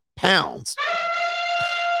 200 pounds.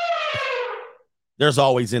 There's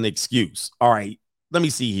always an excuse. All right, let me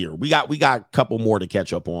see here. We got a couple more to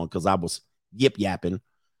catch up on because I was yip yapping.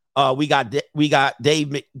 We got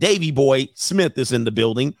Davy Boy Smith is in the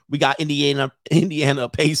building. We got Indiana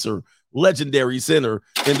Pacer, legendary center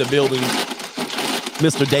in the building.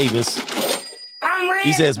 Mr. Davis.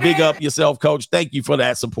 He says, big up yourself, coach. Thank you for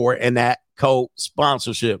that support and that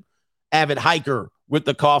co-sponsorship. Avid hiker with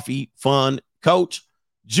the coffee fund. Coach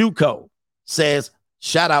Juco says,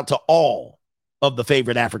 shout out to all of the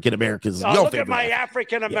favorite African Americans. Oh, look at my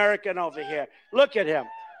African American over here. Look at him.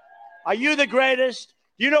 Are you the greatest?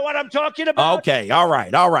 You know what I'm talking about? Okay. All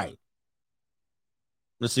right. All right.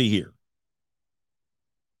 Let's see here.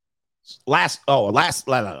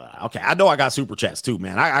 Okay. I know I got super chats too,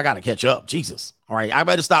 man. I got to catch up. Jesus. All right. I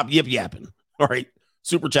better stop yip yapping. All right.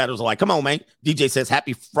 Super chatters are like, come on, man. DJ says,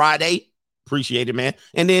 happy Friday. Appreciate it, man.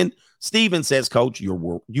 And then Steven says, Coach, you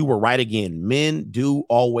were right again. Men do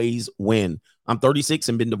always win. I'm 36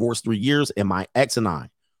 and been divorced 3 years, and my ex and I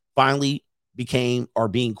finally are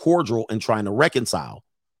being cordial and trying to reconcile.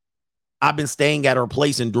 I've been staying at her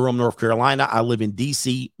place in Durham, North Carolina. I live in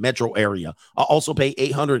DC metro area. I also pay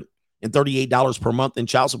 $838 per month in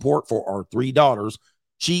child support for our 3 daughters.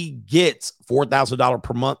 She gets $4,000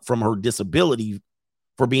 per month from her disability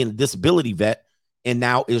for being a disability vet, and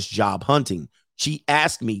now is job hunting. She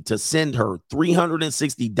asked me to send her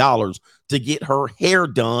 $360 to get her hair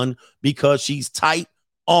done because she's tight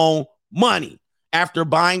on money. After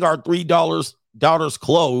buying our 3 daughters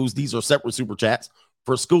clothes, these are separate super chats,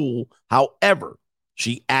 for school. However,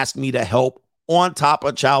 she asked me to help on top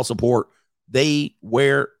of child support. They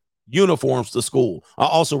wear uniforms to school. I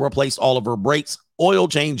also replaced all of her brakes, oil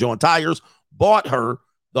change on tires, bought her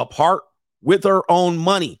the part with her own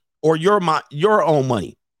money or your own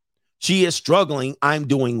money. She is struggling. I'm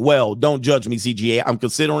doing well. Don't judge me, CGA. I'm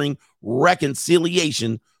considering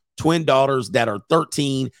reconciliation. Twin daughters that are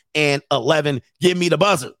 13 and 11. Give me the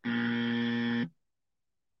buzzer.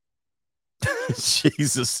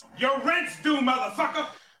 Jesus. Your rent's due, motherfucker.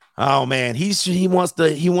 Oh man, he wants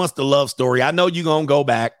the love story. I know you're gonna go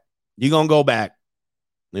back. You're gonna go back.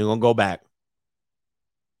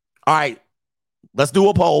 All right, let's do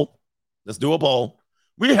a poll.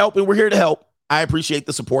 We're helping. We're here to help. I appreciate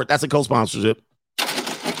the support. That's a co-sponsorship.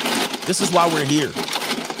 This is why we're here.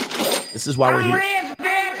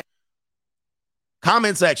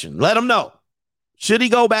 Comment section. Let them know. Should he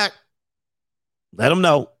go back? Let them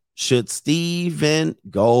know. Should Steven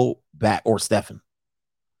go back, or Stefan?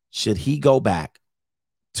 Should he go back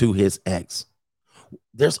to his ex?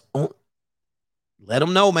 Let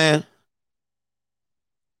him know, man.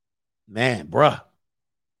 Man, bruh.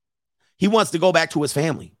 He wants to go back to his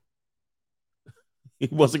family.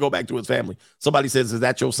 Somebody says, is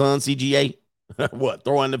that your son, CGA? What,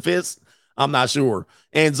 throwing the fist? I'm not sure.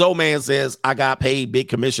 And Zoman says, I got paid big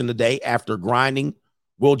commission today after grinding.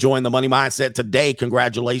 We'll join the money mindset today.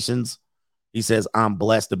 Congratulations. He says, I'm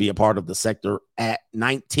blessed to be a part of the sector at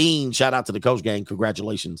 19. Shout out to the coach gang.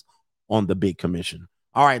 Congratulations on the big commission.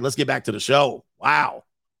 All right, let's get back to the show. Wow.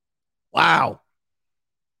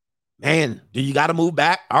 Man, do you got to move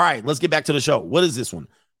back? All right, let's get back to the show. What is this one?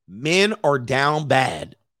 Men are down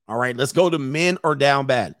bad. All right, let's go to men are down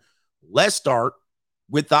bad. Let's start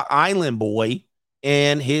with the island boy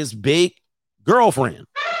and his big girlfriend.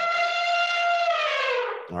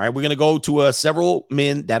 All right, we're going to go to several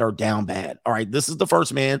men that are down bad. All right, this is the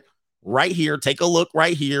first man right here. Take a look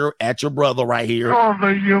right here at your brother right here. Oh,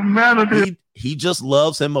 the humanity. He just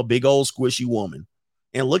loves him a big old squishy woman.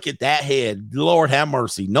 And look at that head. Lord have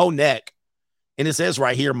mercy. No neck. And it says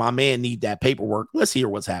right here, my man need that paperwork. Let's hear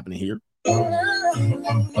what's happening here.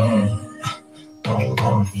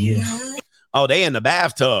 Oh, they in the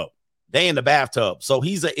bathtub. So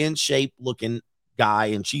he's an in shape looking guy,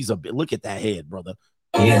 and she's a bit. Look at that head, brother.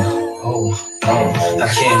 Yeah.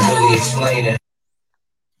 I can't really explain it.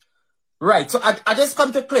 Right. So I just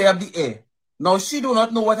come to clear up the air. Now, she do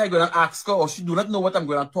not know what I'm going to ask her, or she do not know what I'm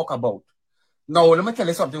going to talk about. Now, let me tell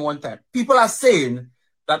you something one time. People are saying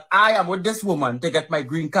that I am with this woman to get my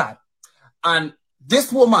green card. And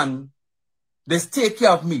this woman, just take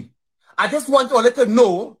care of me. I just want to let her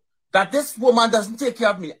know that this woman doesn't take care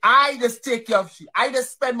of me. I just take care of she. I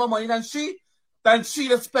just spend more money than she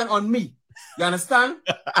just spend on me. You understand?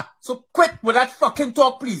 So quit with that fucking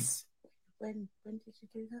talk, please. When did you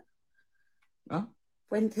do that? Huh?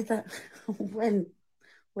 When did that?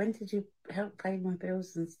 When did you help pay my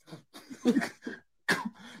bills and stuff?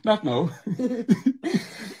 Not now.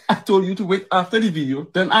 I told you to wait after the video,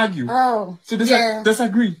 then argue. Oh, so yeah.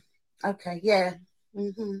 Disagree. Okay, yeah.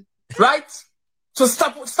 Mm-hmm. Right? So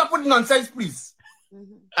stop with nonsense, please.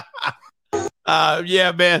 Mm-hmm.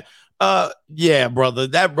 Yeah, man. Yeah, brother.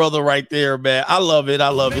 That brother right there, man. I love it.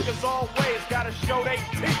 Niggas always gotta show they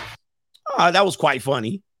teeth. That was quite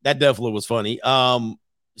funny. That definitely was funny.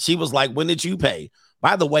 She was like, when did you pay?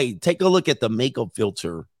 By the way, take a look at the makeup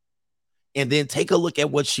filter and then take a look at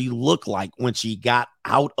what she looked like when she got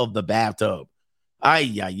out of the bathtub.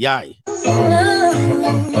 Ay.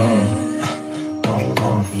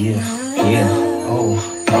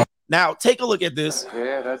 Now, take a look at this.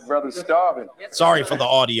 Yeah, that brother's starving. Sorry for the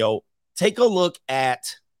audio. take a look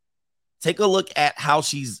at how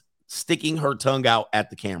she's sticking her tongue out at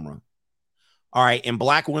the camera. All right. And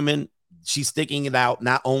black women, she's sticking it out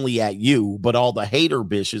not only at you, but all the hater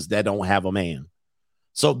bitches that don't have a man.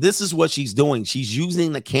 So this is what she's doing. She's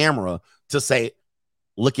using the camera to say,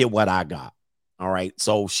 look at what I got. All right.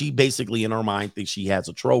 So she basically in her mind thinks she has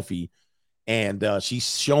a trophy, and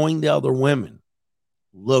she's showing the other women,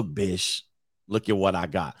 look, bitch, look at what I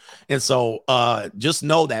got. And so just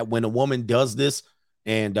know that when a woman does this,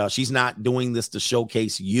 and she's not doing this to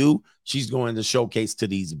showcase you, she's going to showcase to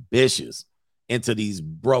these bitches and to these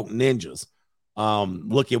broke ninjas.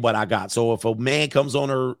 Look at what I got. So if a man comes on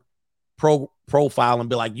her profile and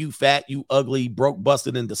be like, you fat, you ugly, broke,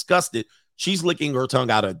 busted, and disgusted, she's licking her tongue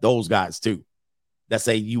out at those guys too that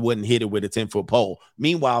say you wouldn't hit it with a 10-foot pole.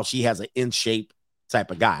 Meanwhile, she has an in-shape type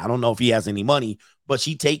of guy. I don't know if he has any money, but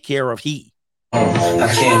she take care of he. I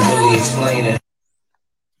can't really explain it.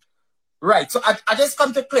 Right, so I just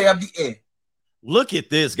come to clear up the air. Look at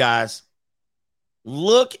this, guys.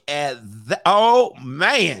 Look at that. Oh,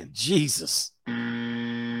 man, Jesus.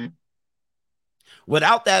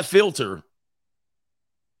 Without that filter,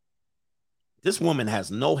 this woman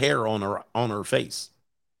has no hair on her face.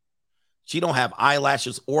 She don't have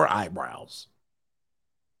eyelashes or eyebrows.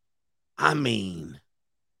 I mean,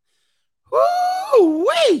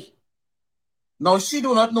 woo-wee. Now, she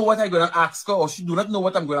do not know what I'm going to ask her, or she do not know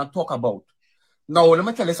what I'm going to talk about. Now, let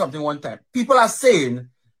me tell you something one time. People are saying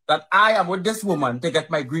that I am with this woman to get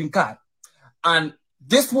my green card. And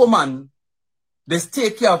this woman, just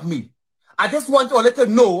take care of me. I just want to let her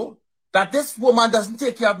know that this woman doesn't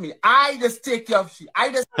take care of me. I just take care of she.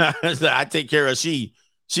 I take care of she.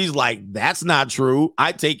 She's like, that's not true.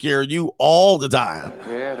 I take care of you all the time.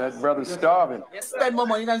 Yeah, that brother's starving. Spend more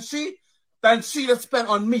money than she just spent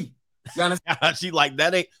on me. You understand? She like,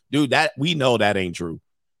 that ain't, dude, that we know that ain't true.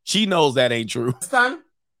 She knows that ain't true. Understand?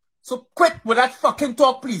 So quit with that fucking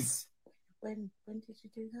talk, please. When did you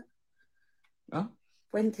do that? Huh?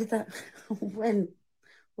 When did that?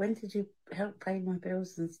 When did you help pay my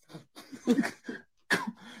bills and stuff?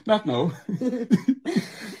 Not now.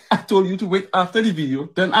 I told you to wait after the video,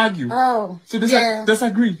 then argue. Oh, so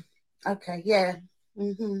disagree. Okay, yeah.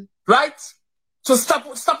 Mm-hmm. Right? So stop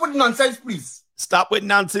with nonsense, please. Stop with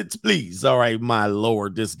nonsense, please. All right, my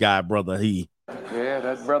lord, this guy, brother, yeah,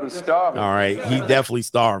 that brother's starving. All right, he definitely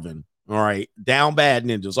starving. All right, down bad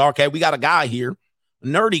ninjas. Okay, we got a guy here, a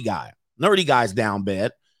nerdy guy. Nerdy guy's down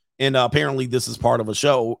bad. And apparently this is part of a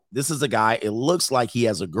show. This is a guy. It looks like he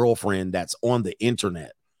has a girlfriend that's on the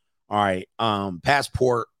internet. All right.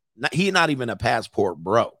 Passport. He's not even a passport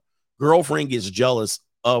bro. Girlfriend gets jealous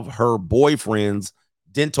of her boyfriend's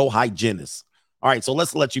dental hygienist. All right. So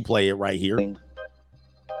let's let you play it right here.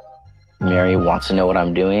 Mary wants to know what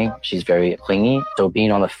I'm doing. She's very clingy. So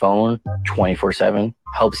being on the phone 24/7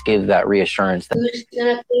 helps give that reassurance. Who's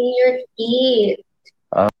gonna clean your teeth?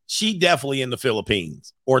 She definitely in the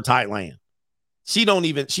Philippines or Thailand. She's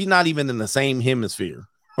not even in the same hemisphere.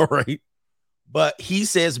 All right. But he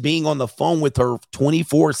says being on the phone with her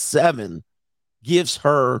 24/7 gives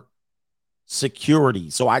her security.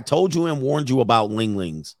 So I told you and warned you about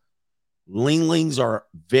linglings. Linglings are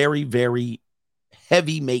very, very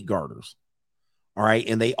heavy mate garters. All right.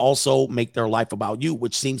 And they also make their life about you,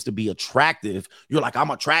 which seems to be attractive. You're like,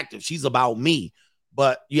 I'm attractive. She's about me.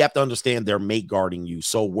 But you have to understand they're mate guarding you.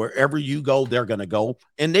 So wherever you go, they're going to go.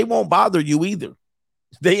 And they won't bother you either.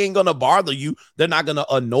 They ain't going to bother you. They're not going to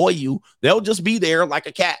annoy you. They'll just be there like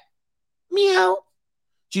a cat. Meow.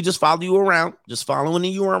 She just follow you around, just following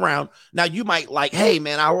you around. Now, you might like, hey,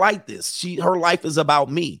 man, I like this. Her life is about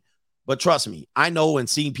me. But trust me, I know and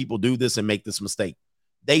seen people do this and make this mistake.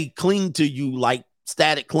 They cling to you like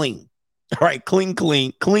static cling. All right,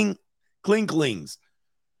 clings.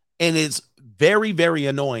 And it's very, very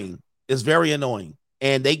annoying. It's very annoying.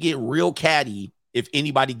 And they get real catty if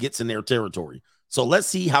anybody gets in their territory. So let's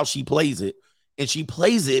see how she plays it. And she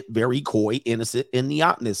plays it very coy, innocent, and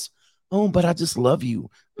neotness. Oh, but I just love you.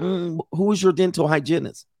 Who is your dental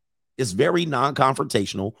hygienist? It's very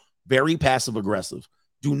non-confrontational, very passive-aggressive.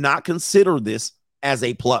 Do not consider this as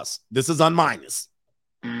a plus. This is unminus.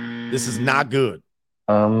 This is not good.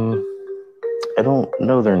 I don't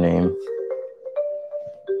know their name.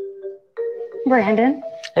 Brandon,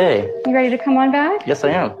 Hey, you ready to come on back? yes,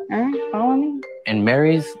 I am. All right, follow me. In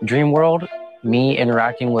Mary's dream world, me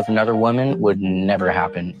interacting with another woman would never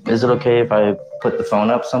happen. Is it okay if I put the phone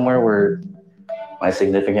up somewhere where my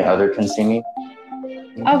significant other can see me?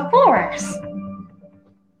 Of course.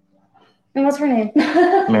 And what's her name?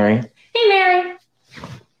 Mary. Hey, Mary.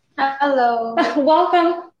 Hello.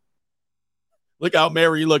 Welcome. Look how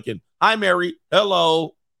Mary looking. Hi, Mary.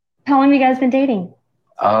 Hello. How long have you guys been dating?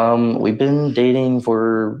 We've been dating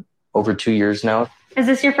for over 2 years now. Is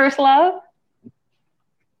this your first love?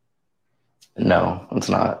 No, it's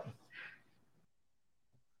not.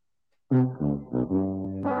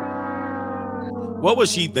 What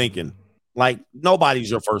was she thinking? Like,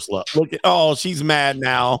 nobody's your first love. Look at, oh, she's mad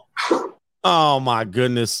now. Oh my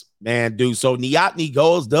goodness, man, dude. So Neoteny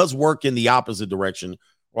does work in the opposite direction,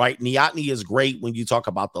 right? Neoteny is great when you talk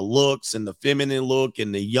about the looks and the feminine look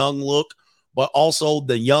and the young look, but also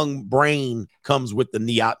the young brain comes with the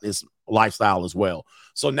Neoteny lifestyle as well.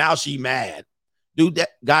 So now she mad. Dude, that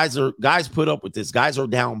guys put up with this. Guys are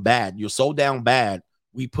down bad. You're so down bad.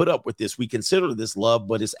 We put up with this. We consider this love,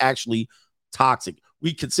 but it's actually toxic.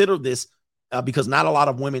 We consider this because not a lot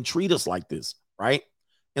of women treat us like this, right?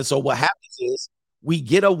 And so what happens is we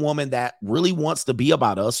get a woman that really wants to be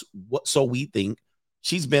about us. So we think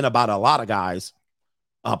she's been about a lot of guys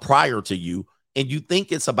prior to you, and you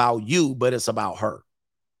think it's about you, but it's about her.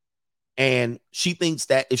 And she thinks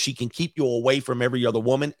that if she can keep you away from every other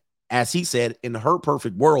woman, as he said, in her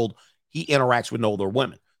perfect world, he interacts with no other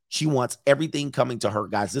women. She wants everything coming to her.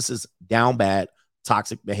 Guys, this is down bad,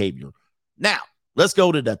 toxic behavior. Now, let's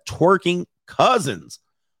go to the twerking cousins.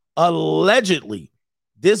 Allegedly,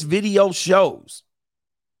 this video shows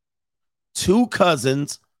two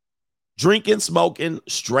cousins drinking, smoking,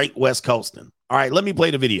 straight West Coasting. All right, let me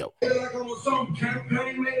play the video.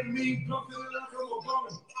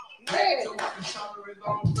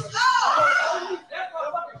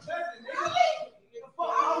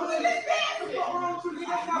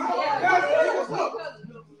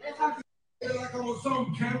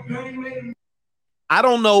 I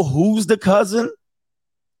don't know who's the cousin,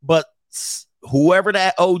 but whoever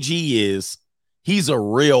that OG is, he's a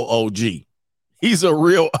real OG. He's a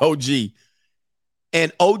real OG.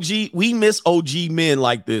 And OG, we miss OG men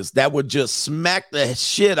like this that would just smack the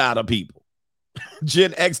shit out of people.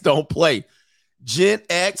 Gen X don't play. Gen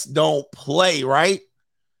X don't play, right?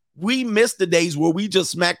 We miss the days where we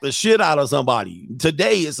just smack the shit out of somebody.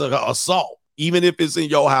 Today it's an assault, even if it's in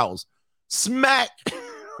your house. Smack,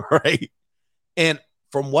 right? And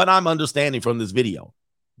from what I'm understanding from this video,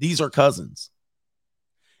 these are cousins.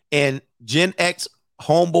 And Gen X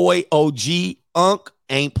homeboy OG Unk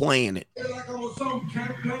ain't playing it.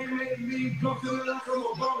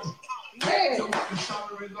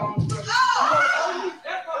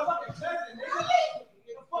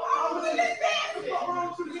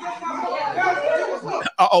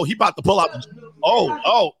 Oh, he about to pull out.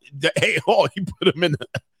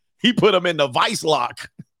 He put him in the vice lock.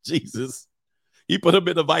 Jesus. He put him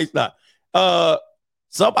in the vice lock.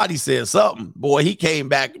 Somebody said something. Boy, he came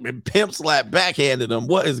back and pimp slap backhanded him.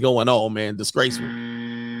 What is going on, man? Disgraceful.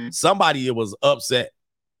 Somebody was upset.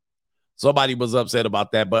 Somebody was upset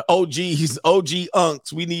about that. But OG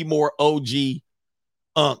Unks. We need more OG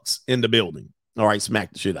Unks in the building. All right,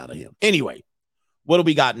 smack the shit out of him. Anyway, what do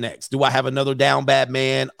we got next? Do I have another down bad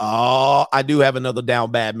man? Oh, I do have another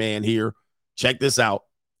down bad man here. Check this out.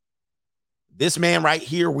 This man right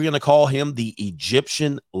here, we're going to call him the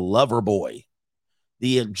Egyptian lover boy.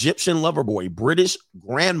 The Egyptian lover boy, British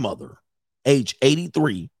grandmother, age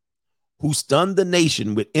 83, who stunned the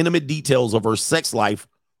nation with intimate details of her sex life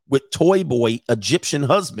with toy boy Egyptian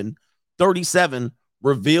husband, 37,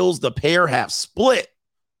 reveals the pair have split,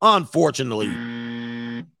 unfortunately.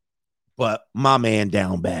 But my man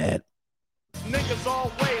down bad. Niggas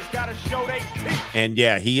always gotta show they teeth. And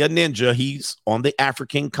yeah, he a ninja. He's on the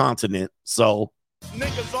African continent. So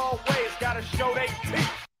Niggas always gotta show they teeth.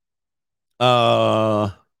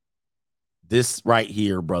 This right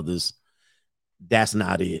here, brothers, that's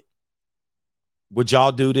not it. Would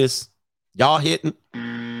y'all do this? Y'all hitting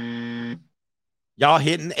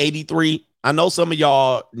 83? I know some of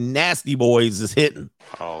y'all nasty boys is hitting.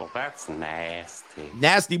 Oh, that's nasty.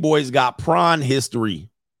 Nasty boys got prawn history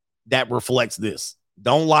that reflects this.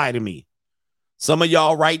 Don't lie to me. Some of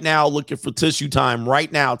y'all right now looking for tissue time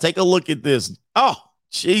right now. Take a look at this. Oh,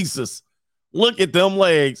 Jesus. Look at them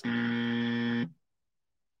legs.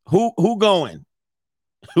 Who going?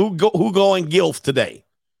 Who going gilf today?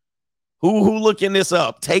 Who looking this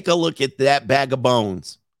up? Take a look at that bag of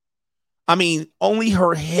bones. I mean, only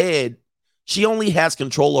her head. She only has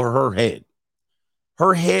control of her head.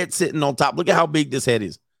 Her head sitting on top. Look at how big this head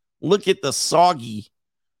is. Look at the soggy.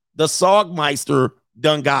 The Sogmeister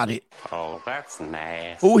done got it. Oh, that's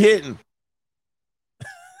nasty. Who hitting?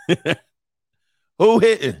 Who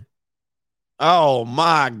hitting? Oh,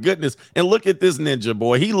 my goodness. And look at this ninja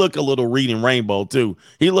boy. He look a little reading rainbow, too.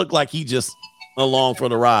 He looked like he just along for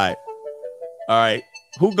the ride. All right.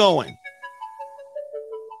 Who going?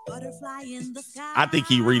 I think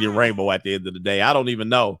he reading rainbow at the end of the day. I don't even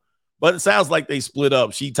know. But it sounds like they split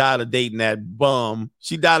up. She tired of dating that bum.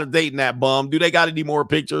 She tired of dating that bum. Do they got any more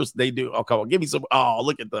pictures? They do. Oh, come on. Give me some. Oh,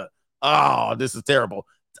 look at the. Oh, this is terrible.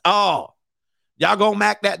 Oh, y'all gonna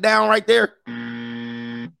mac that down right there?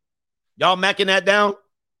 Y'all macking that down?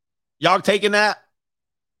 Y'all taking that?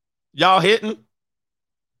 Y'all hitting?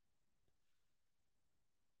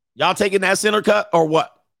 Y'all taking that center cut or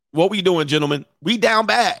what? What we doing, gentlemen? We down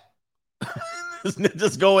bad.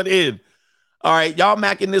 Just going in. All right, y'all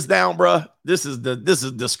macking this down, bro. This is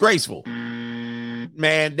disgraceful.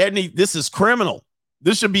 Man, this is criminal.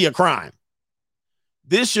 This should be a crime.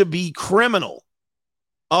 This should be criminal.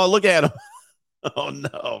 Oh, look at him. Oh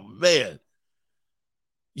no, man.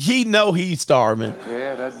 He know he's starving.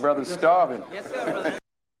 Yeah, that brother's starving. Yes, sir.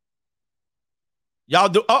 Y'all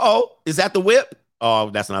do. Is that the whip?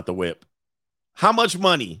 Oh, that's not the whip. How much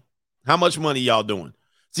money? How much money y'all doing?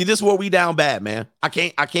 See, this is where we down bad, man. I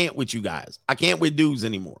can't with you guys. I can't with dudes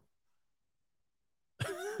anymore.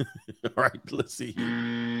 All right, let's see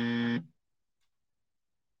here.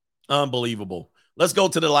 Unbelievable. Let's go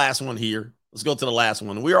to the last one here. Let's go to the last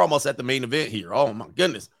one. We're almost at the main event here. Oh my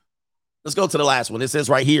goodness. Let's go to the last one. It says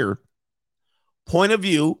right here, point of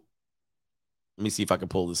view. Let me see if I can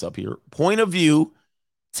pull this up here. Point of view,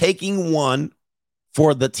 taking one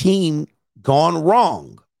for the team gone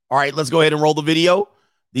wrong. All right, let's go ahead and roll the video.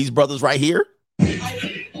 These brothers right here. I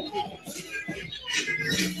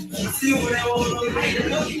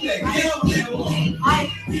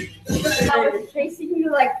was chasing you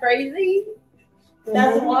like crazy.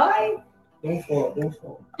 That's why. Don't fall.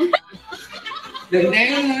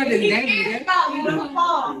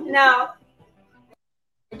 No.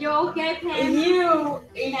 You okay, Pam?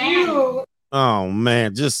 You. Oh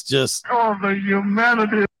man, just Oh, the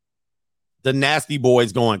humanity. the nasty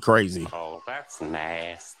boys going crazy. Oh, that's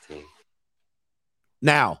nasty.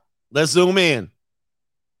 Now, let's zoom in.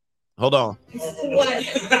 Hold on.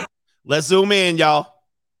 What? Let's zoom in, y'all.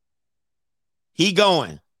 He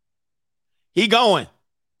going.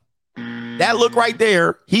 That look right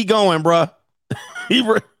there. He going, bruh.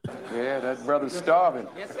 Yeah, that brother's starving.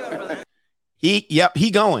 Yes, sir. He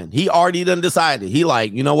going. He already done decided. He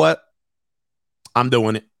like, you know what? I'm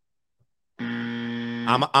doing it.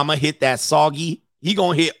 I'm gonna hit that soggy. He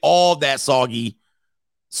gonna hit all that sogginess.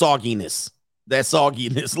 That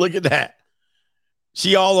sogginess. Look at that.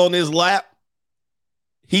 She all on his lap.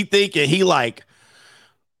 He thinking, he like,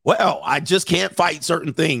 well, I just can't fight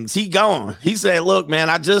certain things. He gone. He said, look, man,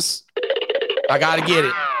 I gotta get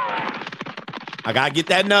it. I gotta get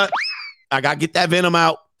that nut. I gotta get that venom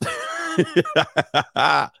out.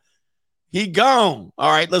 He gone. All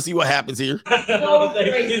right, let's see what happens here. I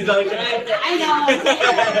know.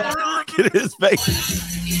 Look at his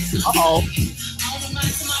face. Uh-oh.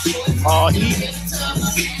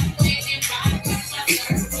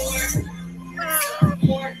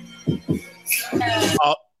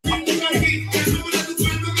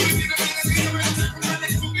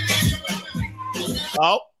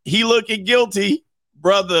 Oh, he looking guilty.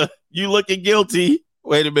 Brother, you looking guilty.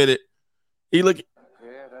 Wait a minute. He looking.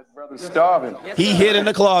 Yeah, that brother's starving. He hid in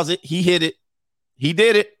the closet. He hid it. He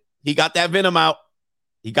did it. He got that venom out.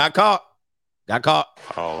 He got caught.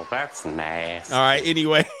 Oh, that's nasty. All right,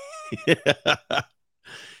 anyway. Yeah,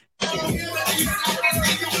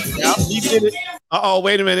 he did it.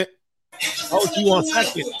 Wait a minute. Oh, she wants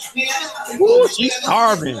second. Ooh, she's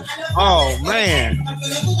starving. Oh, man.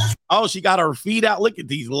 Oh, she got her feet out. Look at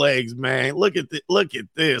these legs, man. Look at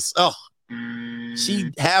this. Oh,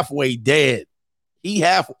 she halfway dead. She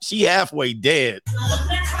halfway dead.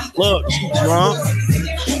 Look, she drunk.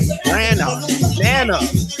 Stand up.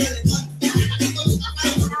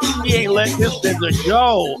 He ain't let this bitch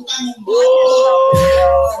go. Ooh.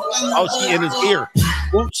 Oh, she in his ear.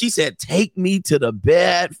 Ooh, she said, take me to the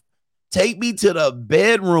bed. Take me to the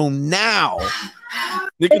bedroom now.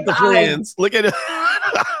 Look at the friends. Look at it.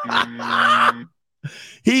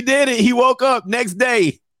 He did it. He woke up next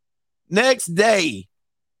day. He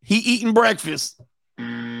eating breakfast.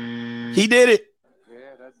 He did it. Yeah,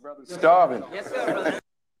 that brother's starving. Yes, sir.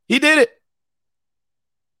 He did it.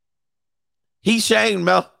 He's shamed,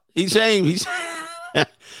 Mel. He's shamed.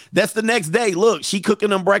 That's the next day. Look, she cooking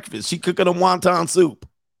them breakfast. She cooking them wonton soup.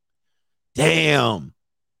 Damn.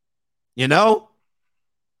 You know?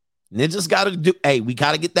 Ninjas gotta do. Hey, we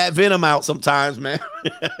gotta get that venom out sometimes, man.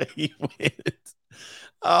 He went.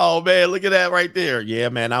 Oh man, look at that right there. Yeah,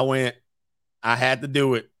 man. I had to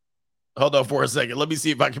do it. Hold on for a second. Let me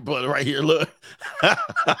see if I can put it right here. Look.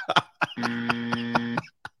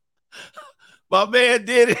 My man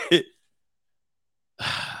did it.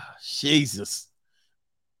 Jesus.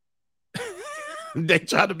 They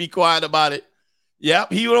try to be quiet about it.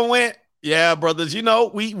 Yep, he would have went. Yeah, brothers, you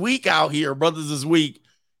know, we weak out here. Brothers is weak.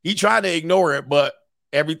 He tried to ignore it, but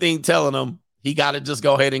everything telling him he got to just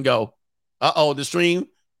go ahead and go. Uh-oh, the stream.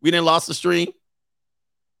 We didn't lost the stream.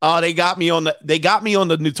 Oh, they got me on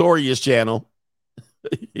the Notorious channel.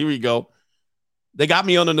 Here we go. They got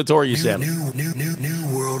me on the Notorious channel.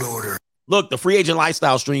 New world order. Look, the free agent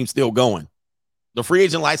lifestyle stream's still going. The free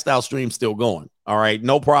agent lifestyle stream's still going. All right,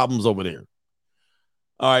 no problems over there.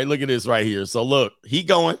 All right, look at this right here. So look, he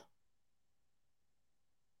going.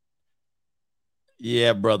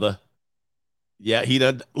 Yeah, brother. Yeah, he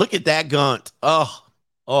done. Look at that gunt. Oh.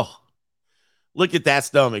 Look at that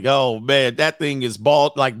stomach. Oh man, that thing is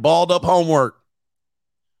balled up homework.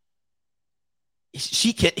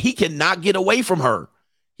 He cannot get away from her.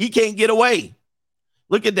 He can't get away.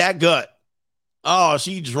 Look at that gut. Oh,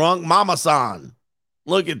 she drunk mama-san.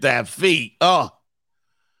 Look at that feet. Oh.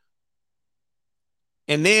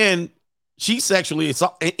 And then she sexually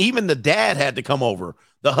assaulted. Even the dad had to come over.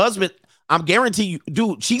 The husband, I'm guaranteeing you,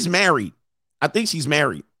 dude, she's married. I think she's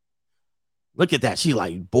married. Look at that. She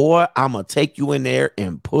like, boy, I'm going to take you in there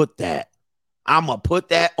and put that. I'm going to put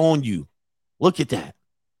that on you. Look at that.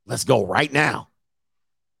 Let's go right now.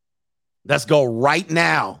 Let's go right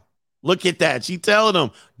now. Look at that. She telling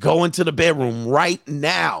him, go into the bedroom right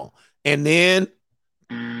now. And then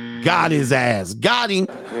got his ass. Got him.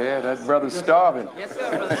 Yeah, that brother's starving. Yes,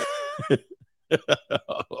 sir.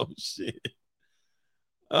 Oh, shit.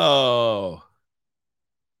 Oh.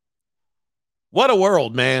 What a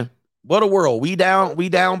world, man. What a world. We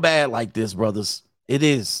down bad like this, brothers. It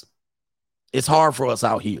is. It's hard for us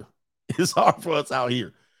out here. It's hard for us out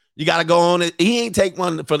here. You got to go on it. He ain't take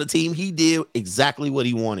one for the team. He did exactly what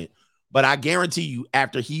he wanted. But I guarantee you,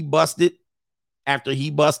 after he busted,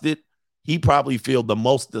 he probably feel the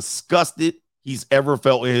most disgusted he's ever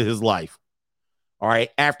felt in his life. All right.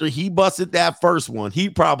 After he busted that first one, he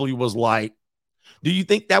probably was like, do you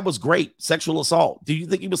think that was great? Sexual assault. Do you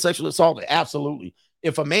think he was sexually assaulted? Absolutely.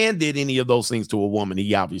 If a man did any of those things to a woman,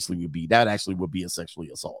 he obviously would be. That actually would be a sexual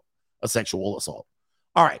assault.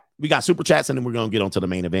 All right. We got super chats, and then we're going to get on to the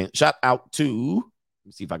main event. Shout out to, let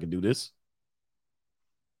me see if I can do this.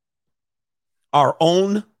 Our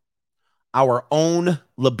own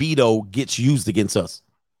libido gets used against us.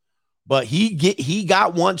 But he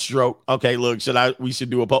got one stroke. Okay, look, we should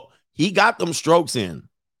do a poll. He got them strokes in.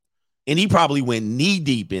 And he probably went knee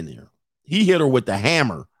deep in there. He hit her with the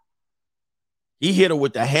hammer. He hit her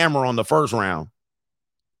with the hammer on the first round.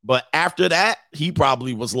 But after that, he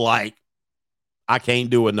probably was like, I can't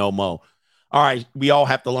do it no more. All right, we all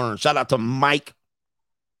have to learn. Shout out to Mike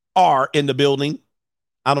R in the building.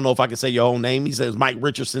 I don't know if I can say your own name. He says Mike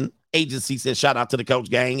Richardson. Agency says shout out to the coach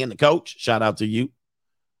gang and the coach. Shout out to you.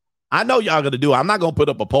 I know y'all going to do it. I'm not going to put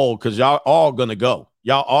up a poll because y'all all going to go.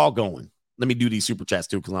 Y'all all going. Let me do these super chats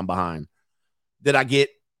too because I'm behind. Did I get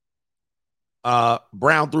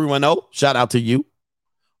Brown 310? Shout out to you.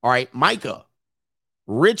 All right, Micah.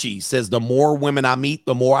 Richie says the more women I meet,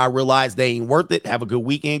 the more I realize they ain't worth it. Have a good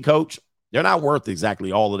weekend, coach. They're not worth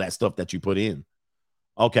exactly all of that stuff that you put in.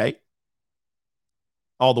 Okay.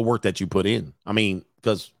 All the work that you put in.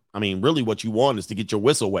 Really what you want is to get your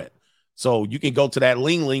whistle wet. So you can go to that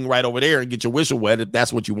ling right over there and get your whistle wet if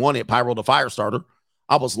that's what you wanted. Pyro the fire starter.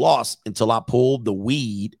 I was lost until I pulled the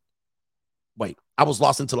weed. I was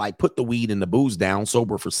lost until I put the weed and the booze down,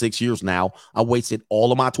 sober for 6 years now. I wasted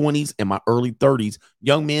all of my 20s and my early 30s.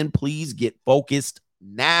 Young men, please get focused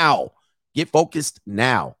now. Get focused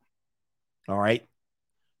now. All right.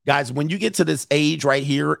 Guys, when you get to this age right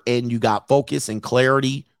here and you got focus and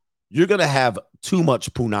clarity, you're going to have too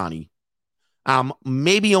much punani. I'm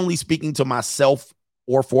maybe only speaking to myself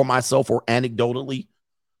or for myself or anecdotally,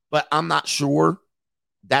 but I'm not sure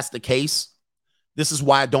that's the case. This is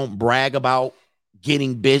why I don't brag about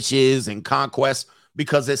getting bitches and conquests,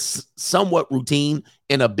 because it's somewhat routine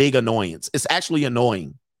and a big annoyance. It's actually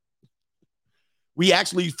annoying. We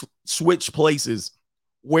actually switch places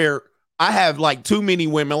where I have like too many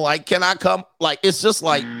women. Like, can I come? Like, it's just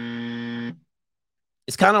like,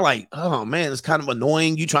 it's kind of like, oh man, it's kind of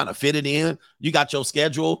annoying. You trying to fit it in. You got your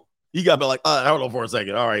schedule. You got to be like, hold on for a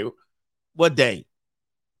second. All right. What day?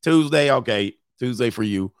 Tuesday. Okay. Tuesday for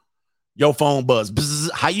you. Your phone buzz.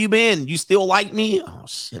 Bzz, how you been? You still like me? Oh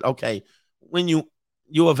shit. Okay. When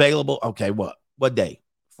you available? Okay. What day?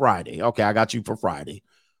 Friday. Okay. I got you for Friday.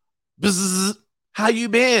 Bzz, how you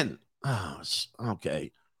been? Oh,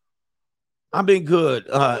 okay. I've been good.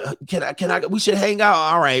 Can I, we should hang out.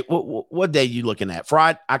 All right. What day you looking at?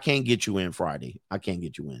 Friday? I can't get you in Friday. I can't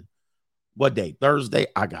get you in. What day? Thursday?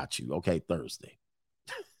 I got you. Okay. Thursday.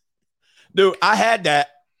 Dude, I had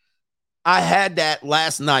that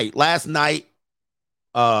last night. Last night,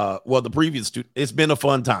 Well, the previous two, it's been a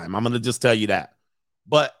fun time. I'm gonna just tell you that.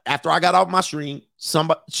 But after I got off my stream,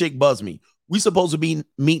 some chick buzzed me. We supposed to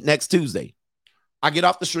meet next Tuesday. I get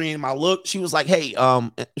off the stream. I look. She was like, "Hey,"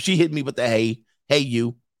 she hit me with the hey,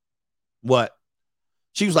 you, what?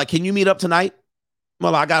 She was like, "Can you meet up tonight?"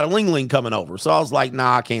 Well, I got a ling coming over, so I was like,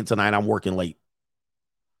 "Nah, I can't tonight. I'm working late."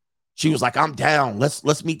 She was like, "I'm down.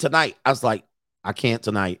 Let's meet tonight." I was like, "I can't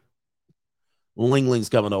tonight. Ling's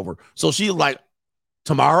coming over." So she was like,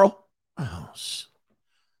 "Tomorrow?" Oh,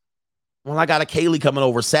 well, I got a Kaylee coming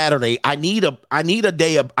over Saturday. I really need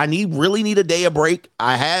a day of break.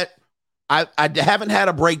 I haven't had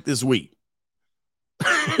a break this week.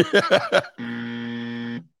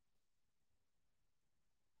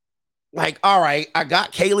 Like, all right, I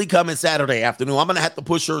got Kaylee coming Saturday afternoon. I'm gonna have to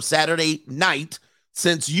push her Saturday night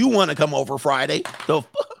since you want to come over Friday. So,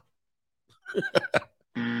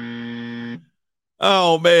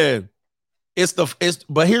 oh man,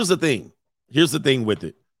 but here's the thing. Here's the thing with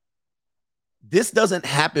it. This doesn't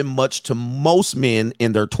happen much to most men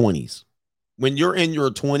in their 20s. When you're in your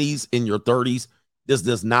 20s, in your 30s, this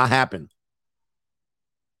does not happen.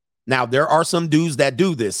 Now, there are some dudes that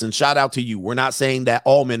do this, and shout out to you. We're not saying that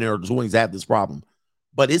all men in their 20s have this problem,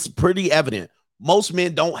 but it's pretty evident. Most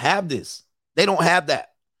men don't have this. They don't have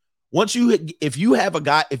that. If you have a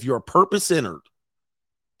guy, if you're purpose-centered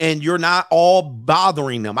and you're not all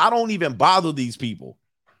bothering them, I don't even bother these people.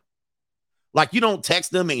 Like, you don't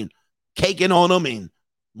text them and caking on them and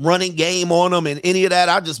running game on them and any of that.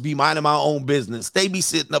 I just be minding my own business. They be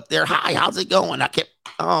sitting up there. "Hi, how's it going?"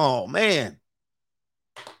 Oh man.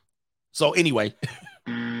 So anyway,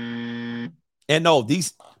 and no,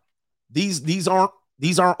 these aren't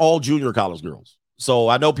all junior college girls. So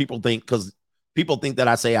I know people think that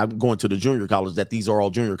I say I'm going to the junior college, that these are all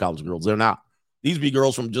junior college girls. They're not. These be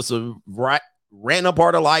girls from just a random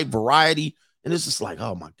part of life, variety. And it's just like,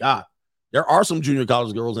 oh my God, there are some junior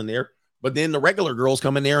college girls in there, but then the regular girls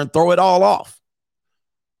come in there and throw it all off.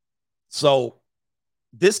 So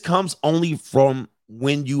this comes only from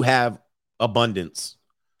when you have abundance.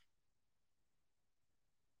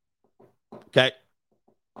 Okay.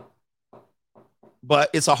 But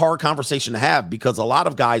it's a hard conversation to have because a lot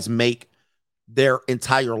of guys make their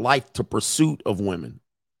entire life to pursuit of women.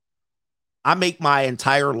 I make my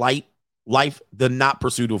entire life the not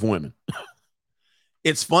pursuit of women.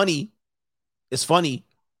 It's funny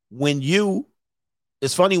when you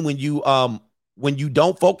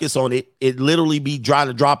don't focus on it, it literally be trying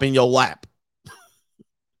to drop in your lap.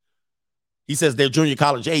 He says they're junior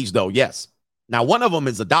college age though. Yes. Now one of them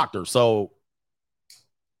is a doctor, so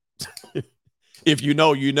if you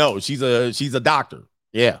know, you know. She's a doctor.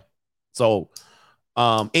 Yeah. So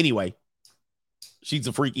anyway, she's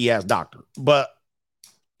a freaky ass doctor, but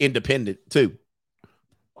independent too.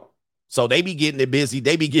 So they be getting it busy.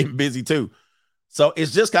 They be getting busy too. So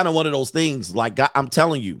it's just kind of one of those things. Like I'm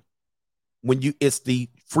telling you, it's the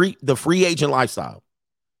free agent lifestyle.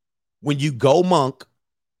 When you go monk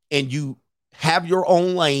and you have your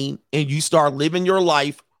own lane and you start living your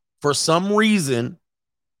life, for some reason,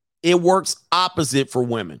 it works opposite for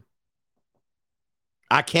women.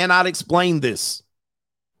 I cannot explain this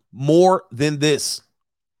more than this.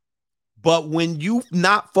 But when you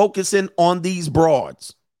not focusing on these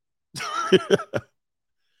broads,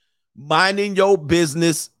 minding your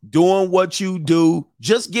business, doing what you do,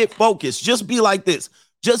 just get focused. Just be like this.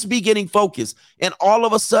 Just be getting focused. And all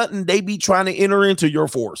of a sudden, they be trying to enter into your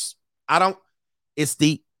force.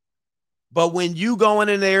 But when you going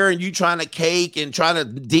in there and you trying to cake and trying to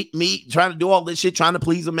do all this shit, trying to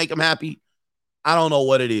please them, make them happy, I don't know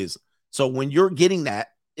what it is. So when you're getting that,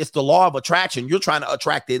 it's the law of attraction. You're trying to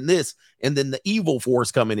attract in this, and then the evil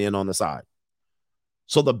force coming in on the side.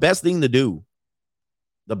 So the best thing to do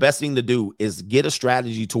is get a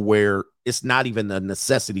strategy to where it's not even a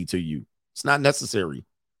necessity to you. It's not necessary.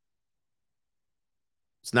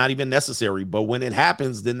 It's not even necessary. But when it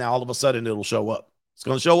happens, then all of a sudden it'll show up. It's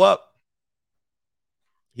going to show up.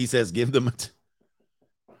 He says, give them it's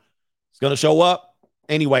going to show up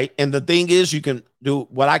anyway. And the thing is, you can do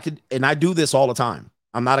what I could. And I do this all the time.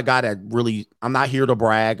 I'm not a guy I'm not here to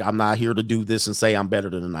brag. I'm not here to do this and say I'm better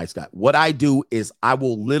than a nice guy. What I do is I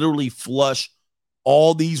will literally flush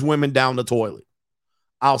all these women down the toilet.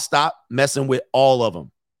 I'll stop messing with all of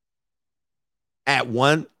them at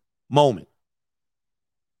one moment.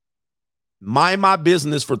 Mind my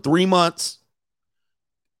business for 3 months.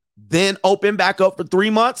 Then open back up for 3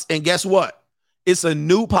 months. And guess what? It's a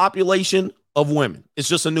new population of women. It's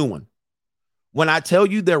just a new one. When I tell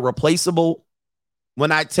you they're replaceable,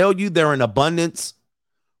 when I tell you they're in abundance,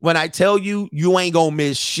 when I tell you you ain't going to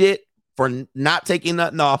miss shit for not taking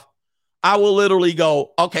nothing off, I will literally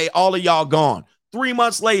go, okay, all of y'all gone. 3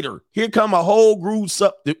 months later, here come a whole group.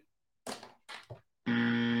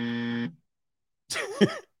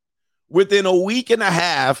 Within a week and a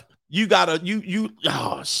half, you gotta,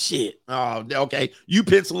 oh shit. Oh, okay. You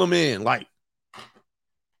pencil them in. Like,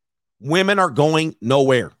 women are going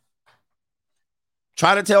nowhere.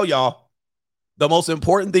 Try to tell y'all, the most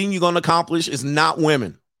important thing you're going to accomplish is not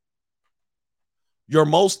women. Your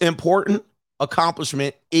most important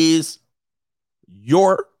accomplishment is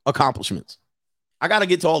your accomplishments. I got to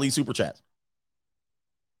get to all these super chats.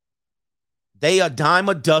 They a dime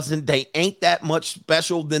a dozen. They ain't that much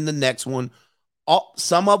special than the next one.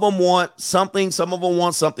 Some of them want something. Some of them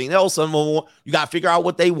want something else. Some of them want, you got to figure out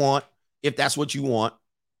what they want if that's what you want.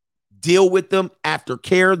 Deal with them,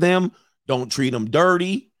 aftercare them. Don't treat them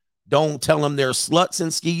dirty. Don't tell them they're sluts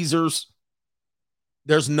and skeezers.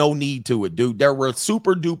 There's no need to it, dude. They're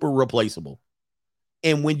super duper replaceable.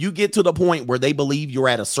 And when you get to the point where they believe you're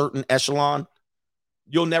at a certain echelon,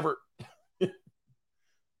 you'll never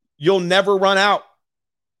run out.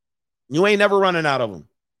 You ain't never running out of them.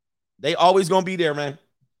 They always gonna be there, man.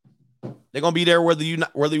 They're gonna be there whether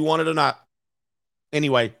you want it or not.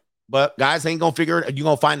 Anyway, but guys ain't gonna figure it. You're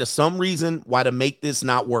gonna find some reason why to make this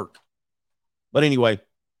not work. But anyway,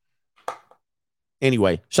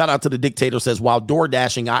 shout out to the dictator says, while door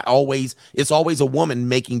dashing, it's always a woman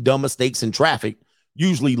making dumb mistakes in traffic,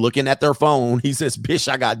 usually looking at their phone. He says, bitch,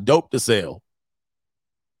 I got dope to sell.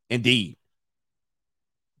 Indeed.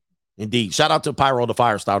 Shout out to Pyro the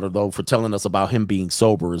Firestarter, though, for telling us about him being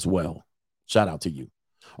sober as well. Shout out to you.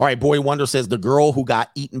 All right, Boy Wonder says the girl who got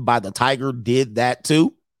eaten by the tiger did that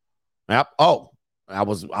too. Yep. Oh, I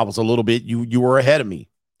was a little bit, you were ahead of me.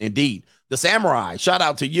 Indeed. The Samurai, shout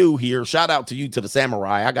out to you here. Shout out to you to the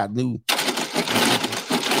Samurai. I got new.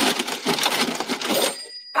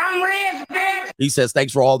 I'm rich, bitch. He says,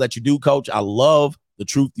 thanks for all that you do, coach. I love the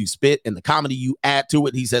truth you spit and the comedy you add to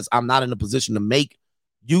it. He says, I'm not in a position to make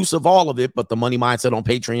use of all of it, but the money mindset on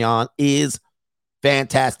Patreon is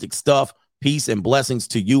fantastic stuff. Peace and blessings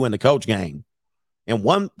to you and the coach gang. And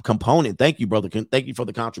one component, thank you, brother. Thank you for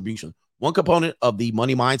the contribution. One component of the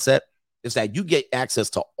money mindset is that you get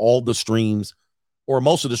access to all the streams or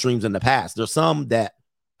most of the streams in the past. There's some that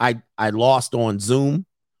I lost on Zoom,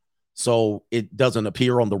 so it doesn't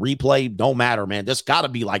appear on the replay. Don't matter, man. There's got to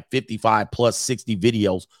be like 55 plus 60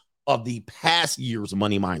 videos of the past year's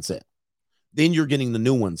money mindset. Then you're getting the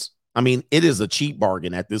new ones. I mean, it is a cheap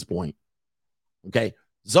bargain at this point. Okay.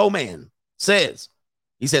 Zoman says,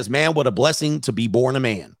 he says, man, what a blessing to be born a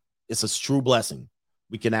man. It's a true blessing.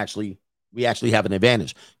 We actually have an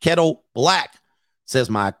advantage. Kettle Black says,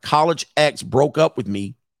 my college ex broke up with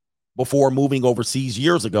me before moving overseas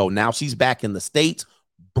years ago. Now she's back in the States,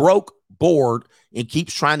 broke, bored, and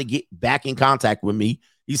keeps trying to get back in contact with me.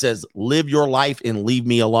 He says, live your life and leave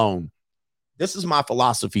me alone. This is my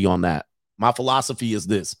philosophy on that. My philosophy is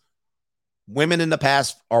this. Women in the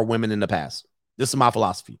past are women in the past. This is my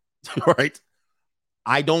philosophy, right?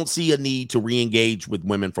 I don't see a need to re-engage with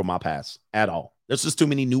women from my past at all. There's just too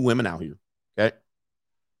many new women out here, okay?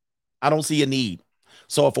 I don't see a need.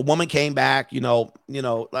 So if a woman came back, and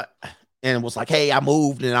was like, hey, I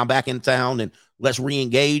moved and I'm back in town and let's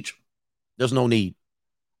re-engage, there's no need.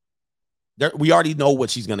 We already know what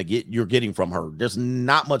she's going to get. You're getting from her. There's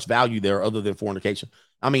not much value there other than fornication.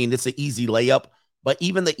 I mean, it's an easy layup, but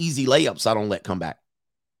even the easy layups, I don't let come back.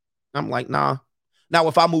 I'm like, nah. Now,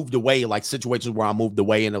 if I moved away, like situations where I moved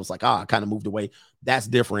away and it was like, I kind of moved away, that's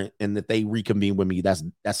different. And that they reconvene with me, that's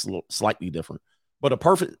a little slightly different. But a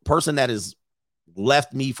perfect person that has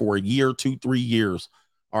left me for a year, 2-3 years,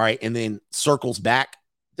 all right, and then circles back,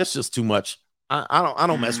 that's just too much. I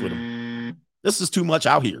don't mess with them. This is too much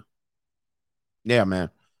out here. Yeah, man.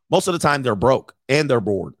 Most of the time they're broke and they're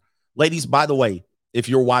bored. Ladies, by the way, if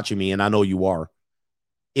you're watching me, and I know you are,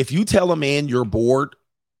 if you tell a man you're bored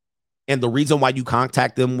and the reason why you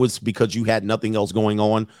contact them was because you had nothing else going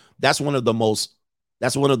on, that's one of the most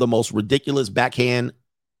ridiculous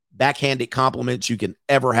backhanded compliments you can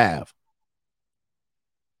ever have.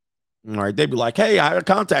 All right, they'd be like, hey, I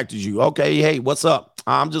contacted you. Okay, hey, what's up?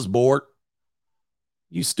 I'm just bored.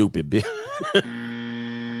 You stupid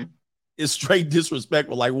bitch. It's straight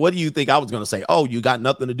disrespectful. Like, what do you think I was going to say? Oh, you got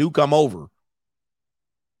nothing to do? Come over.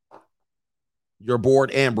 You're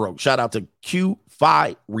bored and broke. Shout out to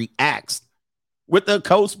Q5 Reacts with the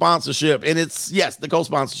co-sponsorship. And it's, yes, the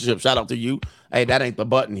co-sponsorship. Shout out to you. Hey, that ain't the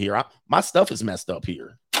button here. My stuff is messed up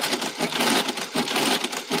here.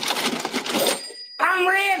 I'm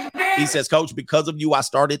rich, bitch. He says, Coach, because of you, I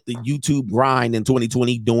started the YouTube grind in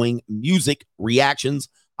 2020 doing music reactions.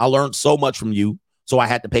 I learned so much from you. So I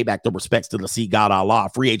had to pay back the respects to the See God Allah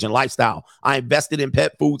free agent lifestyle. I invested in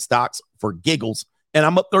pet food stocks for giggles, and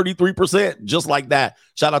I'm up 33% just like that.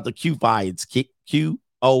 Shout out to Q5. It's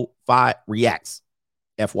Q05 Reacts.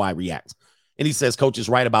 FY Reacts. And he says, Coach is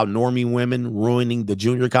right about normie women ruining the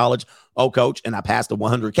junior college. Oh, Coach, and I passed the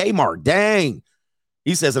 100K mark. Dang.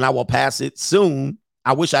 He says, and I will pass it soon.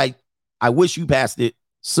 I wish you passed it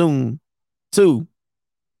soon too.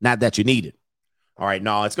 Not that you need it. All right,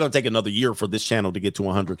 no, it's going to take another year for this channel to get to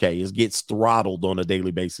 100K. It gets throttled on a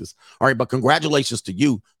daily basis. All right, but congratulations to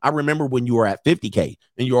you. I remember when you were at 50K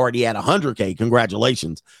and you already at 100K.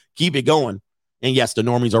 Congratulations. Keep it going. And yes, the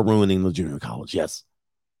normies are ruining the junior college. Yes.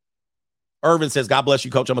 Irvin says, God bless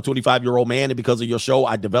you, Coach. I'm a 25-year-old man, and because of your show,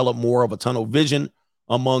 I developed more of a tunnel vision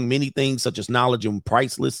among many things, such as knowledge and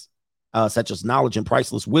priceless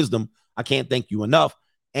wisdom. I can't thank you enough.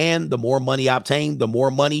 And the more money I obtain, the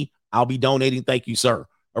more money I'll be donating. Thank you, sir.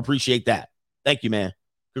 Appreciate that. Thank you, man.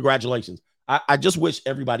 Congratulations. I just wish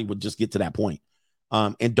everybody would just get to that point.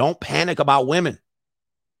 And don't panic about women.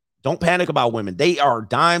 Don't panic about women. They are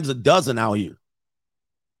dimes a dozen out here.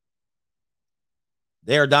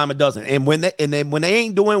 They're a dime a dozen. And when they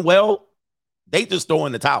ain't doing well, they just throw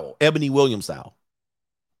in the towel. Ebony Williams style.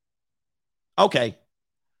 Okay.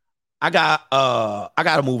 I got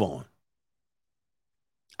to move on.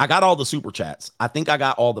 I got all the super chats. I think I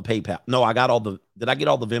got all the PayPal. No, did I get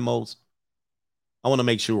all the Venmos? I want to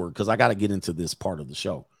make sure because I got to get into this part of the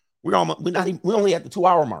show. We're only at the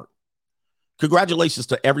 2-hour mark. Congratulations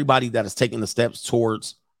to everybody that has taken the steps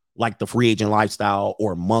towards like the free agent lifestyle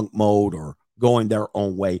or monk mode or going their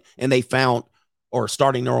own way, and they found or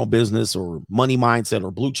starting their own business or money mindset or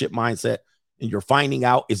blue chip mindset, and you're finding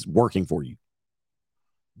out it's working for you.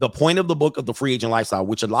 The point of the book of the free agent lifestyle,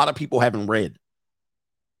 which a lot of people haven't read,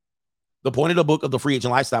 the point of the book of the free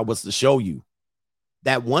agent lifestyle was to show you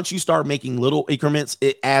that once you start making little increments,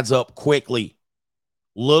 it adds up quickly,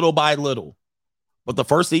 little by little. But the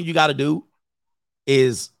first thing you got to do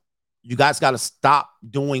is you guys got to stop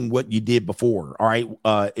doing what you did before. All right.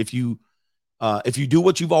 If you do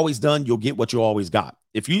what you've always done, you'll get what you always got.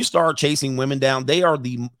 If you start chasing women down, they are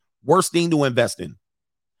the worst thing to invest in.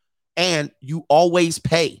 And you always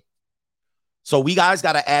pay. So we guys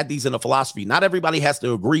got to add these in a philosophy. Not everybody has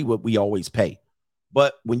to agree with we always pay.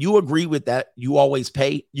 But when you agree with that, you always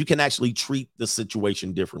pay, you can actually treat the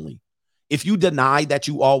situation differently. If you deny that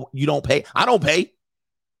you don't pay, I don't pay.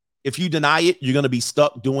 If you deny it, you're going to be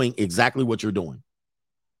stuck doing exactly what you're doing.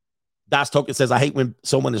 Das Token says, I hate when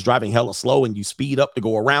someone is driving hella slow and you speed up to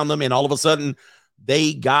go around them, and all of a sudden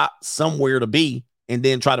they got somewhere to be and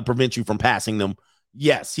then try to prevent you from passing them.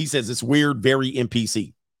 Yes, he says it's weird, very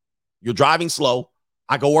NPC. You're driving slow.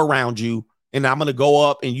 I go around you, and I'm going to go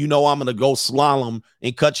up, and I'm going to go slalom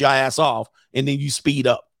and cut your ass off, and then you speed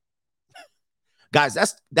up. Guys,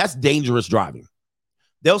 that's dangerous driving.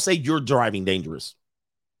 They'll say you're driving dangerous,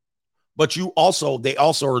 but they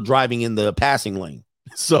also are driving in the passing lane.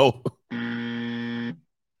 So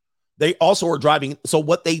they also are driving. So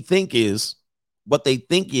what they think is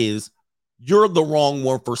you're the wrong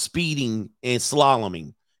one for speeding and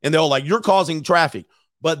slaloming. And they're like, you're causing traffic,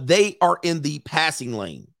 but they are in the passing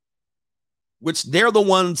lane, which they're the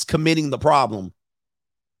ones committing the problem.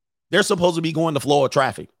 They're supposed to be going the flow of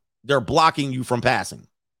traffic. They're blocking you from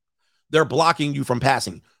passing.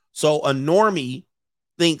 So a normie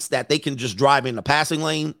thinks that they can just drive in the passing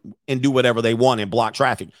lane and do whatever they want and block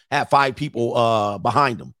traffic, have 5 people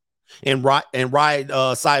behind them and ride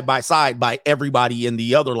side by side by everybody in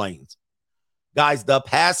the other lanes. Guys, the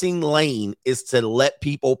passing lane is to let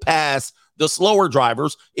people pass the slower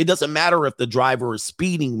drivers. It doesn't matter if the driver is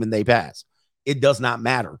speeding when they pass. It does not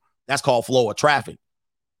matter. That's called flow of traffic.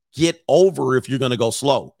 Get over if you're going to go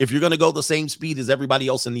slow. If you're going to go the same speed as everybody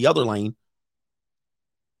else in the other lane,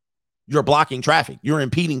 you're blocking traffic. You're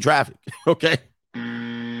impeding traffic. Okay.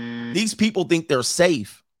 These people think they're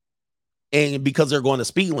safe and because they're going to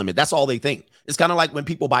speed limit. That's all they think. It's kind of like when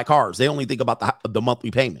people buy cars. They only think about the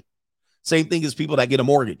monthly payment. Same thing as people that get a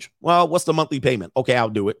mortgage. Well, what's the monthly payment? Okay, I'll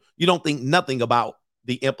do it. You don't think nothing about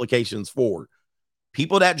the implications forward.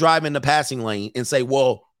 People that drive in the passing lane and say,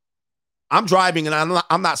 well, I'm driving and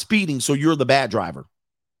I'm not speeding, so you're the bad driver.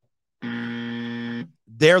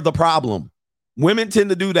 They're the problem. Women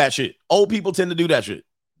tend to do that shit. Old people tend to do that shit.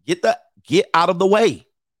 Get out of the way.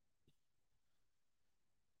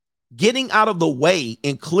 Getting out of the way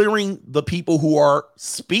and clearing the people who are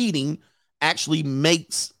speeding actually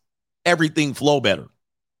makes everything flow better.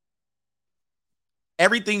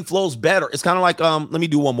 Everything flows better. It's kind of like, let me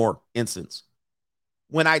do one more instance.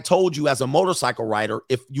 When I told you as a motorcycle rider,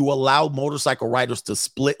 if you allow motorcycle riders to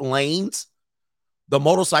split lanes, the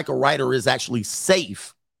motorcycle rider is actually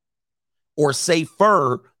safe or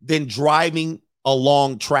safer than driving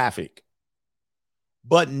along traffic.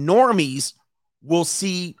 But normies will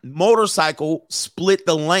see motorcycle split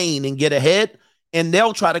the lane and get ahead, and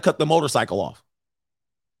they'll try to cut the motorcycle off.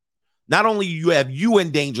 Not only have you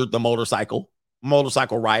endangered the motorcycle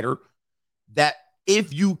rider, that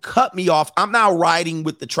if you cut me off, I'm now riding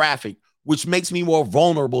with the traffic, which makes me more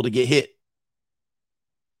vulnerable to get hit.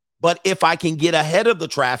 But if I can get ahead of the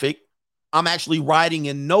traffic, I'm actually riding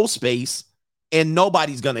in no space and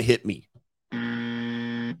nobody's going to hit me.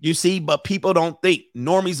 You see, but people don't think.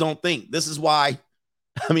 Normies don't think. This is why,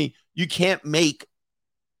 I mean, you can't make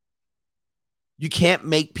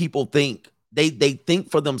people think. They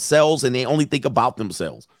think for themselves and they only think about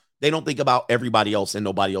themselves. They don't think about everybody else and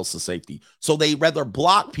nobody else's safety. So they rather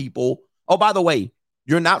block people. Oh, by the way,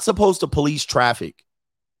 you're not supposed to police traffic.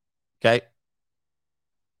 Okay?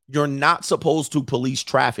 You're not supposed to police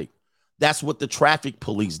traffic. That's what the traffic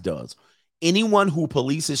police does. Anyone who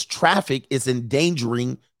polices traffic is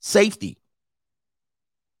endangering safety.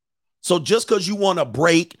 So just because you want to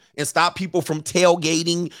break and stop people from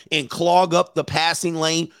tailgating and clog up the passing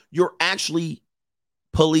lane, you're actually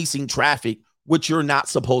policing traffic, which you're not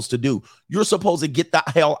supposed to do. You're supposed to get the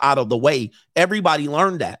hell out of the way. Everybody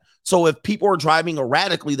learned that. So if people are driving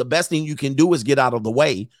erratically, the best thing you can do is get out of the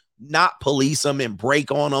way, not police them and break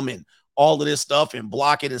on them and all of this stuff and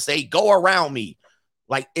block it and say, go around me.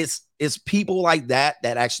 Like it's people like that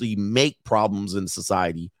actually make problems in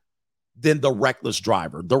society than the reckless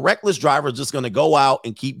driver. The reckless driver is just going to go out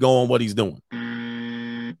and keep going what he's doing.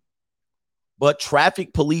 But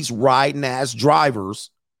traffic police riding as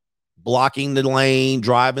drivers, blocking the lane,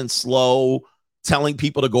 driving slow, telling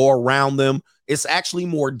people to go around them. It's actually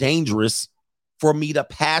more dangerous for me to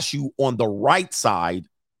pass you on the right side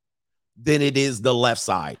than it is the left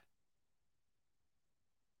side.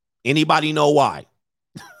 Anybody know why?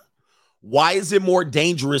 Why is it more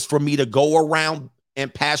dangerous for me to go around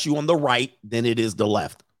and pass you on the right than it is the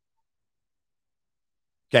left?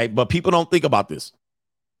 Okay, but people don't think about this.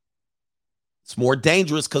 It's more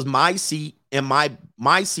dangerous because my seat and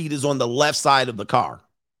my seat is on the left side of the car.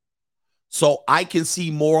 So I can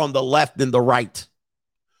see more on the left than the right.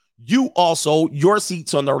 You also, your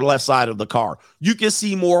seat's on the left side of the car. You can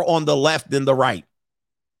see more on the left than the right.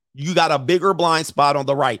 You got a bigger blind spot on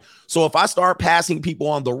the right. So if I start passing people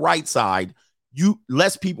on the right side,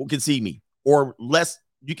 less people can see me, or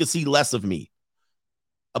you can see less of me.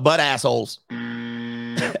 But assholes.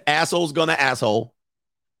 Asshole's gonna asshole.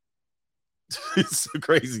 It's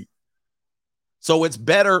crazy. So it's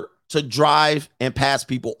better to drive and pass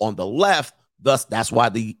people on the left. Thus, that's why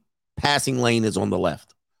the passing lane is on the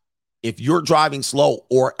left. If you're driving slow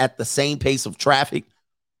or at the same pace of traffic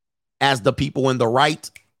as the people in the right,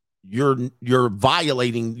 you're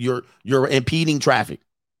violating, you're impeding traffic.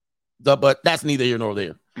 But that's neither here nor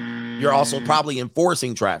there. You're also probably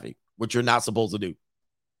enforcing traffic, which you're not supposed to do.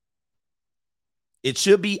 It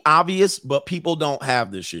should be obvious, but people don't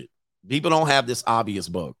have this shit. People don't have this obvious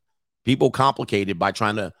bug. People complicate it by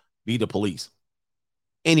trying to be the police.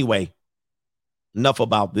 Anyway, enough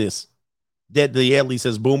about this. Deadly Deadly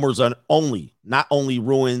says boomers are not only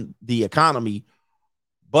ruin the economy,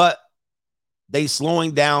 but they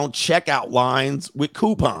slowing down checkout lines with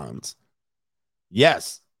coupons.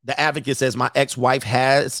 Yes, the advocate says my ex-wife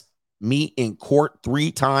has me in court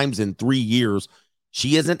 3 times in 3 years.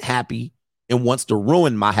 She isn't happy and wants to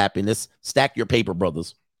ruin my happiness. Stack your paper,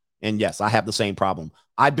 brothers. And yes, I have the same problem.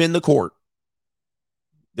 I've been to court.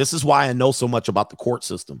 This is why I know so much about the court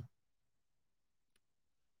system.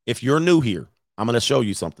 If you're new here, I'm going to show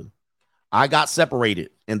you something. I got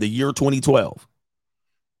separated in the year 2012.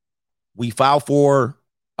 We filed for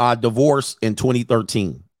divorce in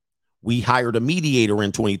 2013. We hired a mediator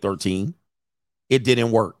in 2013. It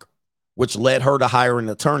didn't work, which led her to hire an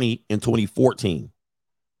attorney in 2014.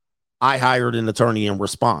 I hired an attorney in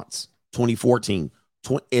response, 2014.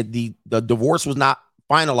 The divorce was not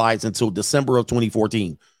finalized until December of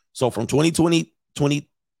 2014. So from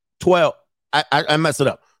 2012, I messed it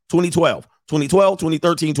up. 2012,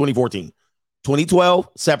 2013, 2014. 2012,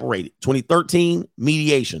 separated. 2013,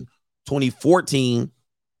 mediation. 2014,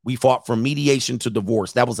 we fought from mediation to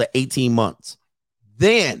divorce. That was at 18 months.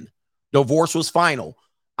 Then divorce was final.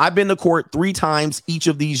 I've been to court 3 times each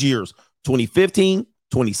of these years. 2015,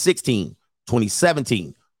 2016,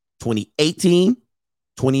 2017, 2018,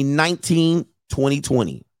 2019,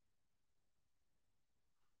 2020,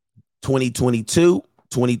 2022,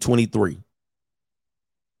 2023.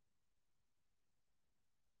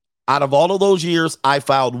 Out of all of those years, I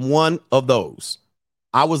filed one of those.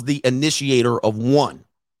 I was the initiator of one.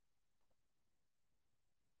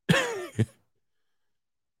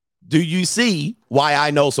 Do you see why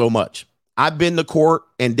I know so much? I've been to court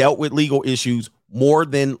and dealt with legal issues more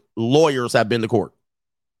than lawyers have been to court.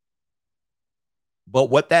 But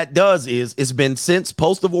what that does is it's been since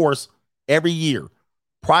post-divorce every year.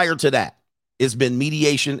 Prior to that, it's been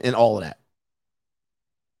mediation and all of that.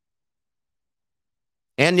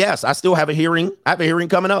 And yes, I still have a hearing. I have a hearing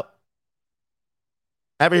coming up.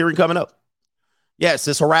 Yes,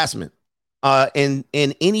 it's harassment. In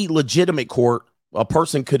any legitimate court, a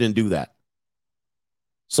person couldn't do that.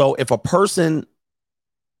 So if a person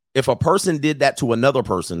did that to another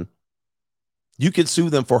person, you could sue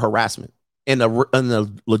them for harassment in a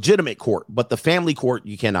legitimate court, but the family court,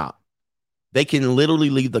 you cannot. They can literally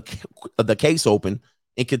leave the case open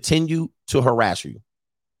and continue to harass you.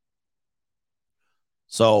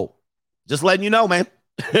 So just letting you know, man.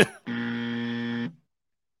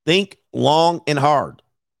 Think long and hard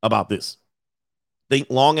about this.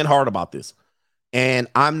 And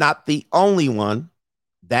I'm not the only one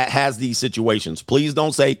that has these situations. Please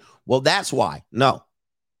don't say, well, that's why. No.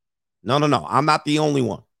 I'm not the only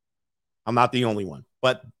one.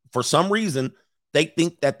 But for some reason, they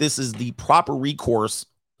think that this is the proper recourse,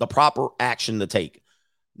 the proper action to take.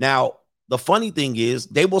 Now, the funny thing is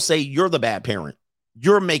they will say you're the bad parent.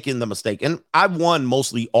 You're making the mistake. And I've won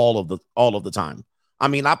mostly all of the time. I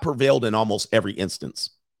mean, I prevailed in almost every instance.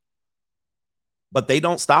 But they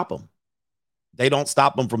don't stop them. They don't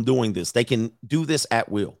stop them from doing this. They can do this at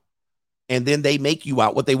will. And then they make you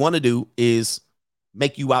out. What they want to do is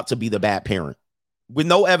make you out to be the bad parent with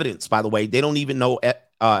no evidence, by the way. They don't even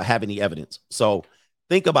have any evidence. So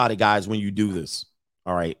think about it, guys, when you do this.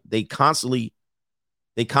 All right. They constantly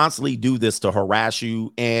do this to harass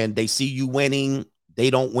you, and they see you winning. They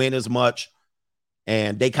don't win as much,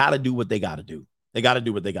 and they got to do what they got to do.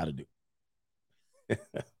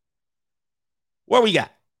 What we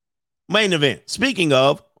got? Main event. Speaking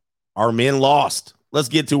of, our men lost. Let's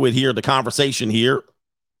get to it here, the conversation here.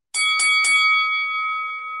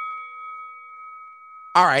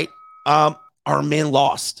 All right. Our men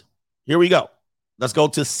lost. Here we go. Let's go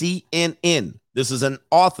to CNN. This is an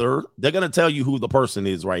author. They're going to tell you who the person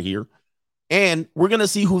is right here. And we're going to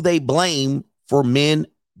see who they blame for men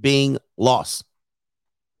being lost.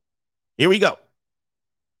 Here we go.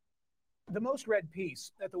 The most read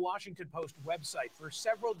piece at the Washington Post website for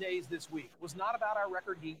several days this week was not about our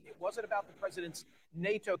record heat. It wasn't about the president's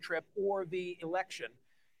NATO trip or the election.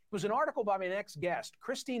 It was an article by my next guest,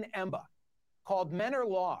 Christine Emba, called Men Are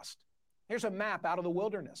Lost. Here's a map out of the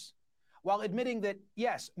wilderness. While admitting that,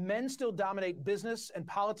 yes, men still dominate business and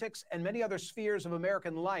politics and many other spheres of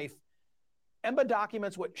American life, Emba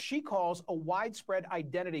documents what she calls a widespread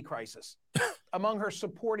identity crisis among her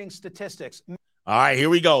supporting statistics. All right, here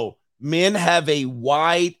we go. Men have a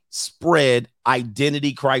widespread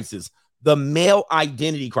identity crisis. The male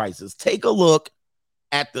identity crisis. Take a look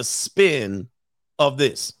at the spin of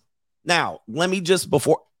this. Now, let me just,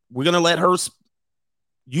 before we're going to let her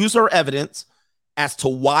use her evidence as to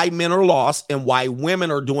why men are lost and why women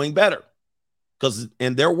are doing better. Because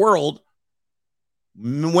in their world,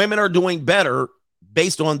 women are doing better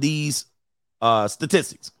based on these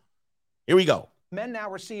statistics. Here we go. Men now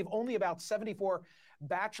receive only about 74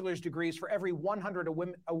 bachelor's degrees for every 100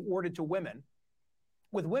 awarded to women.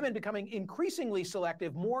 With women becoming increasingly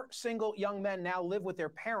selective, more single young men now live with their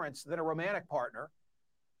parents than a romantic partner.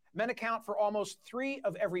 Men account for almost 3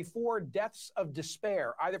 of every 4 deaths of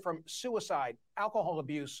despair, either from suicide, alcohol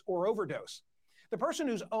abuse, or overdose. The person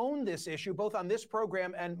who's owned this issue, both on this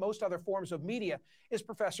program and most other forms of media, is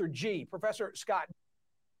Professor G, Professor Scott.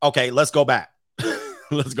 Okay, let's go back.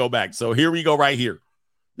 Let's go back. So here we go right here.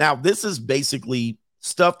 Now, this is basically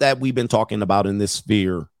stuff that we've been talking about in this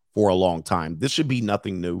sphere for a long time. This should be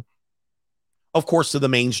nothing new. Of course, to the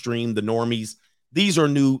mainstream, the normies, these are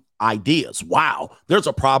new ideas. Wow, there's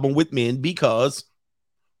a problem with men because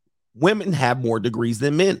women have more degrees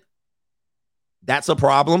than men. That's a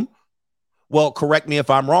problem. Well, correct me if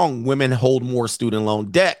I'm wrong. Women hold more student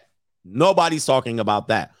loan debt. Nobody's talking about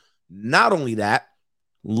that. Not only that,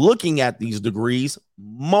 looking at these degrees,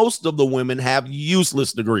 most of the women have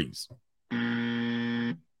useless degrees.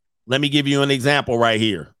 Let me give you an example right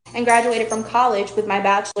here. And graduated from college with my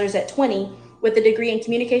bachelor's at 20 with a degree in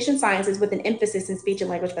communication sciences with an emphasis in speech and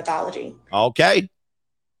language pathology. Okay.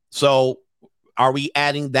 So are we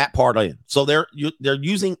adding that part in? So they're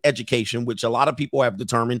using education, which a lot of people have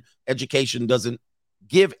determined education doesn't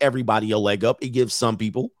give everybody a leg up. It gives some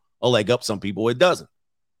people a leg up, some people it doesn't.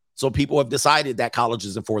 So people have decided that college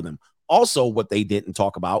isn't for them. Also, what they didn't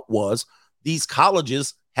talk about was these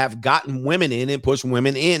colleges have gotten women in and pushed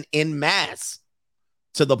women in mass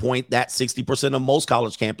to the point that 60% of most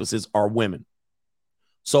college campuses are women.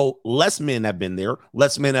 So less men have been there.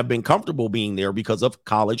 Less men have been comfortable being there because of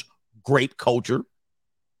college, great culture.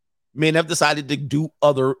 Men have decided to do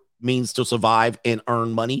other means to survive and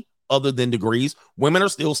earn money other than degrees. Women are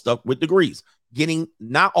still stuck with degrees,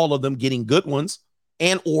 not all of them getting good ones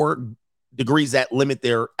and or degrees that limit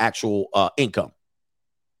their actual income.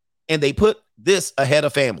 And they put this ahead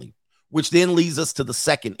of family, which then leads us to the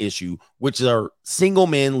second issue, which are single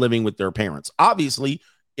men living with their parents. Obviously,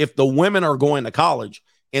 if the women are going to college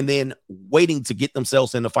and then waiting to get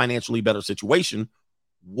themselves in a financially better situation,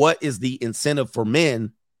 what is the incentive for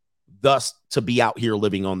men thus to be out here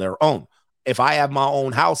living on their own? If I have my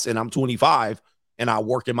own house and I'm 25 and I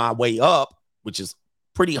working my way up, which is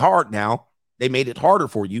pretty hard now, they made it harder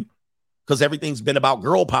for you because everything's been about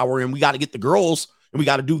girl power and we got to get the girls and we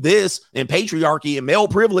got to do this and patriarchy and male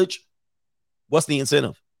privilege. What's the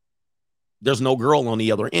incentive? There's no girl on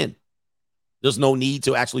the other end. There's no need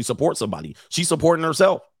to actually support somebody. She's supporting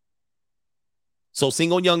herself. So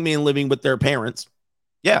single young men living with their parents.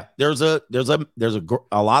 Yeah, there's a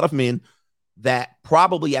lot of men that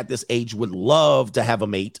probably at this age would love to have a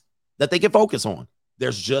mate that they can focus on.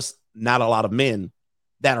 There's just not a lot of men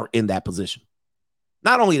that are in that position.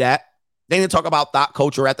 Not only that, they didn't talk about thought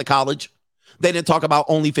culture at the college. They didn't talk about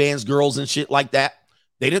OnlyFans girls and shit like that.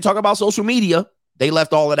 They didn't talk about social media. They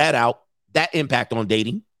left all of that out, that impact on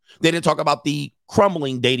dating. They didn't talk about the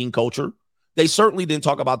crumbling dating culture. They certainly didn't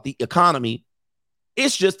talk about the economy.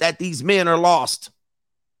 It's just that these men are lost.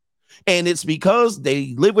 And it's because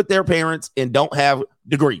they live with their parents and don't have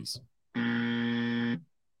degrees.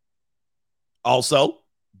 Also,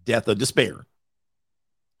 death of despair.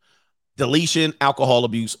 Deletion, alcohol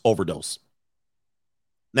abuse, overdose.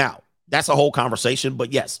 Now, that's a whole conversation,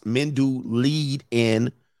 but yes, men do lead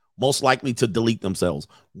in most likely to delete themselves.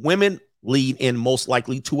 Women lead in most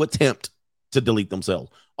likely to attempt to delete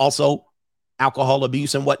themselves. Also, alcohol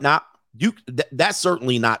abuse and whatnot, that's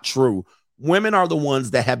certainly not true. Women are the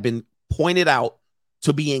ones that have been pointed out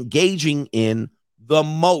to be engaging in the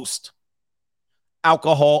most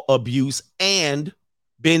alcohol abuse and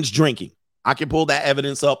binge drinking. I can pull that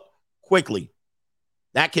evidence up quickly.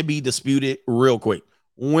 That can be disputed real quick.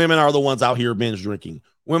 Women are the ones out here binge drinking.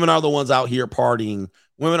 Women are the ones out here partying.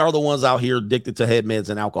 Women are the ones out here addicted to head meds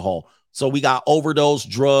and alcohol. So we got overdose,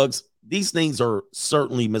 drugs. These things are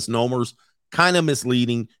certainly misnomers, kind of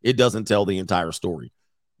misleading. It doesn't tell the entire story.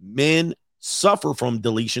 Men suffer from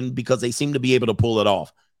deletion because they seem to be able to pull it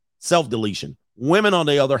off. Self-deletion. Women, on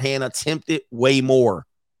the other hand, attempt it way more.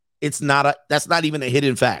 That's not even a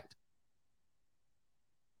hidden fact.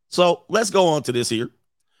 So let's go on to this here.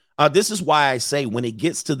 This is why I say when it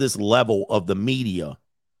gets to this level of the media,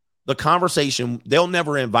 the conversation, they'll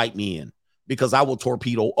never invite me in because I will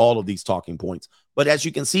torpedo all of these talking points. But as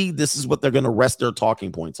you can see, this is what they're going to rest their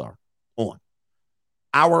talking points on.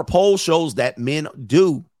 Our poll shows that men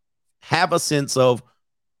do have a sense of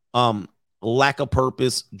lack of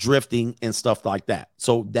purpose, drifting, and stuff like that.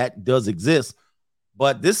 So that does exist.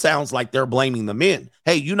 But this sounds like they're blaming the men.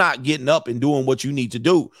 Hey, you're not getting up and doing what you need to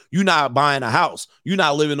do. You're not buying a house. You're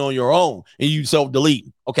not living on your own, and you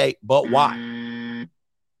self-deleting. Okay, but why?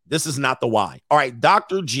 This is not the why. All right,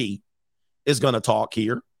 Dr. G is going to talk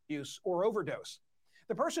here. Use or overdose.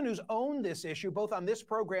 The person who's owned this issue, both on this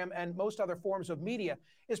program and most other forms of media,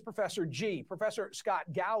 is Professor G, Professor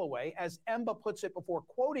Scott Galloway, as Emba puts it before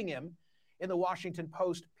quoting him in the Washington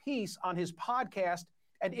Post piece on his podcast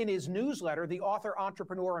and in his newsletter. The author,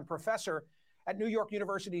 entrepreneur, and professor at New York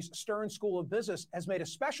University's Stern School of Business has made a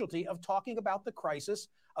specialty of talking about the crisis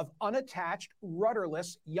of unattached,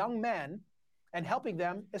 rudderless young men and helping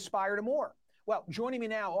them aspire to more. Well, joining me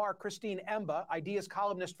now are Christine Emba, ideas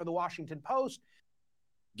columnist for the Washington Post.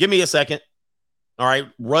 Give me a second. All right,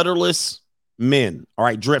 rudderless men. All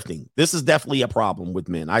right, drifting. This is definitely a problem with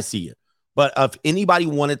men. I see it. But if anybody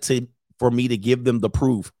wanted for me to give them the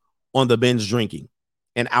proof on the binge drinking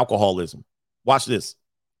and alcoholism, watch this.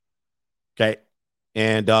 Okay.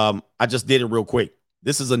 And I just did it real quick.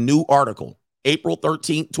 This is a new article, April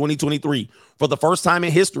 13th, 2023. For the first time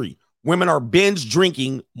in history, women are binge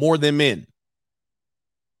drinking more than men.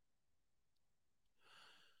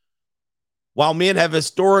 While men have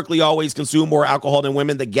historically always consumed more alcohol than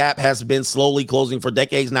women, the gap has been slowly closing for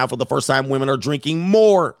decades now. For the first time, women are drinking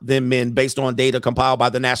more than men based on data compiled by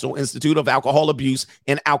the National Institute of Alcohol Abuse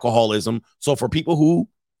and Alcoholism. So for people who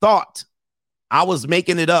thought I was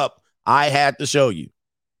making it up, I had to show you.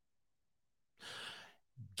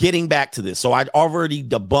 Getting back to this. So I've already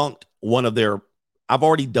debunked one of their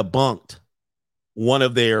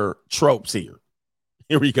tropes here.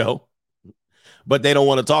 Here we go. But they don't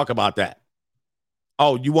want to talk about that.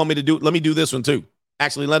 Oh, you want me to let me do this one too.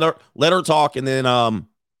 Actually, let her talk, and then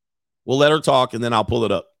We'll let her talk, and then I'll pull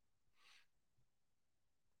it up.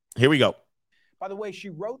 Here we go. By the way, she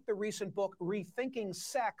wrote the recent book, Rethinking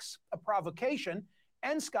Sex, A Provocation,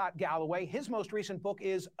 and Scott Galloway. His most recent book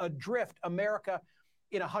is Adrift, America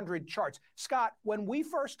in 100 Charts. Scott, when we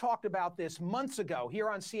first talked about this months ago here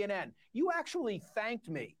on CNN, you actually thanked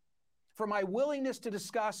me for my willingness to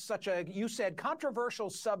discuss such a, you said, controversial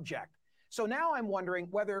subject. So now I'm wondering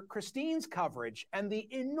whether Christine's coverage and the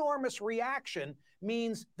enormous reaction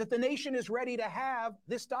means that the nation is ready to have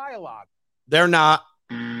this dialogue. They're not.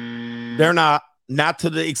 They're not. Not to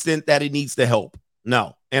the extent that it needs to help.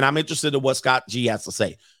 No. And I'm interested in what Scott G has to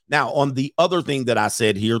say. Now, on the other thing that I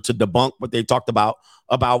said here to debunk what they talked about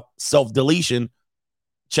self-deletion,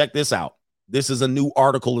 check this out. This is a new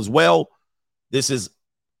article as well. This is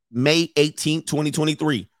May 18th,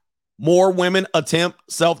 2023. More women attempt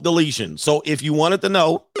self-deletion. So if you wanted to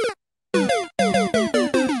know,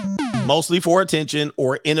 mostly for attention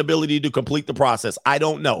or inability to complete the process, I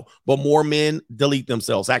don't know. But more men delete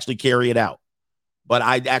themselves, actually carry it out. But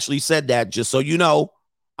I actually said that just so you know,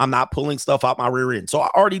 I'm not pulling stuff out my rear end. So I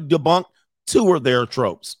already debunked 2 of their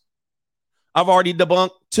tropes. I've already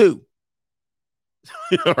debunked 2.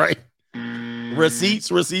 All right.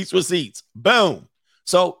 Receipts. Boom.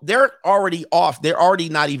 So they're already off. They're already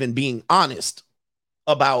not even being honest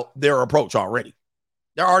about their approach already.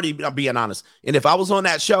 They're already being honest. And if I was on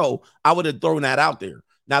that show, I would have thrown that out there.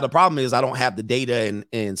 Now, the problem is I don't have the data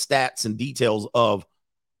and stats and details of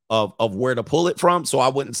where to pull it from. So I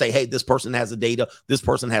wouldn't say, hey, this person has the data. This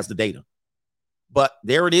person has the data. But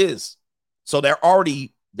there it is. So they're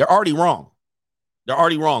already wrong. They're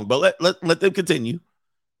already wrong. But let them continue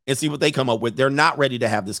and see what they come up with. They're not ready to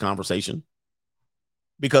have this conversation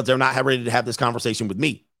because they're not ready to have this conversation with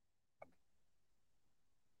me.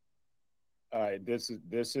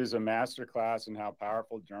 This is a masterclass in how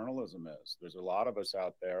powerful journalism is. There's a lot of us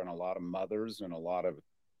out there and a lot of mothers and a lot of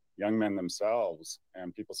young men themselves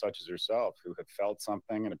and people such as yourself who have felt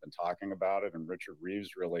something and have been talking about it. And Richard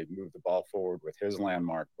Reeves really moved the ball forward with his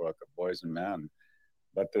landmark book of Boys and Men.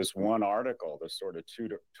 But this one article, this sort of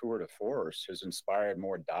tour de force, has inspired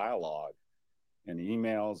more dialogue and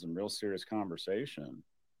emails and real serious conversation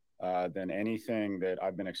than anything that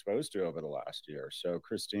I've been exposed to over the last year. So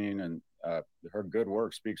Christine and her good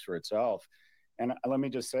work speaks for itself. And let me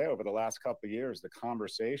just say, over the last couple of years, the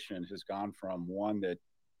conversation has gone from one that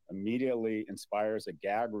immediately inspires a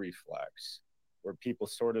gag reflex, where people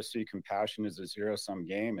sort of see compassion as a zero-sum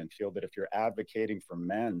game and feel that if you're advocating for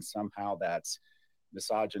men, somehow that's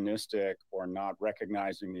misogynistic or not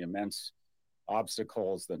recognizing the immense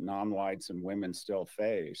obstacles that non-whites and women still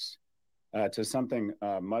face, to something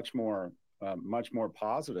much more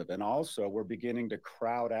positive. And also, we're beginning to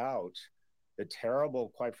crowd out the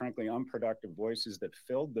terrible, quite frankly, unproductive voices that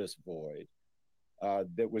filled this void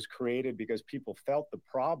that was created because people felt the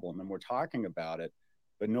problem and were talking about it,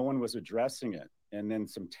 but no one was addressing it. And then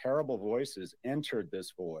some terrible voices entered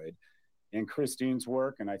this void. And Christine's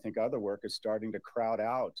work, and I think other work, is starting to crowd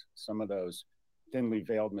out some of those thinly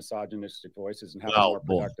veiled misogynistic voices and have a more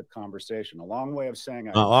productive conversation. A long way of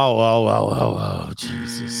saying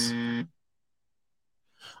Jesus.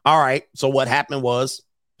 All right. So what happened was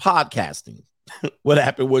podcasting. What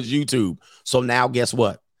happened was YouTube. So now guess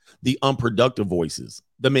what? The unproductive voices,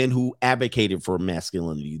 the men who advocated for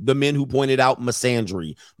masculinity, the men who pointed out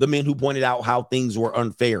misandry, the men who pointed out how things were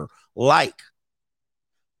unfair, like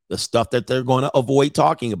the stuff that they're going to avoid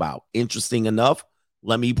talking about. Interesting enough,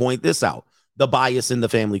 let me point this out. The bias in the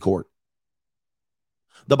family court.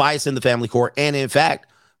 The bias in the family court. And in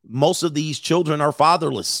fact, most of these children are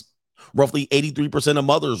fatherless. Roughly 83% of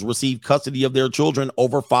mothers receive custody of their children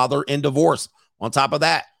over father in divorce. On top of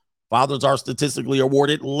that, fathers are statistically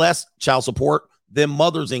awarded less child support than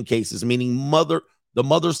mothers in cases, meaning the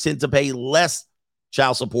mothers tend to pay less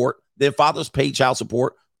child support than fathers pay child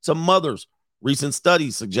support to mothers. Recent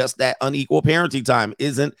studies suggest that unequal parenting time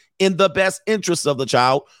isn't in the best interest of the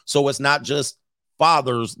child. So it's not just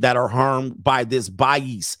fathers that are harmed by this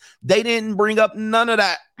bias. They didn't bring up none of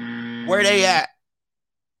that. Where they at?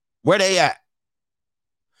 Where they at?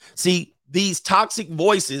 See, these toxic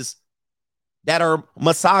voices that are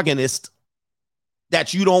misogynist,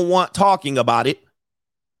 that you don't want talking about it,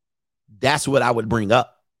 that's what I would bring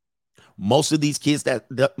up. Most of these kids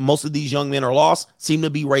most of these young men are lost seem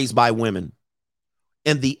to be raised by women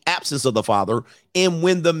in the absence of the father. And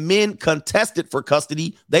when the men contested for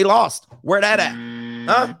custody, they lost. Where that at?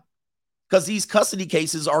 Huh? Because these custody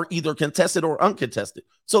cases are either contested or uncontested.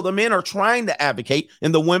 So the men are trying to advocate,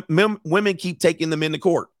 and the women keep taking them into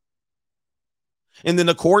court. And then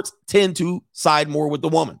the courts tend to side more with the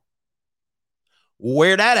woman.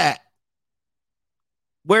 Where that at?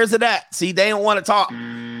 Where's it at? See, they don't want to talk.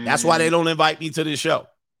 That's why they don't invite me to this show.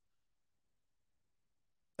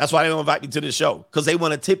 That's why they don't invite me to this show, because they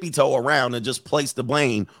want to tippy-toe around and just place the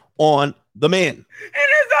blame on the men. And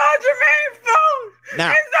it's all Jermaine's fault.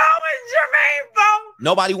 Now, It's always Jermaine's fault.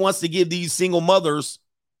 nobody wants to give these single mothers,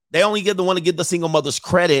 they only want to give the single mothers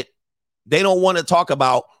credit. They don't want to talk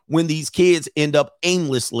about when these kids end up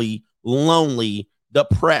aimlessly, lonely,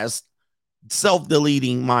 depressed,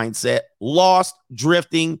 self-deleting mindset, lost,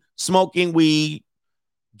 drifting, smoking weed,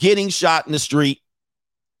 getting shot in the street.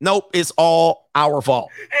 Nope, it's all our fault.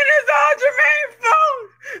 And it's all Jermaine's fault.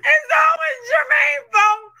 It's always Jermaine's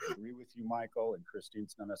fault. I agree with you, Michael, and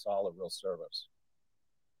Christine's done us all a real service.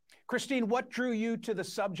 Christine, what drew you to the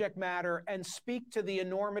subject matter, and speak to the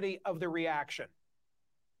enormity of the reaction?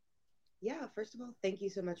 Yeah, first of all, thank you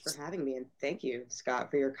so much for having me, and thank you, Scott,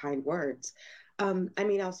 for your kind words.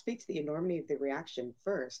 I'll speak to the enormity of the reaction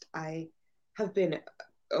first. I have been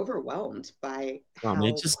overwhelmed by how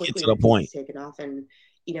just get quickly to the point. it's taken off, and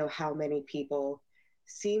how many people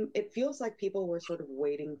it feels like people were sort of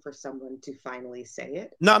waiting for someone to finally say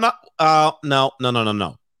it. No.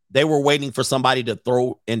 They were waiting for somebody to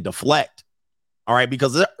throw and deflect. All right,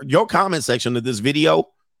 because your comment section of this video,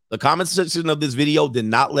 the comment section of this video did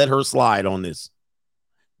not let her slide on this.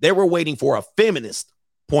 They were waiting for a feminist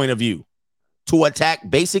point of view to attack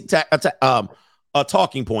basic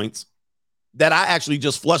talking points that I actually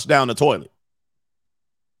just flushed down the toilet.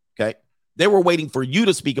 Okay. They were waiting for you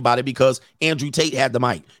to speak about it because Andrew Tate had the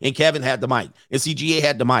mic, and Kevin had the mic, and CGA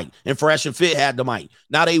had the mic, and Fresh and Fit had the mic.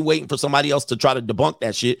 Now they waiting for somebody else to try to debunk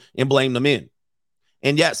that shit and blame the men.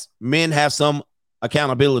 And yes, men have some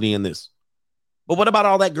accountability in this. But what about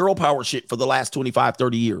all that girl power shit for the last 25,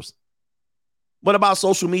 30 years? What about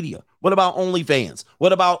social media? What about OnlyFans?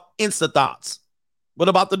 What about Insta Thoughts? What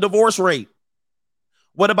about the divorce rate?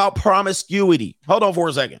 What about promiscuity? Hold on for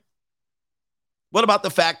a second. What about the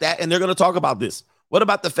fact that, and they're going to talk about this, what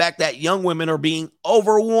about the fact that young women are being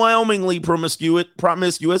overwhelmingly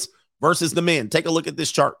promiscuous versus the men? Take a look at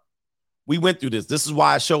this chart. We went through this. This is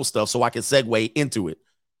why I show stuff so I can segue into it.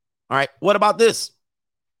 All right. What about this?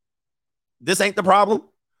 This ain't the problem.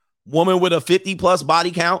 Woman with a 50 plus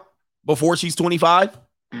body count before she's 25.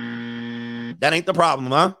 That ain't the problem,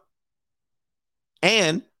 huh?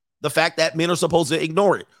 And the fact that men are supposed to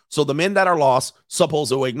ignore it. So the men that are lost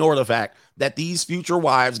supposed to ignore the fact that these future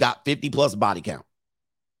wives got 50 plus body count.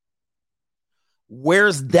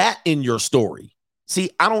 Where's that in your story?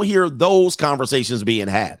 See, I don't hear those conversations being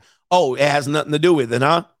had. Oh, it has nothing to do with it,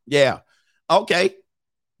 huh? Yeah. Okay.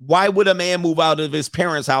 Why would a man move out of his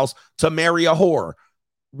parents' house to marry a whore?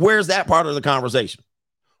 Where's that part of the conversation?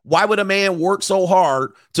 Why would a man work so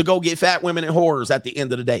hard to go get fat women and whores at the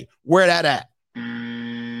end of the day? Where that at?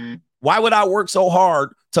 Why would I work so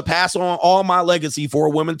hard to pass on all my legacy for a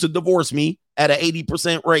woman to divorce me at an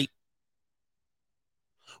 80% rate?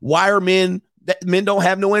 Why are men don't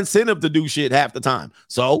have no incentive to do shit half the time?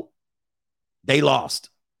 So they lost.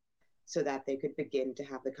 So that they could begin to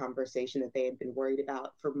have the conversation that they had been worried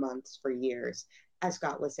about for months, for years. As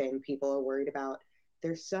Scott was saying, people are worried about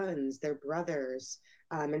their sons, their brothers,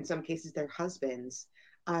 in some cases, their husbands.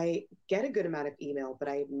 I get a good amount of email, but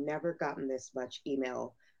I've never gotten this much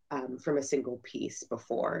email from a single piece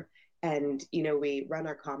before. And, we run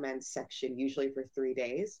our comments section usually for 3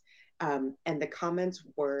 days. And the comments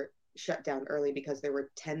were shut down early because there were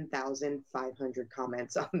 10,500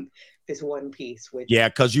 comments on this one piece. Which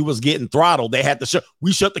because you was getting throttled. They had to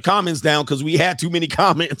we shut the comments down because we had too many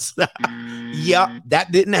comments. Yeah,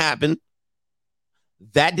 that didn't happen.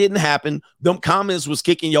 That didn't happen. Them comments was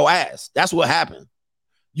kicking your ass. That's what happened.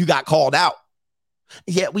 You got called out.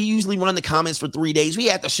 Yeah, we usually run the comments for 3 days. We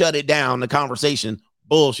had to shut it down, the conversation.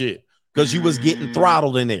 Bullshit. Because you was getting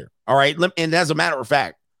throttled in there. All right. And as a matter of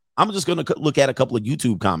fact, I'm just going to look at a couple of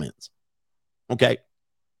YouTube comments. Okay.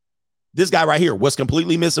 This guy right here, what's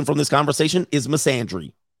completely missing from this conversation is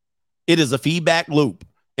misandry. It is a feedback loop.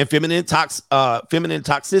 And feminine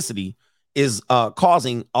toxicity is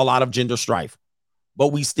causing a lot of gender strife.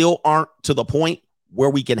 But we still aren't to the point where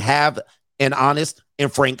we can have an honest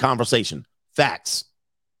and frank conversation. Facts.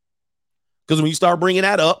 Because when you start bringing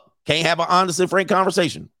that up, can't have an honest and frank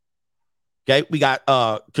conversation. Okay, we got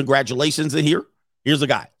congratulations in here. Here's a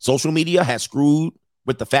guy. Social media has screwed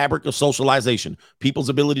with the fabric of socialization, people's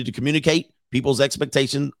ability to communicate, people's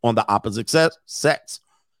expectation on the opposite sex,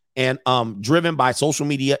 and driven by social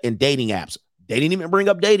media and dating apps. They didn't even bring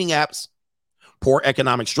up dating apps. Poor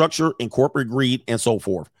economic structure and corporate greed and so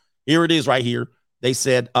forth. Here it is right here. They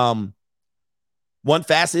said one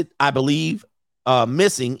facet, I believe,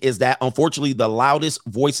 missing is that, unfortunately, the loudest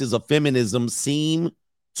voices of feminism seem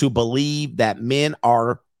to believe that men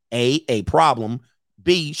are a problem,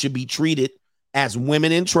 B, should be treated as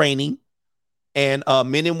women in training, and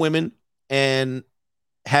men and women, and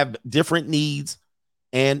have different needs,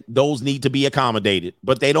 and those need to be accommodated,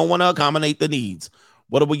 but they don't want to accommodate the needs.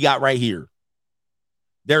 What do we got right here?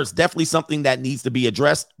 There's definitely something that needs to be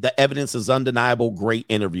addressed. The evidence is undeniable. Great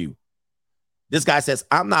interview. This guy says,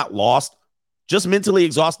 I'm not lost, just mentally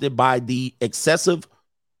exhausted by the excessive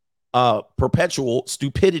perpetual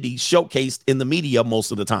stupidity showcased in the media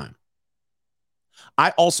most of the time.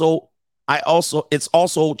 It's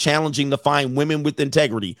also challenging to find women with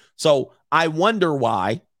integrity. So I wonder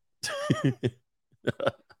why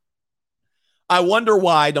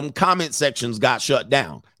them comment sections got shut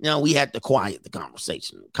down. Now, we had to quiet the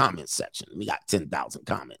conversation. Comment section. We got 10,000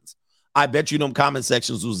 comments. I bet you them comment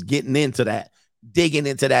sections was getting into that, digging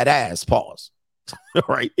into that ass. Pause. All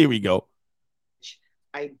right, here we go.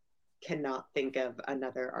 I cannot think of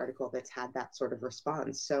another article that's had that sort of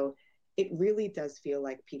response. So it really does feel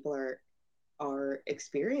like people are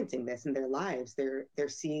experiencing this in their lives. They're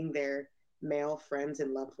seeing their male friends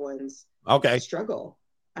and loved ones struggle,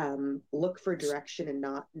 look for direction and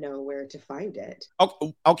not know where to find it.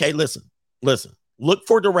 Okay, listen. Look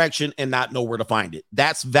for direction and not know where to find it.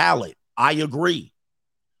 That's valid. I agree.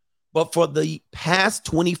 But for the past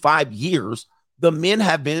 25 years, the men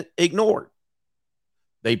have been ignored.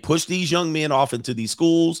 They push these young men off into these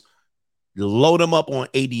schools, load them up on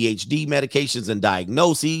ADHD medications and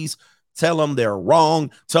diagnoses, tell them they're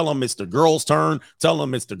wrong, tell them it's the girl's turn, tell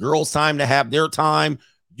them it's the girl's time to have their time.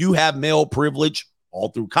 You have male privilege all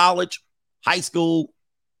through college, high school.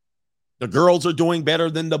 The girls are doing better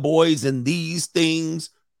than the boys in these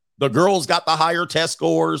things. The girls got the higher test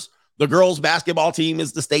scores. The girls' basketball team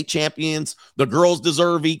is the state champions. The girls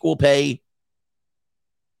deserve equal pay.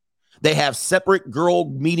 They have separate girl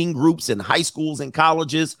meeting groups in high schools and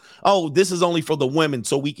colleges. Oh, this is only for the women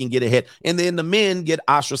so we can get ahead. And then the men get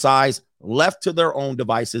ostracized, left to their own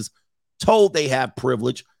devices, told they have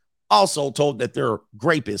privilege, also told that they're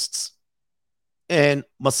grapists and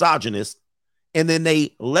misogynists. And then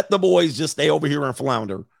they let the boys just stay over here and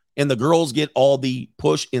flounder. And the girls get all the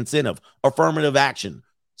push, incentive, affirmative action,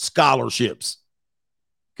 scholarships,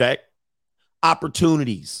 okay,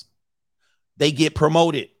 opportunities. They get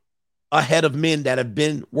promoted ahead of men that have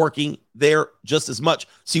been working there just as much.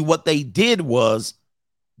 See, what they did was,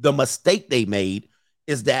 the mistake they made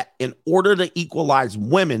is that in order to equalize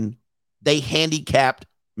women, they handicapped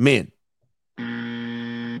men.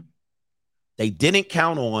 They didn't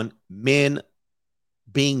count on men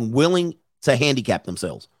being willing to handicap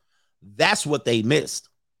themselves. That's what they missed.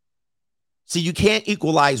 See, you can't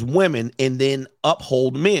equalize women and then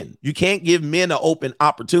uphold men. You can't give men an open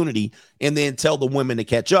opportunity and then tell the women to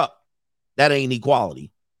catch up. That ain't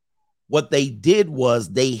equality. What they did was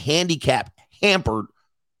they handicapped, hampered,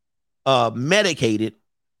 medicated,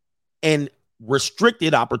 and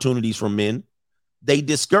restricted opportunities from men. They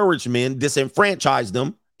discouraged men, disenfranchised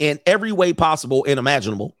them in every way possible and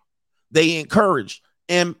imaginable. They encouraged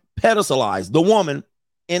and pedestalized the woman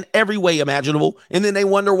in every way imaginable. And then they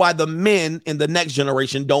wonder why the men in the next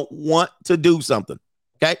generation don't want to do something.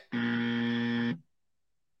 Okay?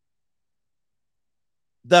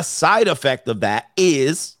 The side effect of that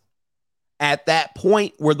is, at that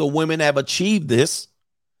point where the women have achieved this,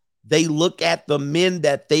 they look at the men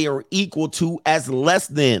that they are equal to as less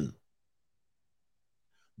than.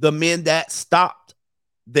 The men that stopped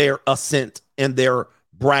their ascent and their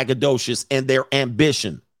braggadocious and their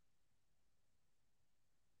ambition.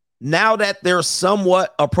 Now that they're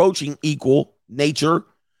somewhat approaching equal nature,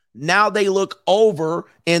 now they look over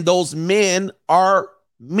and those men are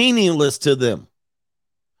meaningless to them.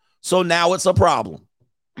 So now it's a problem.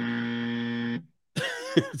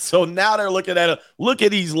 So now they're looking at it. Look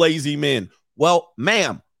at these lazy men. Well,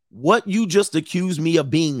 ma'am, what you just accused me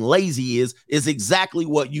of being lazy is exactly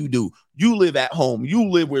what you do. You live at home. You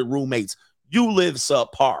live with roommates. You live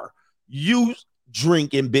subpar. You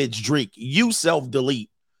drink and binge drink. You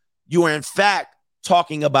self-delete. You are in fact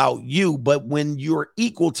talking about you, but when you're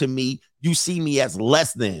equal to me, you see me as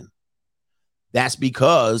less than. That's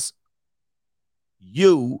because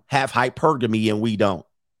you have hypergamy and we don't.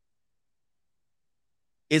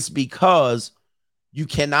 It's because you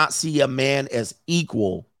cannot see a man as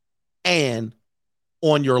equal and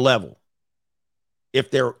on your level.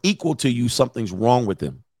 If they're equal to you, something's wrong with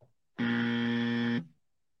them.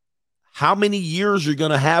 How many years you're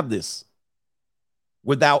going to have this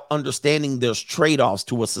without understanding there's trade-offs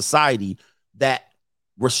to a society that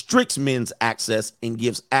restricts men's access and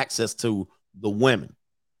gives access to the women?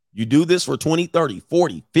 You do this for 20, 30,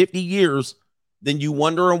 40, 50 years, then you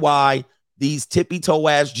wonder why these tippy-toe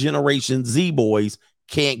ass Generation Z boys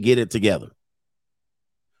can't get it together.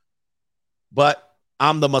 But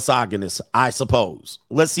I'm the misogynist, I suppose.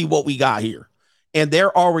 Let's see what we got here. And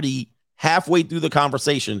they're already halfway through the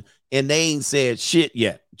conversation, and they ain't said shit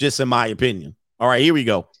yet, just in my opinion. All right, here we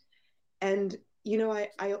go. And, you know,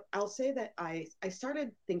 I'll say that I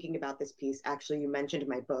started thinking about this piece. Actually, you mentioned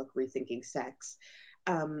my book, Rethinking Sex.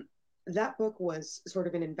 That book was sort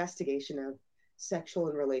of an investigation of sexual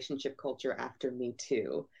and relationship culture after Me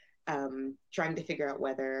Too, trying to figure out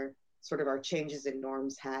whether sort of our changes in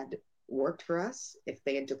norms had worked for us, if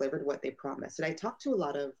they had delivered what they promised. And I talked to a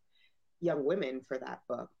lot of young women for that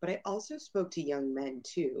book, but I also spoke to young men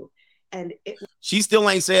too. And she still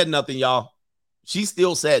ain't said nothing, y'all. She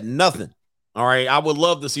still said nothing. All right. I would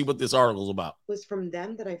love to see what this article is about. It was from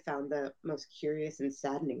them that I found the most curious and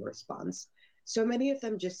saddening response. So many of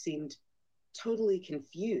them just seemed totally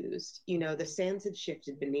confused. You know, the sands had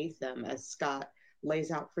shifted beneath them, as Scott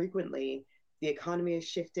lays out frequently. The economy has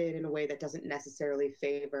shifted in a way that doesn't necessarily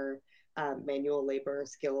favor manual labor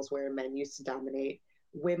skills where men used to dominate.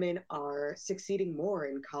 Women are succeeding more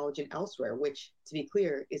in college and elsewhere, which, to be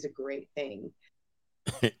clear, is a great thing.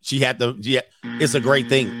 It's a great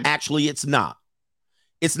thing. Actually, it's not.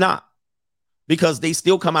 It's not. Because they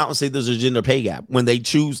still come out and say there's a gender pay gap when they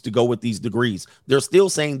choose to go with these degrees. They're still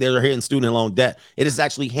saying they're hitting student loan debt. It has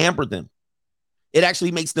actually hampered them. It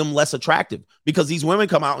actually makes them less attractive because these women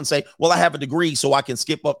come out and say, well, I have a degree so I can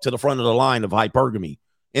skip up to the front of the line of hypergamy.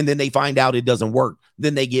 And then they find out it doesn't work.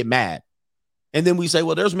 Then they get mad. And then we say,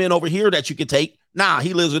 well, there's men over here that you could take. Nah,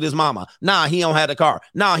 he lives with his mama. Nah, he don't have a car.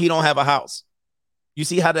 Nah, he don't have a house. You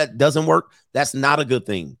see how that doesn't work? That's not a good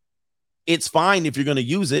thing. It's fine if you're going to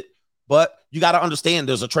use it, but you got to understand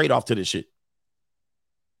there's a trade-off to this shit.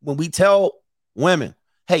 When we tell women,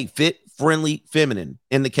 hey, fit, friendly, feminine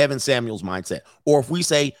in the Kevin Samuels mindset, or if we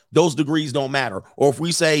say those degrees don't matter, or if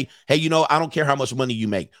we say, hey, you know, I don't care how much money you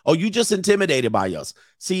make. Oh, you just intimidated by us.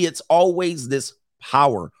 See, it's always this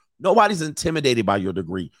power. Nobody's intimidated by your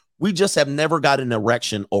degree. We just have never got an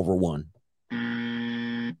erection over one.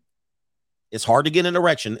 It's hard to get an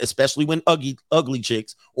erection, especially when ugly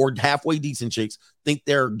chicks or halfway decent chicks think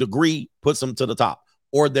their degree puts them to the top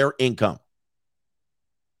or their income.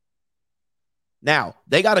 Now,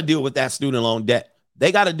 they got to deal with that student loan debt.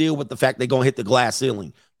 They got to deal with the fact they're going to hit the glass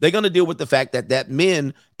ceiling. They're going to deal with the fact that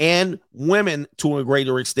men and women, to a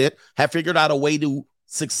greater extent, have figured out a way to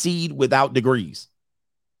succeed without degrees.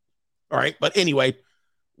 All right. But anyway,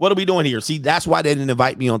 what are we doing here? See, that's why they didn't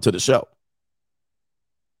invite me onto the show.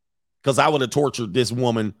 Because I would have tortured this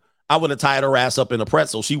woman. I would have tied her ass up in a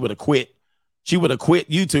pretzel. She would have quit. She would have quit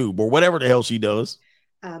YouTube or whatever the hell she does.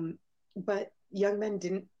 But young men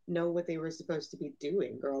didn't know what they were supposed to be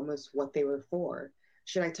doing or almost what they were for.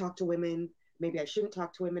 Should I talk to women? Maybe I shouldn't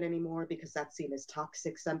talk to women anymore because that's seen as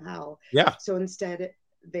toxic somehow. Yeah. So instead,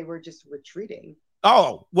 they were just retreating.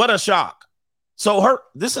 Oh, what a shock. So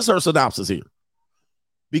this is her synopsis here.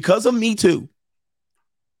 Because of Me Too,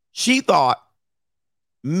 she thought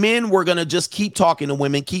men were going to just keep talking to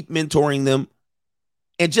women, keep mentoring them,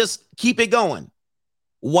 and just keep it going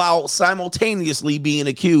while simultaneously being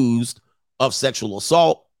accused of sexual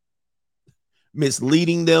assault,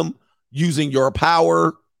 misleading them, using your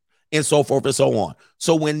power, and so forth and so on.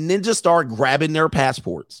 So when ninjas start grabbing their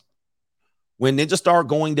passports, when ninjas start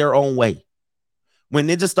going their own way, when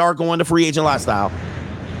ninjas start going the free agent lifestyle,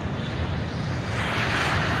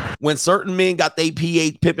 when certain men got their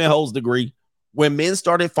P8 Pippin Hoes degree, when men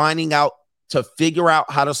started finding out to figure out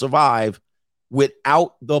how to survive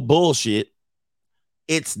without the bullshit,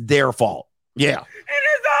 it's their fault. Yeah. And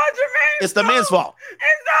it's all Jermaine's It's the men's fault.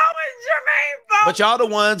 It's always Jermaine's fault. But y'all the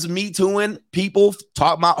ones Me Tooing people,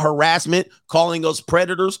 talking about harassment, calling us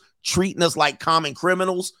predators, treating us like common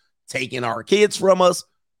criminals, taking our kids from us,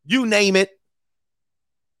 you name it.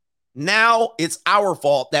 Now it's our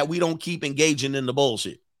fault that we don't keep engaging in the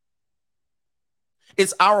bullshit.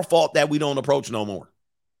 It's our fault that we don't approach no more.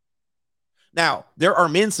 Now, there are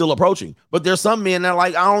men still approaching, but there's some men that are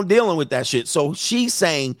like, I don't dealing with that shit. So she's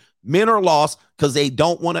saying men are lost because they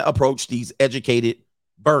don't want to approach these educated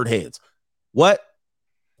bird heads. What?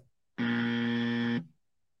 No,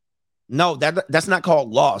 that's not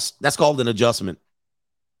called loss. That's called an adjustment.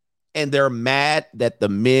 And they're mad that the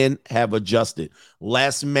men have adjusted.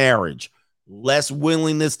 Less marriage, less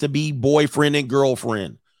willingness to be boyfriend and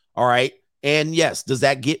girlfriend. All right. And yes, does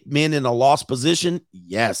that get men in a lost position?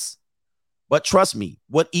 Yes. But trust me,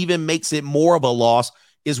 what even makes it more of a loss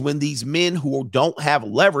is when these men who don't have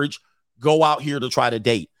leverage go out here to try to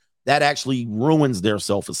date. That actually ruins their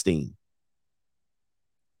self-esteem.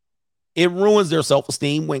 It ruins their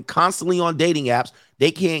self-esteem when constantly on dating apps,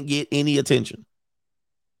 they can't get any attention.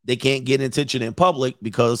 They can't get attention in public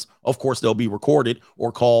because, of course, they'll be recorded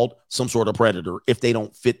or called some sort of predator if they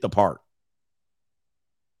don't fit the part.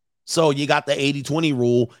 So you got the 80-20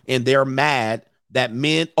 rule, and they're mad that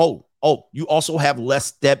men, you also have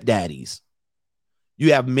less stepdaddies.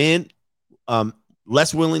 You have men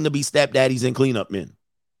less willing to be stepdaddies and cleanup men.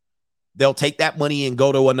 They'll take that money and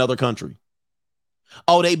go to another country.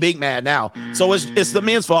 Oh, they big mad now. So it's the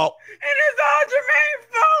men's fault. And it's all Jermaine's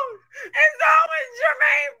fault. It's always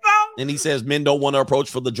Jermaine's fault. And he says men don't want to approach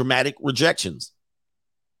for the dramatic rejections.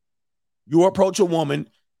 You approach a woman,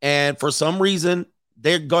 and for some reason,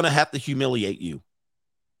 they're going to have to humiliate you.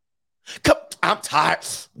 Come, I'm tired.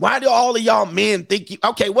 Why do all of y'all men think you...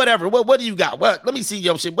 Okay, whatever. What do you got? What? Let me see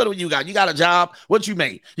your shit. What do you got? You got a job? What you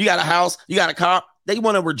made? You got a house? You got a car? They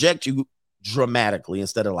want to reject you dramatically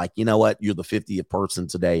instead of like, you know what? You're the 50th person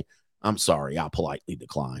today. I'm sorry. I'll politely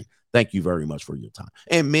decline. Thank you very much for your time.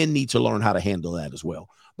 And men need to learn how to handle that as well.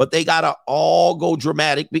 But they got to all go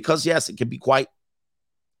dramatic because, yes, it can be quite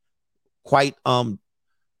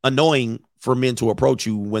annoying for men to approach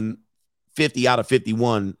you when 50 out of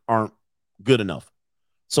 51 aren't good enough.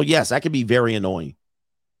 So, yes, that can be very annoying.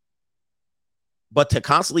 But to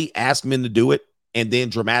constantly ask men to do it and then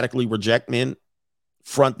dramatically reject men,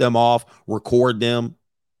 front them off, record them,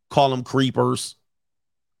 call them creepers,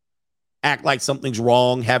 act like something's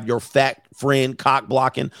wrong, have your fat friend cock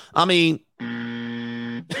blocking. I mean,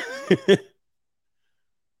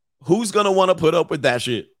 who's going to want to put up with that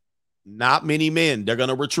shit? Not many men. They're going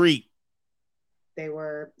to retreat. They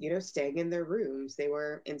were, staying in their rooms. They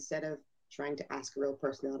were, instead of trying to ask a real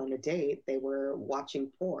person out on a date, they were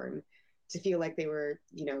watching porn to feel like they were,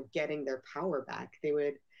 getting their power back. They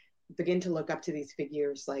would begin to look up to these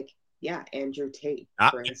figures like, Andrew Tate,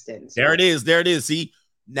 for instance. There it is. See,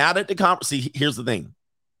 now that here's the thing.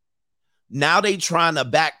 Now they trying to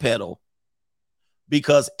backpedal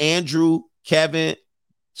because Andrew, Kevin,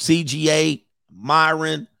 CGA,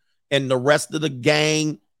 Myron, and the rest of the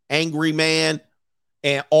gang, Angry Man,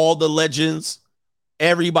 and all the legends,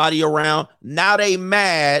 everybody around, now they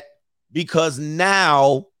mad because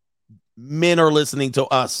now men are listening to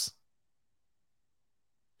us.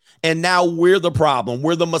 And now we're the problem.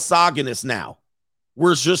 We're the misogynists now.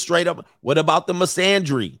 We're just straight up. What about the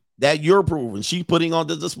misandry that you're proving? She's putting on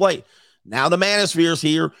the display. Now the manosphere's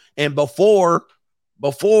here. And before,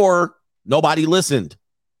 nobody listened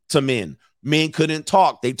to men. Men couldn't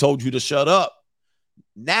talk. They told you to shut up.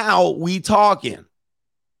 Now we talking.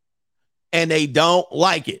 And they don't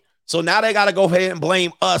like it. So now they got to go ahead and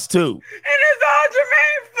blame us too. And it's all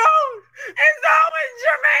Jermaine's fault. It's always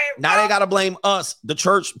Jermaine's fault. Now they got to blame us. The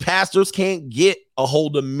church pastors can't get a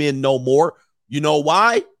hold of men no more. You know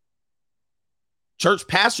why? Church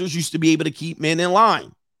pastors used to be able to keep men in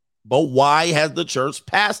line. But why has the church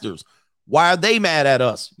pastors? Why are they mad at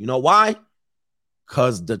us? You know why?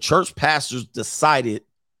 Because the church pastors decided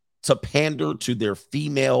to pander to their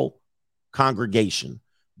female congregation.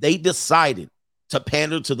 They decided to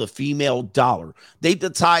pander to the female dollar. They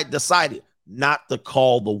decided not to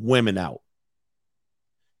call the women out.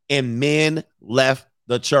 And men left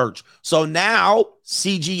the church. So now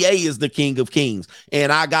CGA is the king of kings.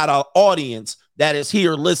 And I got an audience that is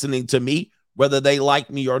here listening to me, whether they like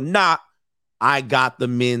me or not. I got the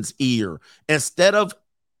men's ear. Instead of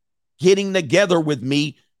getting together with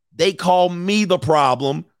me, they call me the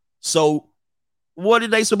problem. So what are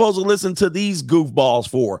they supposed to listen to these goofballs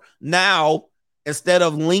for? Now, instead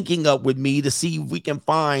of linking up with me to see if we can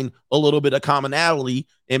find a little bit of commonality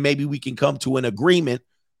and maybe we can come to an agreement,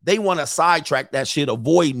 they want to sidetrack that shit,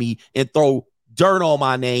 avoid me, and throw dirt on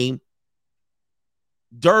my name,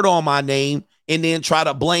 and then try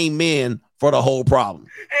to blame men for the whole problem. And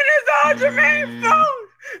it's all Jermaine's fault.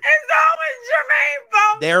 It's always Jermaine's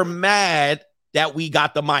fault. They're mad that we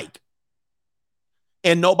got the mic.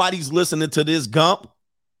 And nobody's listening to this gump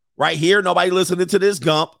right here. Nobody listening to this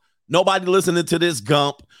gump. Nobody listening to this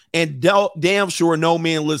gump. And damn sure no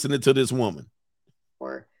man listening to this woman.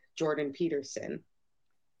 Or Jordan Peterson.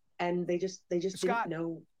 And they just didn't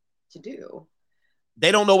know to do.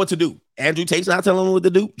 They don't know what to do. Andrew Tate's not telling them what to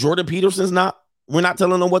do. Jordan Peterson's not. We're not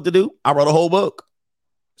telling them what to do. I wrote a whole book.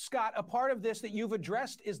 Scott, a part of this that you've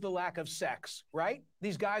addressed is the lack of sex, right?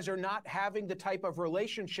 These guys are not having the type of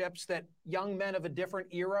relationships that young men of a different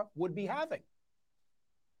era would be having.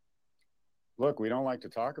 Look, we don't like to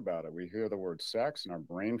talk about it. We hear the word sex and our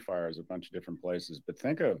brain fires a bunch of different places. But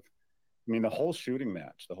think of, the whole shooting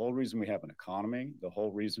match, the whole reason we have an economy, the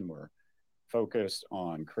whole reason we're focused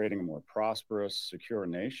on creating a more prosperous, secure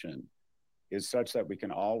nation is such that we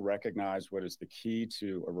can all recognize what is the key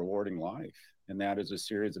to a rewarding life, and that is a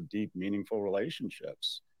series of deep, meaningful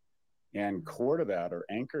relationships. And core to that, or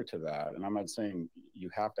anchor to that, and I'm not saying you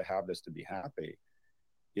have to have this to be happy,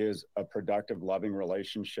 is a productive, loving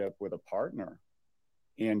relationship with a partner.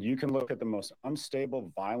 And you can look at the most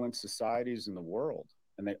unstable, violent societies in the world,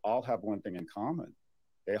 and they all have one thing in common.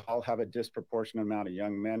 They all have a disproportionate amount of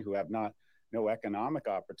young men who have no economic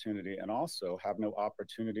opportunity, and also have no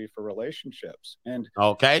opportunity for relationships. And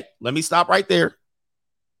okay, let me stop right there.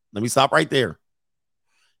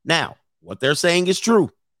 Now, what they're saying is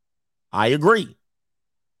true. I agree.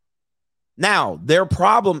 Now, their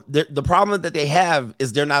problem, the problem that they have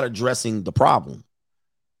is they're not addressing the problem.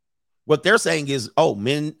 What they're saying is, oh,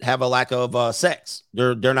 men have a lack of sex.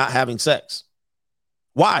 They're not having sex.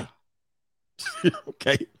 Why?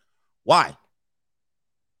 Okay. Why?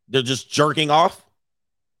 They're just jerking off.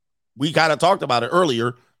 We kind of talked about it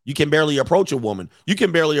earlier. You can barely approach a woman. You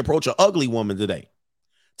can barely approach an ugly woman today.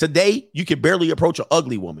 Today, you can barely approach an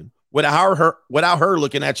ugly woman without her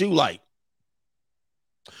looking at you like.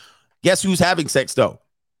 Guess who's having sex, though?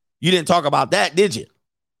 You didn't talk about that, did you?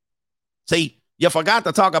 See, you forgot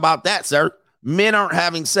to talk about that, sir. Men aren't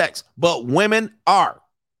having sex, but women are.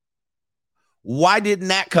 Why didn't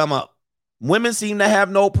that come up? Women seem to have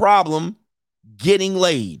no problem getting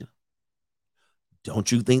laid.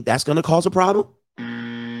 Don't you think that's going to cause a problem?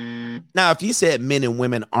 Now, if you said men and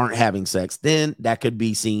women aren't having sex, then that could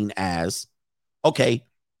be seen as, okay,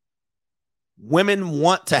 women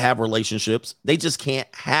want to have relationships. They just can't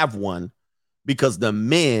have one because the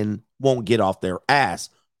men won't get off their ass.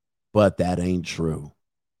 But that ain't true.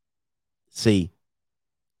 See,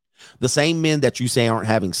 the same men that you say aren't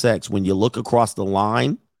having sex, when you look across the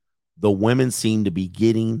line, the women seem to be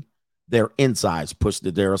getting their insides pushed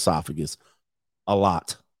to their esophagus a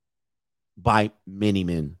lot by many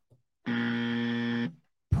men.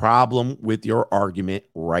 Problem with your argument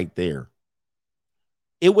right there.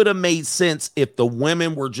 It would have made sense if the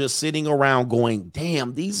women were just sitting around going,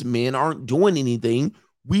 damn, these men aren't doing anything.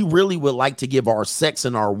 We really would like to give our sex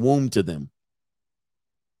and our womb to them.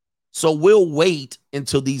 So we'll wait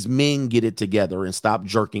until these men get it together and stop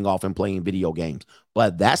jerking off and playing video games.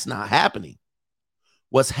 But that's not happening.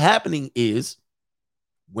 What's happening is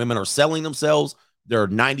women are selling themselves. Their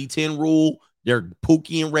 90-10 rule. They're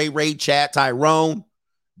Pookie and Ray Ray, Chad Tyrone.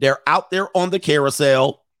 They're out there on the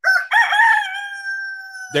carousel.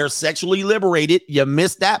 They're sexually liberated. You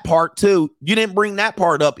missed that part too. You didn't bring that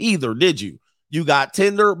part up either, did you? You got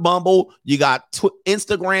Tinder, Bumble, you got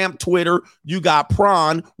Instagram, Twitter, you got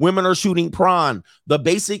prawn. Women are shooting prawn. The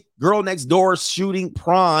basic girl next door is shooting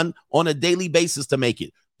prawn on a daily basis to make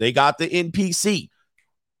it. They got the NPC.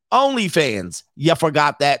 OnlyFans, you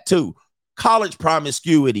forgot that too. College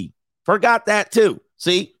promiscuity, forgot that too.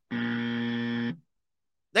 See?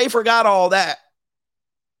 They forgot all that.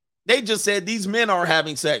 They just said these men are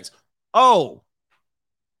having sex. Oh,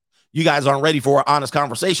 you guys aren't ready for an honest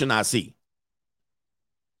conversation, I see.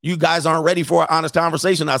 You guys aren't ready for an honest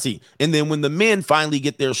conversation, I see. And then when the men finally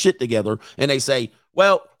get their shit together and they say,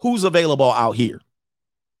 well, who's available out here?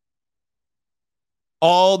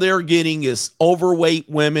 All they're getting is overweight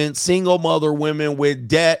women, single mother women with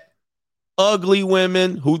debt, ugly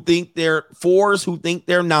women who think they're 4s, who think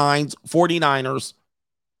they're 9s, 49ers,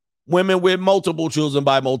 women with multiple children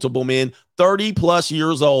by multiple men, 30 plus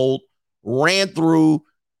years old, ran through,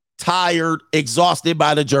 tired, exhausted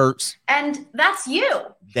by the jerks. And that's you.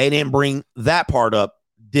 They didn't bring that part up,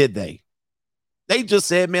 did they? They just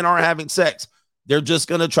said men aren't having sex. They're just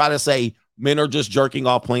going to try to say men are just jerking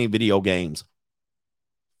off playing video games.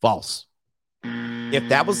 False. If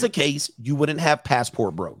that was the case, you wouldn't have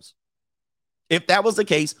passport bros. If that was the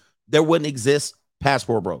case, there wouldn't exist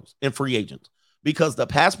passport bros and free agents, because the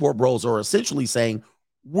passport bros are essentially saying,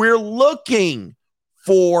 we're looking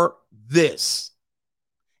for this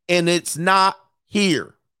and it's not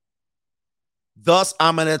here. Thus,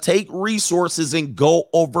 I'm going to take resources and go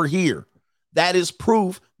over here. That is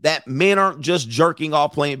proof that men aren't just jerking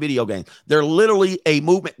off playing video games. They're literally a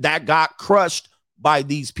movement that got crushed by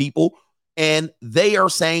these people, and they are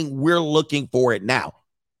saying we're looking for it now.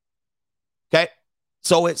 Okay?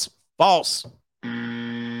 So it's false.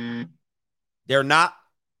 They're not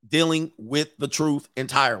dealing with the truth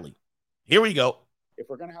entirely. Here we go. If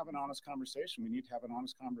we're going to have an honest conversation, we need to have an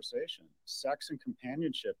honest conversation. Sex and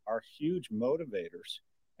companionship are huge motivators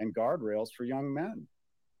and guardrails for young men.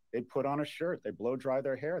 They put on a shirt, they blow dry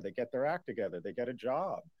their hair, they get their act together, they get a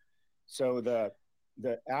job. So the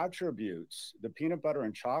attributes, the peanut butter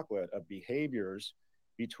and chocolate of behaviors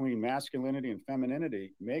between masculinity and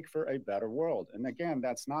femininity make for a better world. And again,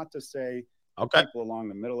 that's not to say Okay. People along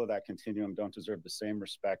the middle of that continuum don't deserve the same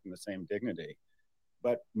respect and the same dignity.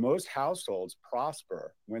 But most households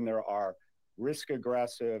prosper when there are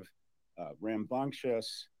risk-aggressive,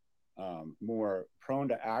 rambunctious, more prone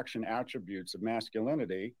to action attributes of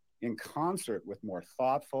masculinity in concert with more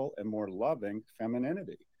thoughtful and more loving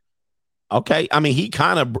femininity. Okay. I mean, he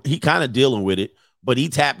kind of dealing with it, but he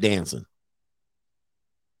tap dancing.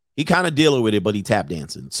 He kind of dealing with it, but he tap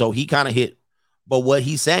dancing. So he kind of hit. But what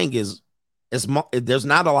he's saying is there's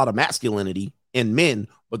not a lot of masculinity in men,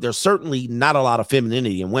 but there's certainly not a lot of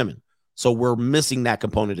femininity in women. So we're missing that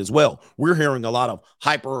component as well. We're hearing a lot of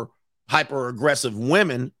hyper aggressive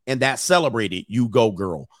women, and that's celebrated. You go,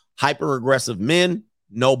 girl. Hyper aggressive men,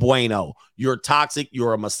 no bueno. You're toxic.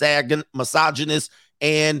 You're a misogynist,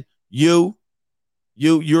 and you're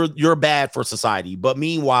bad for society. But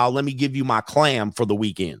meanwhile, let me give you my clam for the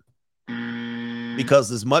weekend.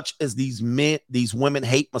 Because as much as these women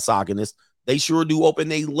hate misogynists, they sure do open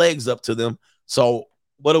their legs up to them. So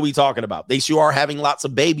what are we talking about? They sure are having lots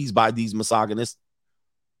of babies by these misogynists.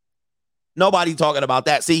 Nobody talking about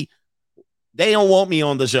that. See, they don't want me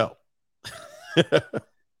on the show.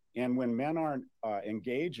 And when men aren't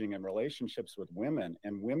engaging in relationships with women,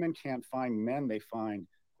 and women can't find men they find,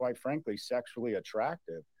 quite frankly, sexually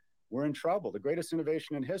attractive, we're in trouble. The greatest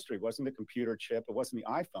innovation in history wasn't the computer chip. It wasn't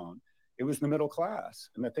the iPhone. It was the middle class.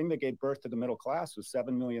 And the thing that gave birth to the middle class was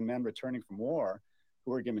 7 million men returning from war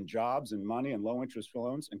who were given jobs and money and low interest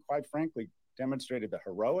loans, and quite frankly, demonstrated the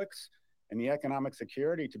heroics and the economic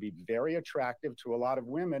security to be very attractive to a lot of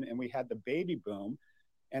women. And we had the baby boom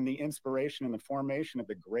and the inspiration and the formation of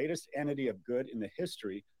the greatest entity of good in the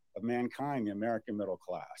history of mankind, the American middle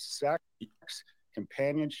class. Sex,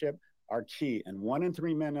 companionship are key. And 1 in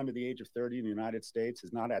 3 men under the age of 30 in the United States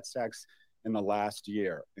has not had sex in the last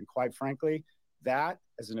year. And quite frankly, that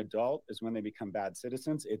as an adult is when they become bad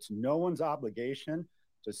citizens. It's no one's obligation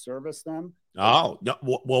to service them. Oh, no,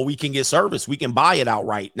 well, we can get service. We can buy it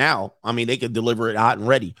outright now. I mean, they could deliver it hot and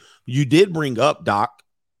ready. You did bring up,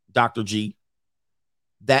 Dr. G,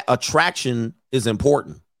 that attraction is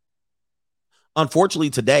important. Unfortunately,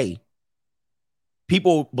 today,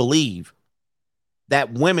 people believe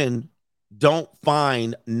that women don't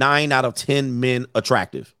find 9 out of 10 men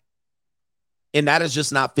attractive. And that is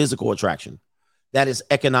just not physical attraction. That is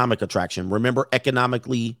economic attraction. Remember,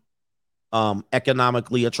 economically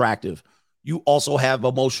attractive. You also have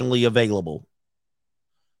emotionally available.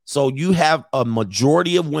 So you have a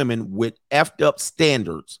majority of women with effed up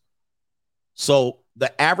standards. So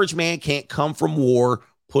the average man can't come from war,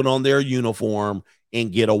 put on their uniform,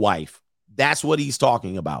 and get a wife. That's what he's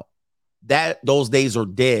talking about. Those days are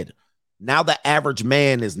dead. Now the average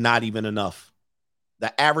man is not even enough.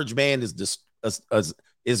 The average man is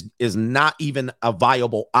not even a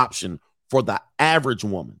viable option for the average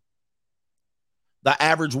woman. The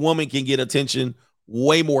average woman can get attention,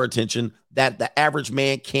 way more attention, that the average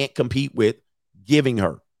man can't compete with giving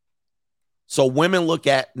her. So women look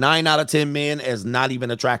at 9 out of 10 men as not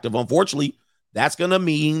even attractive. Unfortunately, that's going to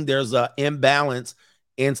mean there's an imbalance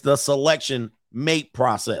in the selection mate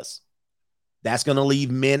process. That's going to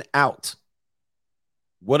leave men out.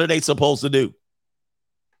 What are they supposed to do?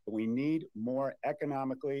 We need more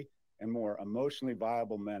economically and more emotionally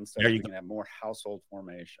viable men so that we can have more household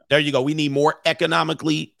formation. There you go. We need more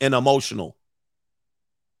economically and emotional.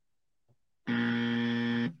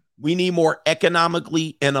 We need more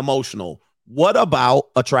economically and emotional. What about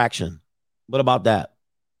attraction? What about that?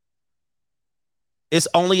 It's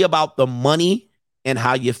only about the money and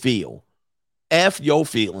how you feel. F your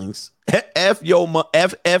feelings. F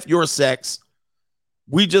your sex.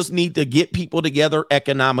 We just need to get people together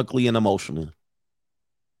economically and emotionally.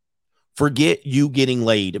 Forget you getting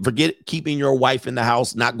laid. Forget keeping your wife in the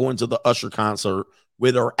house, not going to the Usher concert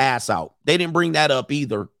with her ass out. They didn't bring that up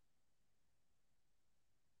either.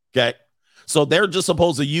 Okay. So they're just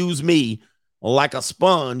supposed to use me like a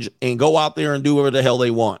sponge and go out there and do whatever the hell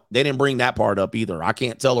they want. They didn't bring that part up either. I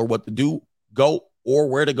can't tell her what to do, go, or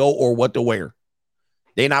where to go, or what to wear.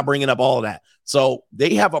 They're not bringing up all of that. So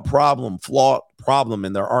they have a flawed problem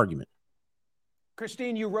in their argument.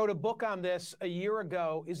 Christine, you wrote a book on this a year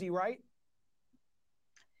ago. Is he right?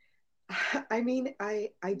 I mean, I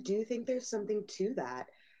do think there's something to that.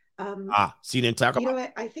 See, didn't talk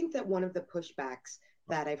about. I think that one of the pushbacks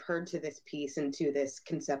that I've heard to this piece and to this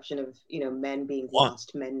conception of, men being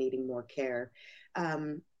lost, men needing more care,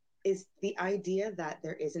 is the idea that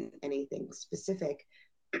there isn't anything specific,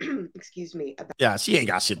 excuse me, about. Yeah, she ain't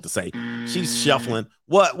got shit to say. She's shuffling.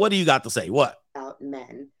 What do you got to say? What? About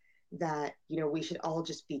men, that, we should all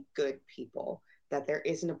just be good people. that there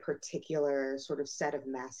isn't a particular sort of set of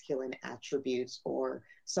masculine attributes or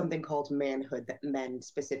something called manhood that men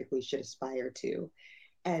specifically should aspire to.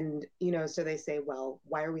 And, you know, so they say, well,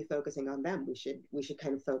 why are we focusing on them? We should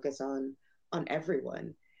kind of focus on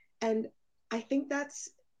everyone. And I think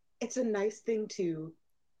it's a nice thing to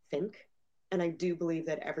think. And I do believe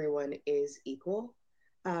that everyone is equal.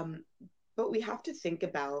 But we have to think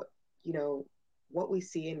about, you know, what we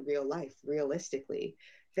see in real life, realistically.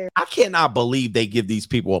 I cannot believe they give these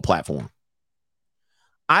people a platform.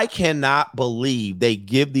 I cannot believe they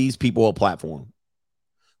give these people a platform.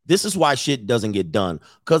 This is why shit doesn't get done,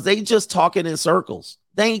 because they just talking in circles.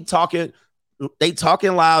 They talking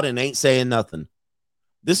loud and ain't saying nothing.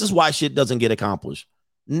 This is why shit doesn't get accomplished.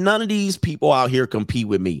 None of these people out here compete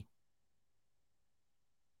with me.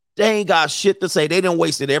 They ain't got shit to say. They done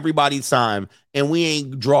wasted everybody's time, and we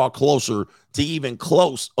ain't draw closer to even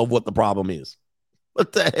close of what the problem is.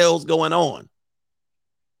 What the hell's going on?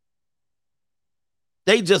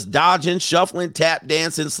 They just dodging, shuffling, tap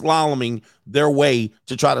dancing, slaloming their way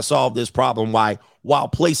to try to solve this problem while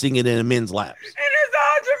placing it in a men's laps. And it's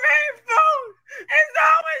all Jermaine's fault. It's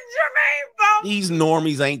always Jermaine's fault. These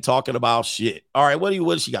normies ain't talking about shit. All right, what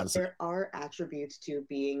does she got to say? There are attributes to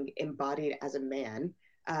being embodied as a man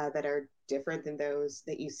that are different than those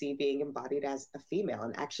that you see being embodied as a female.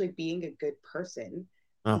 And actually being a good person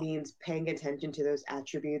means paying attention to those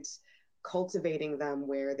attributes, cultivating them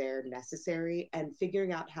where they're necessary, and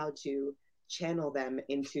figuring out how to channel them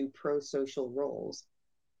into pro-social roles.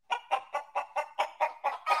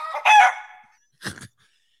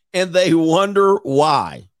 And they wonder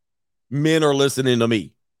why men are listening to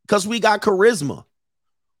me. Because we got charisma.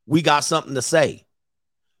 We got something to say.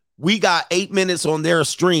 We got 8 minutes on their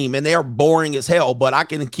stream and they're boring as hell, but I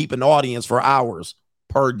can keep an audience for hours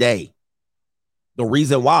per day. The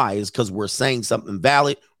reason why is because we're saying something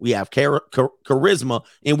valid. We have charisma,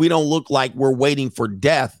 and we don't look like we're waiting for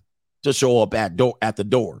death to show up at the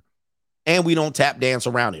door. And we don't tap dance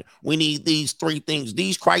around it. We need these 3 things,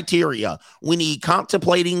 these criteria. We need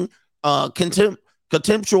contemplating,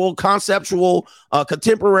 contemptual, conceptual,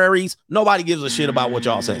 contemporaries. Nobody gives a shit about what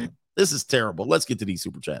y'all saying. This is terrible. Let's get to these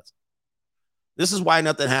super chats. This is why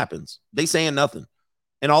nothing happens. They saying nothing.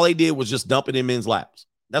 And all they did was just dump it in men's laps.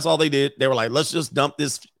 That's all they did. They were like, let's just dump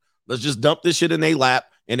this shit in their lap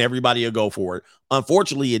and everybody will go for it.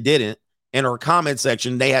 Unfortunately, it didn't. In our comment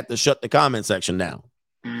section, they had to shut the comment section down.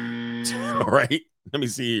 All right. Let me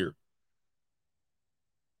see here.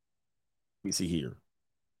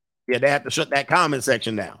 Yeah, they had to shut that comment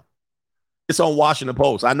section down. It's on Washington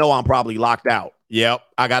Post. I know I'm probably locked out. Yep.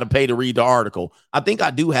 I got to pay to read the article. I think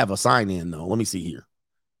I do have a sign in, though. Let me see here.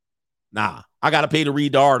 Nah, I got to pay to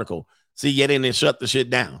read the article. See, get in and shut the shit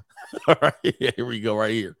down. All right, here we go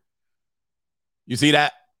right here. You see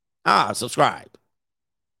that? Subscribe.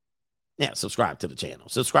 Yeah, subscribe to the channel.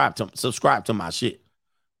 Subscribe to my shit.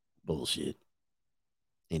 Bullshit.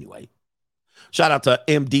 Anyway, shout out to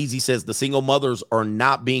MDZ. He says the single mothers are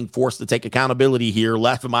not being forced to take accountability here.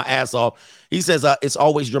 Laughing my ass off. He says it's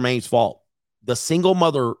always Jermaine's fault. The single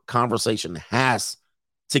mother conversation has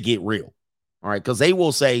to get real. All right, because they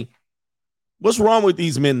will say, what's wrong with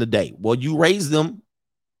these men today? Well, you raise them.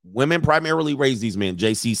 Women primarily raise these men.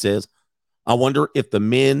 JC says, I wonder if the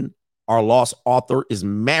men our lost author is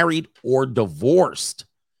married or divorced.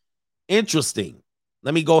 Interesting.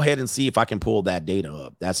 Let me go ahead and see if I can pull that data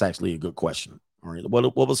up. That's actually a good question. All right.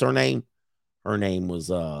 What was her name? Her name was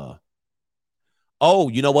you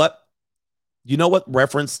know what? You know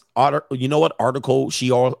what article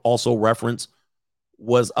she also referenced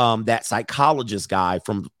was how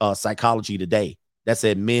from Psychology Today that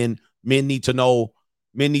said men need to know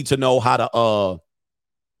how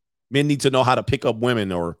to pick up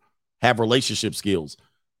women or have relationship skills.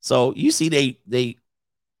 So you see they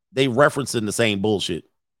referencing the same bullshit.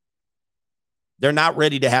 They're not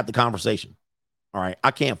ready to have the conversation. All right,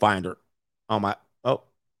 I can't find her on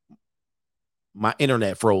my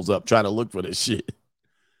internet froze up trying to look for this shit.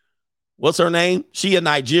 What's her name? She a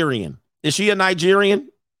Nigerian. Is she a Nigerian?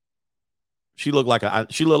 She looked like a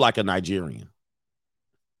Nigerian.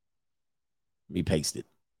 Let me paste it.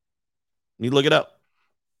 Let me look it up.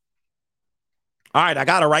 All right, I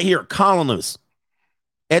got her right here. Columnist.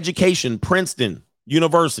 Education, Princeton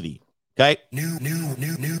University. Okay. New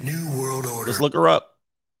world order. Let's look her up.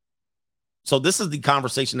 So this is the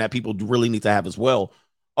conversation that people really need to have as well.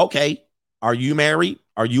 Okay. Are you married?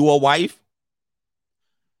 Are you a wife?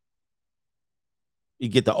 You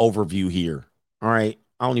get the overview here. All right.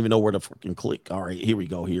 I don't even know where to fucking click. All right, here we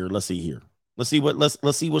go here. Let's see here. Let's see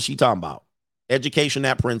what she's talking about. Education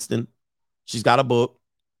at Princeton. She's got a book.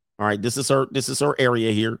 All right, this is her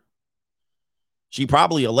area here. She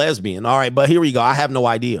probably a lesbian. All right, but here we go. I have no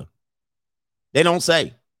idea. They don't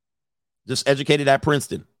say. Just educated at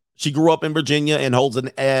Princeton. She grew up in Virginia and holds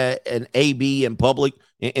an AB in public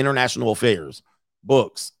and international affairs.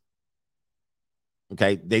 Books.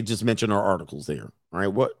 Okay, they just mentioned her articles there. All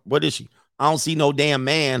right, what is she? I don't see no damn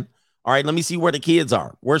man. All right, let me see where the kids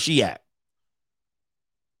are. Where's she at?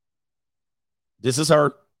 This is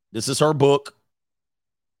her. This is her book.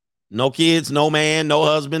 No kids, no man, no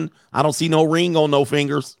husband. I don't see no ring on no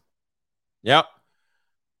fingers. Yep.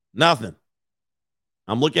 Nothing.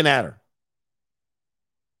 I'm looking at her.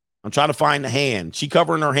 I'm trying to find the hand. She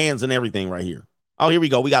covering her hands and everything right here. Oh, here we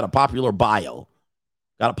go. We got a popular bio.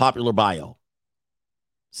 Got a popular bio.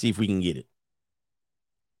 See if we can get it.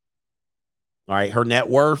 All right, her net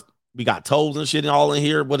worth. We got toes and shit all in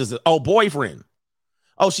here. What is it? Oh, boyfriend.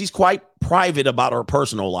 Oh, she's quite private about her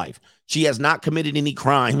personal life. She has not committed any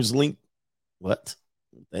crimes linked. What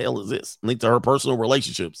the hell is this? Linked to her personal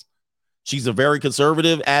relationships. She's a very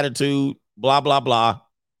conservative attitude. Blah, blah, blah.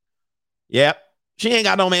 Yep. She ain't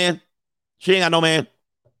got no man. She ain't got no man.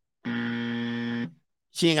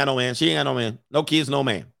 She ain't got no man. She ain't got no man. No kids, no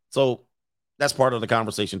man. So that's part of the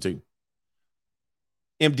conversation too.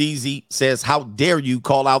 MDZ says, how dare you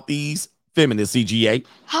call out these feminists, CGA?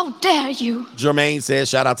 How dare you? Jermaine says,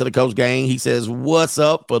 shout out to the Coach Gang. He says, what's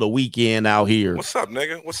up for the weekend out here? What's up,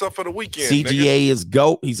 nigga? What's up for the weekend, CGA nigga? is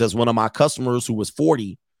GOAT. He says, one of my customers who was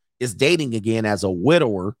 40 is dating again as a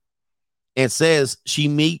widower and says she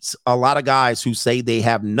meets a lot of guys who say they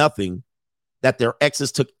have nothing, that their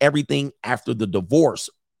exes took everything after the divorce.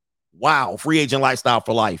 Wow. Free agent lifestyle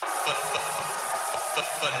for life.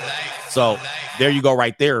 So there you go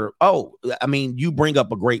right there. Oh, I mean, you bring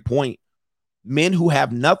up a great point. Men who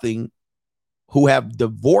have nothing, who have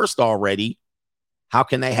divorced already, how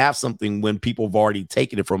can they have something when people have already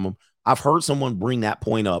taken it from them? I've heard someone bring that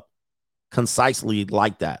point up concisely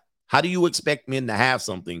like that. How do you expect men to have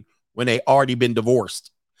something when they already been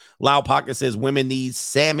divorced? Loud Pocket says women need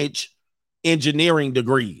sandwich engineering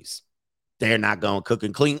degrees. They're not going to cook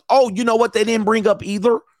and clean. Oh, you know what they didn't bring up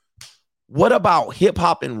either? What about hip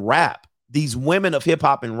hop and rap? These women of hip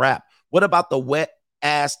hop and rap. What about the wet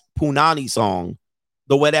ass Punani song,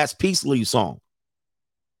 the wet ass Peace Leaf song?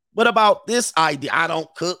 What about this idea? I don't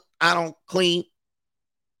cook, I don't clean.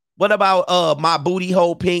 What about my booty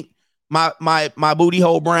hole pink, my booty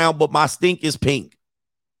hole brown, but my stink is pink?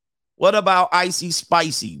 What about icy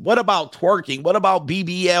spicy? What about twerking? What about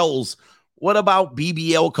BBLs? What about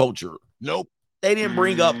BBL culture? Nope. They didn't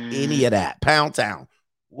bring up any of that. Pound Town.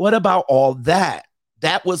 What about all that?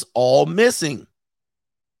 That was all missing.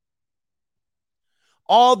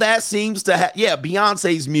 All that seems to have,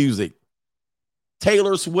 Beyonce's music,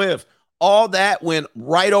 Taylor Swift, all that went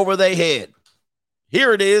right over their head.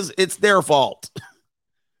 Here it is. It's their fault.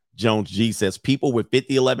 Jones G says people with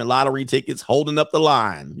 50-11 lottery tickets holding up the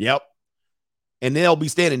line. Yep. And they'll be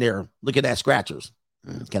standing there looking at scratchers.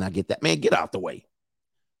 Can I get that? Man, get out the way.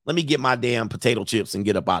 Let me get my damn potato chips and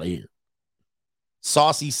get up out of here.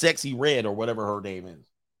 Saucy, Sexy Red, or whatever her name is.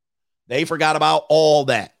 They forgot about all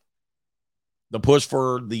that. The push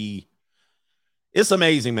for the... It's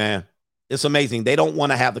amazing, man. It's amazing. They don't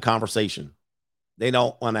want to have the conversation. They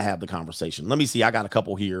don't want to have the conversation. Let me see. I got a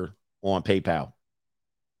couple here on PayPal.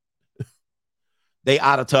 They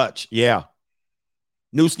out of touch. Yeah.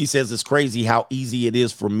 Newski says it's crazy how easy it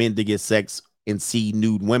is for men to get sex and see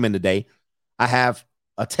nude women today. I have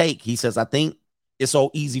a take. He says, I think it's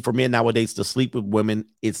so easy for men nowadays to sleep with women.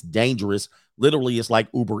 It's dangerous. Literally, it's like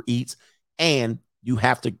Uber Eats. And you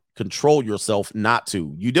have to control yourself not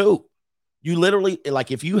to. You do. You literally,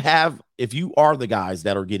 like, if you are the guys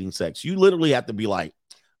that are getting sex, you literally have to be like,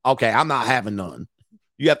 okay, I'm not having none.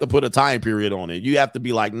 You have to put a time period on it. You have to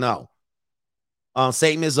be like, no.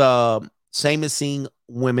 Same as seeing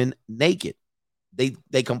women naked.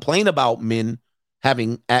 They complain about men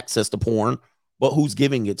having access to porn, but who's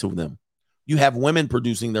giving it to them? You have women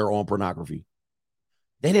producing their own pornography.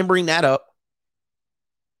 They didn't bring that up.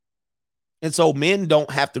 And so men don't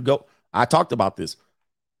have to go. I talked about this.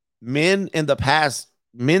 Men in the past,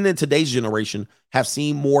 men in today's generation have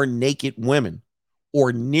seen more naked women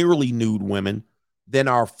or nearly nude women than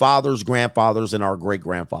our fathers, grandfathers, and our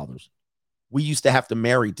great-grandfathers. We used to have to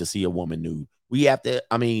marry to see a woman nude.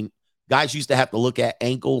 Guys used to have to look at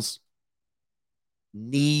ankles,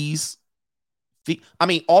 knees, feet.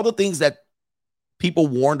 All the things that people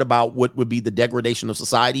warned about what would be the degradation of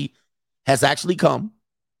society has actually come.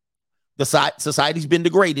 The society's been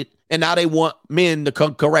degraded, and now they want men to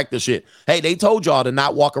correct the shit. Hey, they told y'all to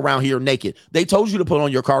not walk around here naked. They told you to put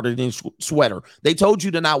on your cardigan sweater. They told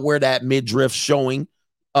you to not wear that midriff showing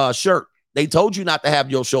shirt. They told you not to have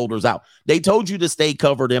your shoulders out. They told you to stay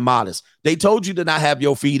covered and modest. They told you to not have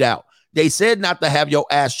your feet out. They said not to have your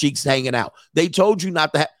ass cheeks hanging out. They told you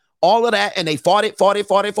not to have all of that, and they fought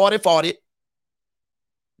it.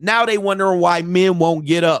 Now they wondering why men won't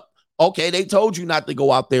get up. Okay, they told you not to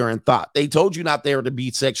go out there and thought. They told you not there to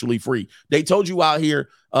be sexually free. They told you out here,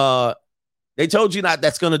 they told you not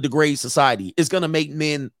that's going to degrade society. It's going to make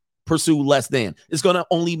men pursue less than. It's going to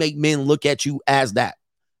only make men look at you as that.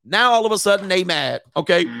 Now all of a sudden they mad.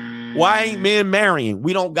 Okay, why ain't men marrying?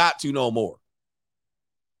 We don't got to no more.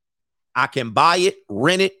 I can buy it,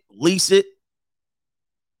 rent it, lease it.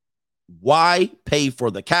 Why pay for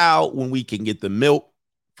the cow when we can get the milk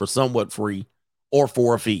for somewhat free or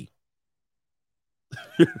for a fee?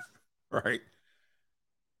 Right.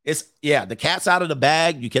 The cat's out of the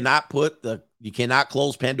bag. You cannot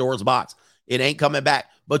close Pandora's box. It ain't coming back.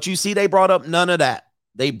 But you see, they brought up none of that.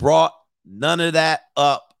 They brought none of that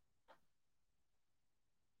up.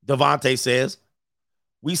 Devontae says,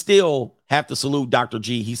 we still have to salute Dr.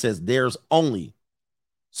 G. He says there's only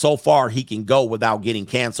so far he can go without getting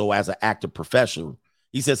canceled as an active professional.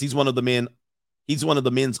 He says he's one of the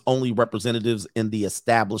men's only representatives in the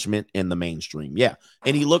establishment and the mainstream. Yeah.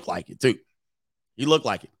 And he looked like it too. He looked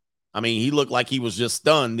like it. I mean, he looked like he was just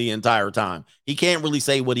stunned the entire time. He can't really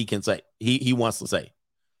say what he can say. He wants to say.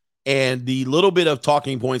 And the little bit of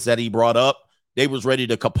talking points that he brought up, they was ready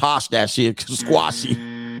to kaposh that shit, squash it.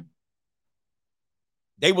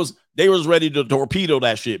 They was ready to torpedo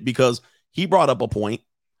that shit because he brought up a point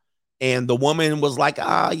and the woman was like,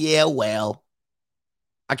 yeah, well,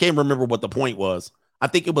 I can't remember what the point was. I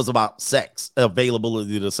think it was about sex,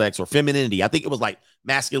 availability to sex or femininity. I think it was like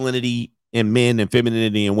masculinity in men and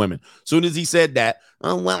femininity in women. Soon as he said that,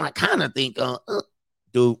 well, I kind of think,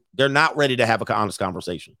 dude, they're not ready to have an honest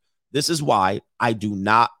conversation. This is why I do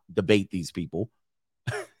not debate these people.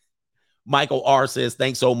 Michael R. says,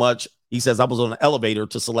 thanks so much. He says, I was on an elevator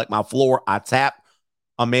to select my floor. I tapped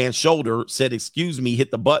a man's shoulder, said, excuse me,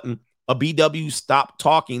 hit the button. A BW stopped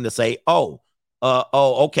talking to say,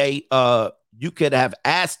 okay. You could have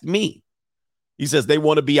asked me. He says, they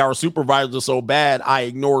want to be our supervisor so bad, I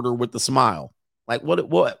ignored her with a smile. Like,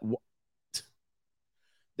 what?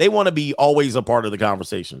 They want to be always a part of the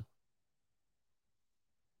conversation.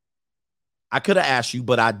 I could have asked you,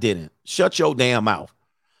 but I didn't. Shut your damn mouth.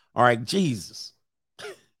 All right, Jesus.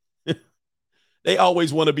 They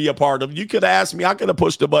always want to be a part of. You could have asked me. I could have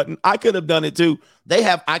pushed the button. I could have done it too.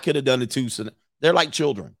 I could have done it too. So they're like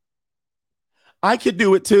children. I could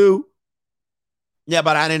do it too. Yeah,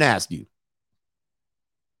 but I didn't ask you.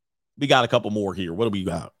 We got a couple more here. What do we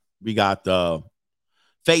got? We got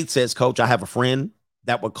Faith says, Coach, I have a friend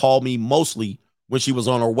that would call me mostly when she was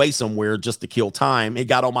on her way somewhere just to kill time. It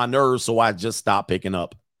got on my nerves, so I just stopped picking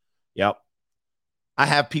up. Yep. I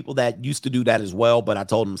have people that used to do that as well, but I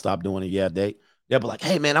told them to stop doing it. Yeah, they'll be like,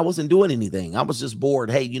 hey, man, I wasn't doing anything. I was just bored.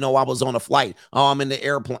 Hey, I was on a flight. Oh, I'm in the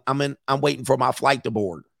airplane. I'm waiting for my flight to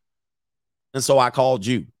board. And so I called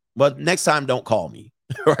you. But next time, don't call me.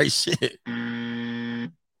 Right? Shit.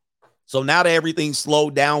 So now that everything's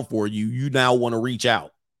slowed down for you, you now want to reach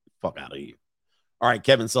out. Fuck out of here. All right.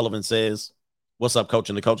 Kevin Sullivan says, what's up, Coach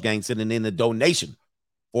and the Coach Gang, sending in the donation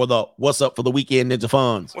for the What's Up for the Weekend Ninja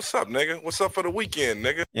Funds. What's up, nigga? What's up for the weekend,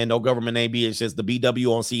 nigga? And no government name. It says the BW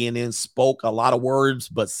on CNN spoke a lot of words,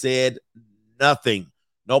 but said nothing.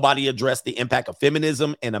 Nobody addressed the impact of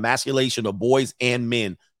feminism and emasculation of boys and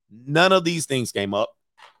men. None of these things came up.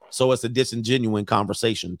 So it's a disingenuous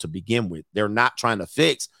conversation to begin with. They're not trying to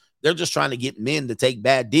fix. They're just trying to get men to take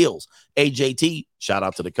bad deals. AJT, shout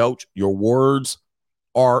out to the coach. Your words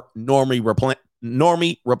are normie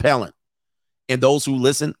repellent. And those who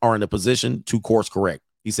listen are in a position to course correct.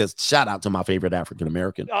 He says, shout out to my favorite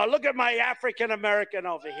African-American. Look at my African-American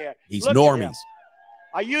over here. He's Look normies.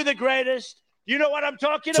 Are you the greatest? You know what I'm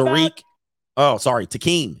talking about? Tariq. Oh, sorry.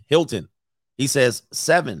 Takeem Hilton. He says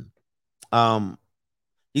 7.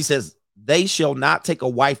 He says, they shall not take a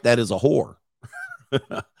wife that is a whore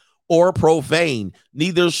or profane.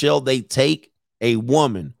 Neither shall they take a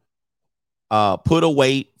woman put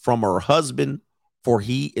away from her husband, for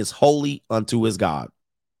he is holy unto his God.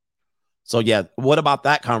 So, yeah, what about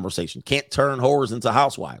that conversation? Can't turn whores into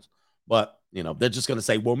housewives. But, they're just going to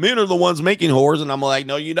say, well, men are the ones making whores. And I'm like,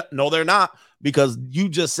 no, they're not, because you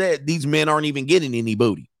just said these men aren't even getting any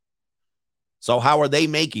booty. So how are they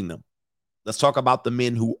making them? Let's talk about the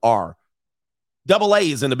men who are. Double A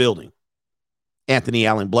is in the building. Anthony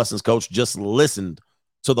Allen, Blessings Coach, just listened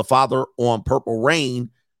to the father on Purple Rain.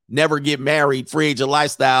 Never get married, free agent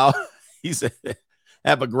lifestyle. He said,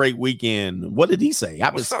 have a great weekend. What did he say?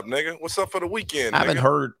 What's up, nigga? What's up for the weekend? I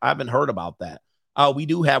haven't heard about that. We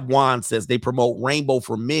do have Juan says they promote rainbow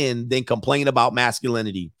for men, then complain about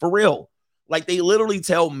masculinity. For real. Like they literally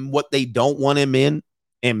tell what they don't want in men,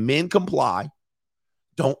 and men comply.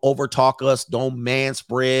 Don't overtalk us. Don't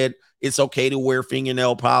manspread. It's okay to wear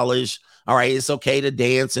fingernail polish. All right. It's okay to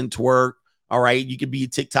dance and twerk. All right. You can be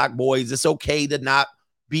TikTok boys. It's okay to not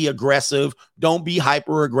be aggressive. Don't be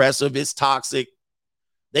hyper aggressive. It's toxic.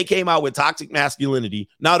 They came out with toxic masculinity.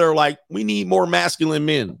 Now they're like, we need more masculine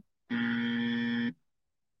men.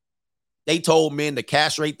 They told men to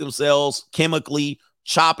castrate themselves chemically,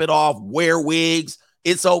 chop it off, wear wigs.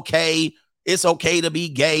 It's okay. It's okay to be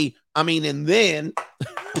gay. I mean, and then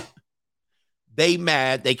they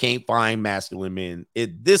mad they can't find masculine men.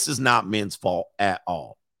 This is not men's fault at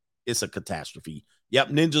all. It's a catastrophe. Yep,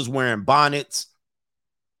 ninjas wearing bonnets.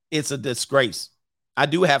 It's a disgrace. I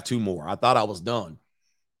do have 2 more. I thought I was done.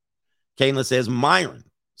 Caitlin says, Myron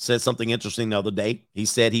said something interesting the other day. He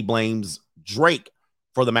said he blames Drake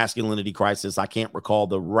for the masculinity crisis. I can't recall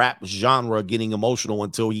the rap genre getting emotional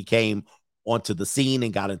until he came onto the scene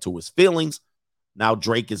and got into his feelings. Now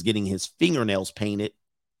Drake is getting his fingernails painted,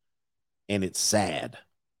 and it's sad.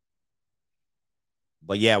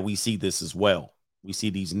 But yeah, we see this as well. We see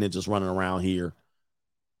these ninjas running around here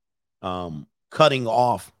cutting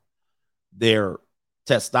off their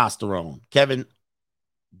testosterone. Kevin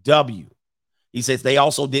W. He says they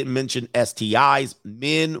also didn't mention STIs.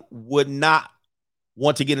 Men would not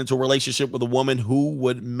want to get into a relationship with a woman who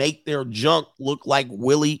would make their junk look like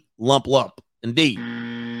Willy Lump Lump. Indeed.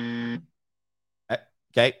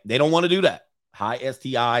 Okay. They don't want to do that. High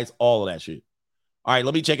STIs, all of that shit. All right.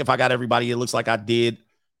 Let me check if I got everybody. It looks like I did.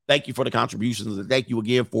 Thank you for the contributions. And thank you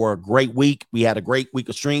again for a great week. We had a great week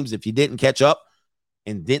of streams. If you didn't catch up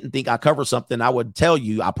and didn't think I covered something, I would tell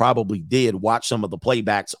you I probably did watch some of the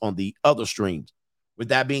playbacks on the other streams. With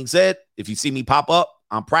that being said, if you see me pop up,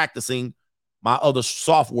 I'm practicing my other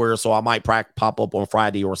software, so I might pop up on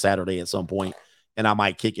Friday or Saturday at some point, and I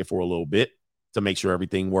might kick it for a little bit to make sure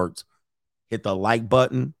everything works. Hit the like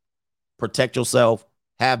button, protect yourself,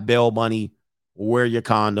 have bail money, wear your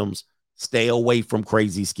condoms, stay away from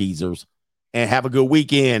crazy skeezers, and have a good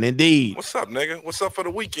weekend. Indeed. What's up, nigga? What's up for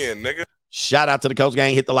the weekend, nigga? Shout out to the Coach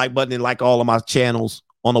Gang. Hit the like button and like all of my channels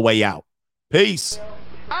on the way out. Peace.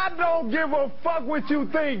 I don't give a fuck what you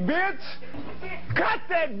think, bitch. Cut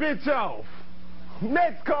that bitch off.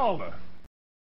 Next caller.